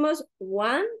nosotros decimos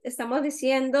one, estamos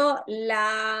diciendo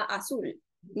la azul,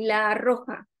 la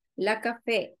roja, la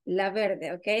café, la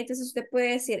verde, ¿ok? Entonces usted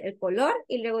puede decir el color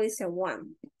y luego dice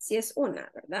one, si es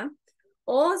una, ¿verdad?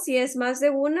 O si es más de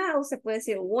una, usted puede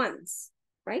decir ones,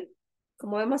 right?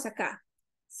 Como vemos acá,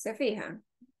 ¿se fijan?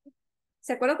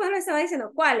 ¿Se acuerdan cuando les estaba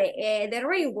diciendo cuáles? The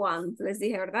red one, les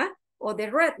dije, ¿verdad? O the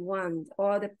red one,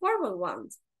 o the purple one.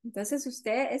 Entonces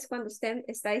usted es cuando usted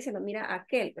está diciendo, mira,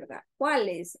 aquel, ¿verdad? ¿Cuál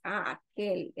es? Ah,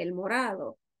 aquel, el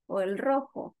morado, o el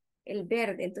rojo, el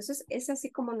verde. Entonces es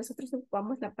así como nosotros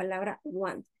ocupamos la palabra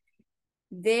one.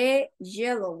 The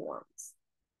yellow ones.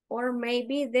 Or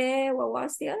maybe the, what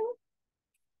was the other one?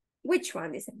 Which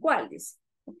one? Dice, ¿cuál? Dice,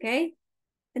 ¿ok?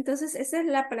 Entonces esa es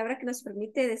la palabra que nos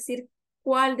permite decir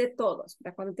cuál de todos.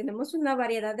 ¿Verdad? Cuando tenemos una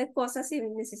variedad de cosas y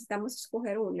necesitamos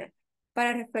escoger una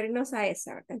para referirnos a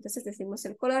esa, ¿verdad? Entonces decimos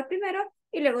el color primero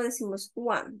y luego decimos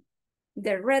one.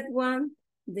 The red one,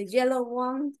 the yellow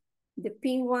one, the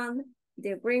pink one,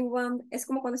 the green one. Es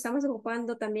como cuando estamos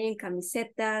ocupando también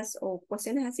camisetas o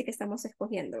cuestiones así que estamos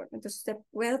escogiendo, ¿verdad? Entonces usted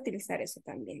puede utilizar eso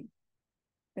también.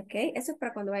 ¿Ok? Eso es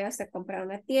para cuando vayas a comprar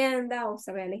una tienda o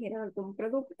se vaya a elegir algún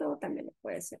producto, también lo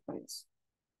puede hacer con eso.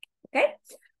 ¿Ok?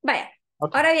 Vaya.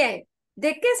 Ok. Ahora bien,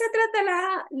 ¿de qué se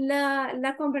trata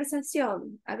la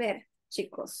conversación? A ver,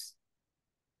 chicos.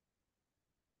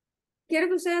 Quiero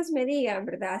que ustedes me digan,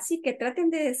 ¿verdad? Así que traten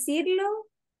de decirlo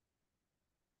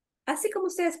así como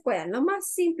ustedes puedan, lo más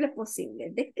simple posible.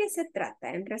 ¿De qué se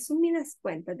trata? En resumidas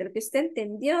cuentas, de lo que usted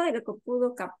entendió, de lo que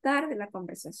pudo captar de la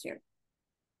conversación.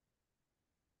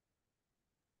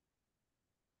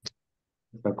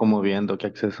 Está como viendo qué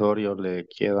accesorio le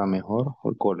queda mejor, o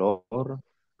el color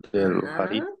del Ajá.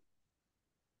 arito.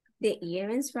 The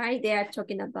earrings, right? They are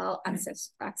talking about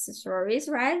accessories,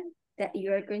 right? That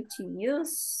you are going to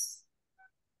use,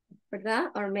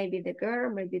 ¿verdad? Or maybe the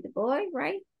girl, maybe the boy,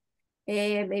 right?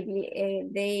 Maybe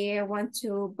they want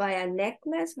to buy a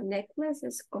necklace. A necklace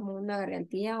es como una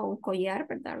garantía o un collar,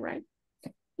 ¿verdad? Right?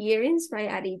 Earrings, right?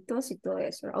 Aritos y todo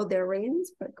eso. O the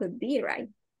rings, but could be, right?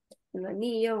 Un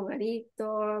anillo, un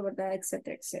arito, ¿verdad?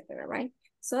 Etcétera, etcétera, right?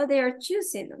 So they are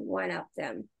choosing one of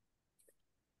them.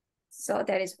 So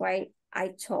that is why I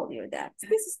told you that.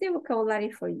 This is the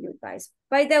vocabulary for you guys.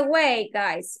 By the way,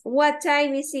 guys, what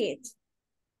time is it?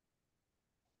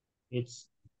 It's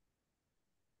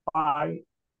 5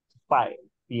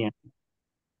 p.m.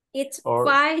 It's Or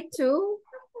 5 to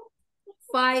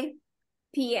 5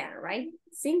 p.m., right?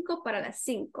 5 para las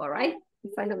 5, right?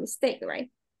 If I'm not mistaken,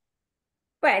 right?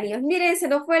 Bueno, niños, miren, se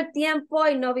nos fue el tiempo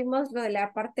y no vimos lo de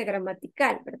la parte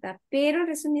gramatical, ¿verdad? Pero en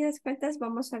resumidas cuentas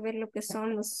vamos a ver lo que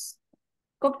son los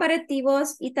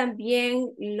comparativos y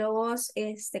también los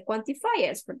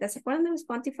quantifiers, ¿verdad? ¿Se acuerdan de los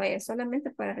quantifiers?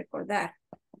 Solamente para recordar.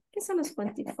 ¿Qué son los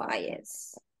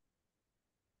quantifiers?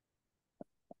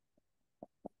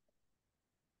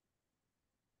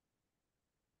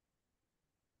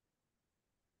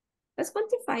 Los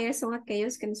quantifiers son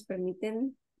aquellos que nos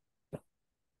permiten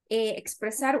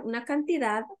expresar una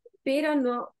cantidad, pero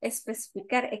no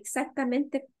especificar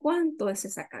exactamente cuánto es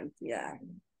esa cantidad.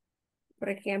 Por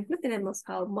ejemplo, tenemos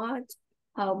how much,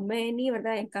 how many,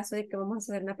 ¿verdad? En caso de que vamos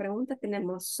a hacer una pregunta,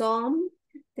 tenemos some,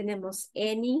 tenemos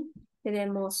any,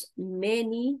 tenemos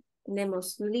many,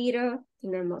 tenemos little,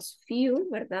 tenemos few,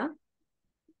 ¿verdad?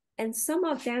 And some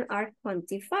of them are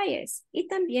quantifiers. Y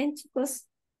también, chicos,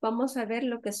 vamos a ver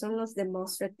lo que son los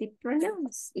demonstrative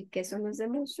pronouns. ¿Y qué son los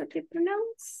demonstrative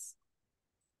pronouns?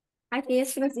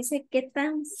 Aquellos que nos dicen qué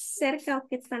tan cerca o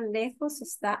qué tan lejos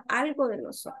está algo de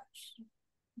nosotros.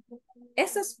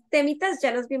 Esos temitas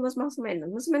ya los vimos más o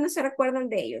menos se recuerdan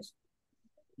de ellos.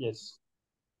 yes,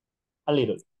 a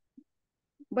little.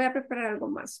 Voy a preparar algo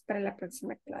más para la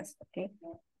próxima clase, ¿ok?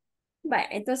 Vale,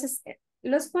 entonces,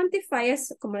 los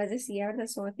quantifiers, como les decía, ¿verdad?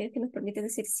 Son aquellos que nos permiten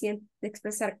decir,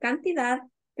 expresar cantidad,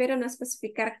 pero no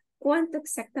especificar cuánto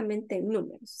exactamente en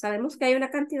números. Sabemos que hay una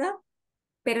cantidad,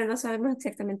 pero no sabemos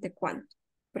exactamente cuánto.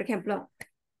 Por ejemplo,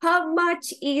 how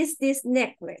much is this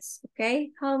necklace?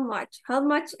 ¿Ok? How much? How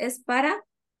much es para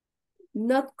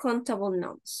not countable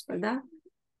nouns, ¿verdad?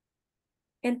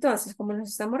 Entonces, como nos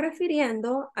estamos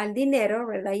refiriendo al dinero,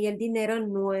 ¿verdad? Y el dinero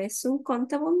no es un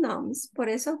countable nouns, por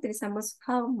eso utilizamos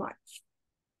how much,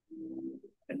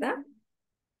 ¿verdad?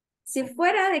 Si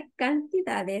fuera de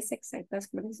cantidades exactas,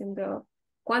 como diciendo,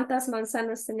 ¿cuántas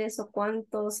manzanas tenés o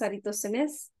cuántos aritos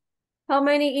tenés? How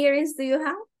many earrings do you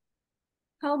have?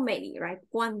 How many, right?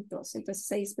 ¿Cuántos? Entonces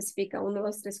ahí especifica 1,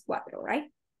 2, 3, 4,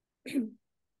 right?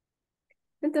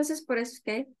 Entonces, por eso es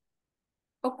que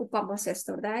ocupamos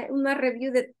esto, ¿verdad? Una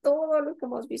review de todo lo que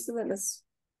hemos visto de los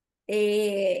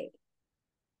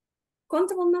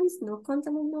countable nouns, no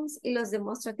countable nouns, y los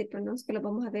demonstrative pronouns que lo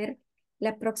vamos a ver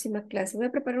la próxima clase. Voy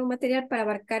a preparar un material para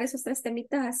abarcar esos 3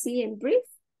 temitas así en brief,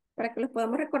 para que los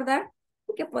podamos recordar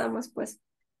y que podamos pues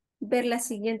ver la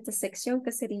siguiente sección,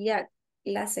 que sería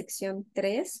la sección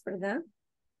 3, ¿verdad?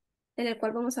 En el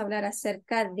cual vamos a hablar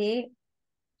acerca de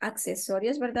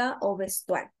accesorios, ¿verdad? O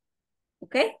vestuario,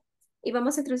 ¿ok? Y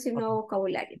vamos a introducir nuevo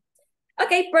vocabulario.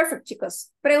 Ok, perfecto,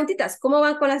 chicos. Preguntitas, ¿cómo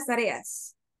van con las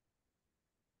tareas?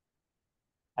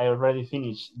 I already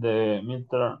finished the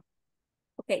midterm.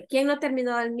 Ok, ¿quién no ha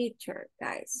terminado el midterm,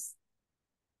 guys?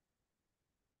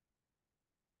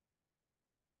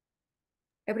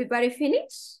 Everybody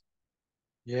finish?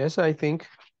 Yes, I think.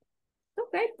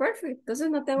 Ok, perfecto.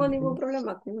 Entonces no tengo ningún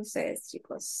problema con ustedes,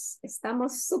 chicos.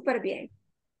 Estamos súper bien.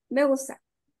 Me gusta.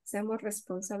 Seamos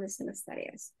responsables en las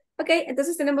tareas. Ok,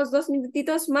 entonces tenemos 2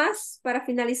 minutitos más para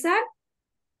finalizar.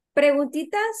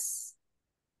 Preguntitas.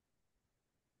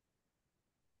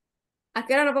 ¿A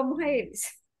qué hora nos vamos a ir?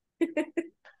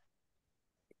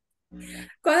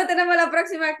 ¿Cuándo tenemos la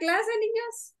próxima clase,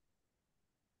 niños?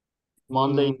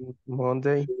 Monday.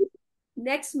 Monday.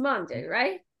 Next Monday,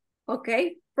 right? Ok,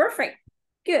 perfect.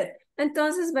 Good.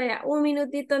 Entonces, vaya, un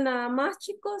minutito nada más,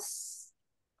 chicos.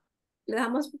 ¿Le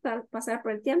dejamos pasar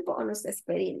por el tiempo o nos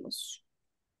despedimos?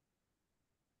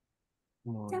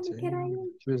 Ya me quiero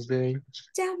ir. Tuesday.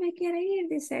 Ya me quiero ir,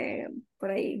 dice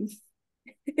por ahí.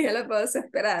 Ya los puedo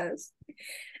desesperados.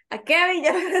 A Kevin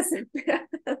ya lo veo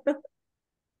desesperado.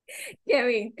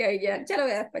 Kevin, ya lo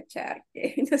voy a despachar.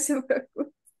 No se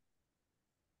preocupe.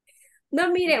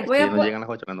 No, miren, voy Que a... no llegan las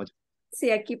 8 de la noche.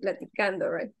 Sí, aquí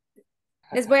platicando, right?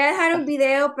 Les voy a dejar un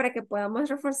video para que podamos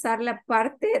reforzar la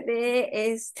parte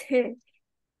de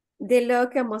lo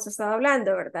que hemos estado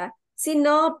hablando, ¿verdad? Si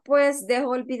no, pues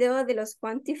dejo el video de los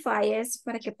quantifiers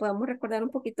para que podamos recordar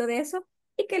un poquito de eso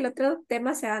y que el otro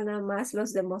tema sea nada más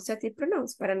los demonstrative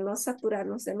pronouns para no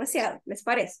saturarnos demasiado. ¿Les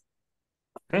parece?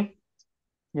 Okay.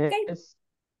 Yes.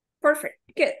 Perfect.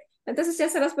 Good. Entonces ya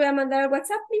se los voy a mandar al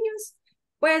WhatsApp, niños.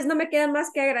 Pues no me queda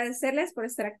más que agradecerles por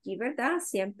estar aquí, ¿verdad?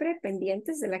 Siempre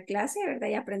pendientes de la clase, ¿verdad?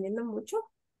 Y aprendiendo mucho.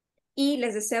 Y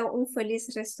les deseo un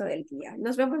feliz resto del día.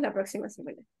 Nos vemos la próxima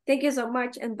semana. Thank you so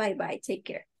much and bye bye. Take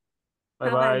care. Bye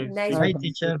Have a bye. nice Bye, one.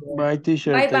 teacher. Bye,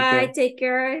 teacher. Bye Take care. bye. Take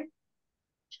care.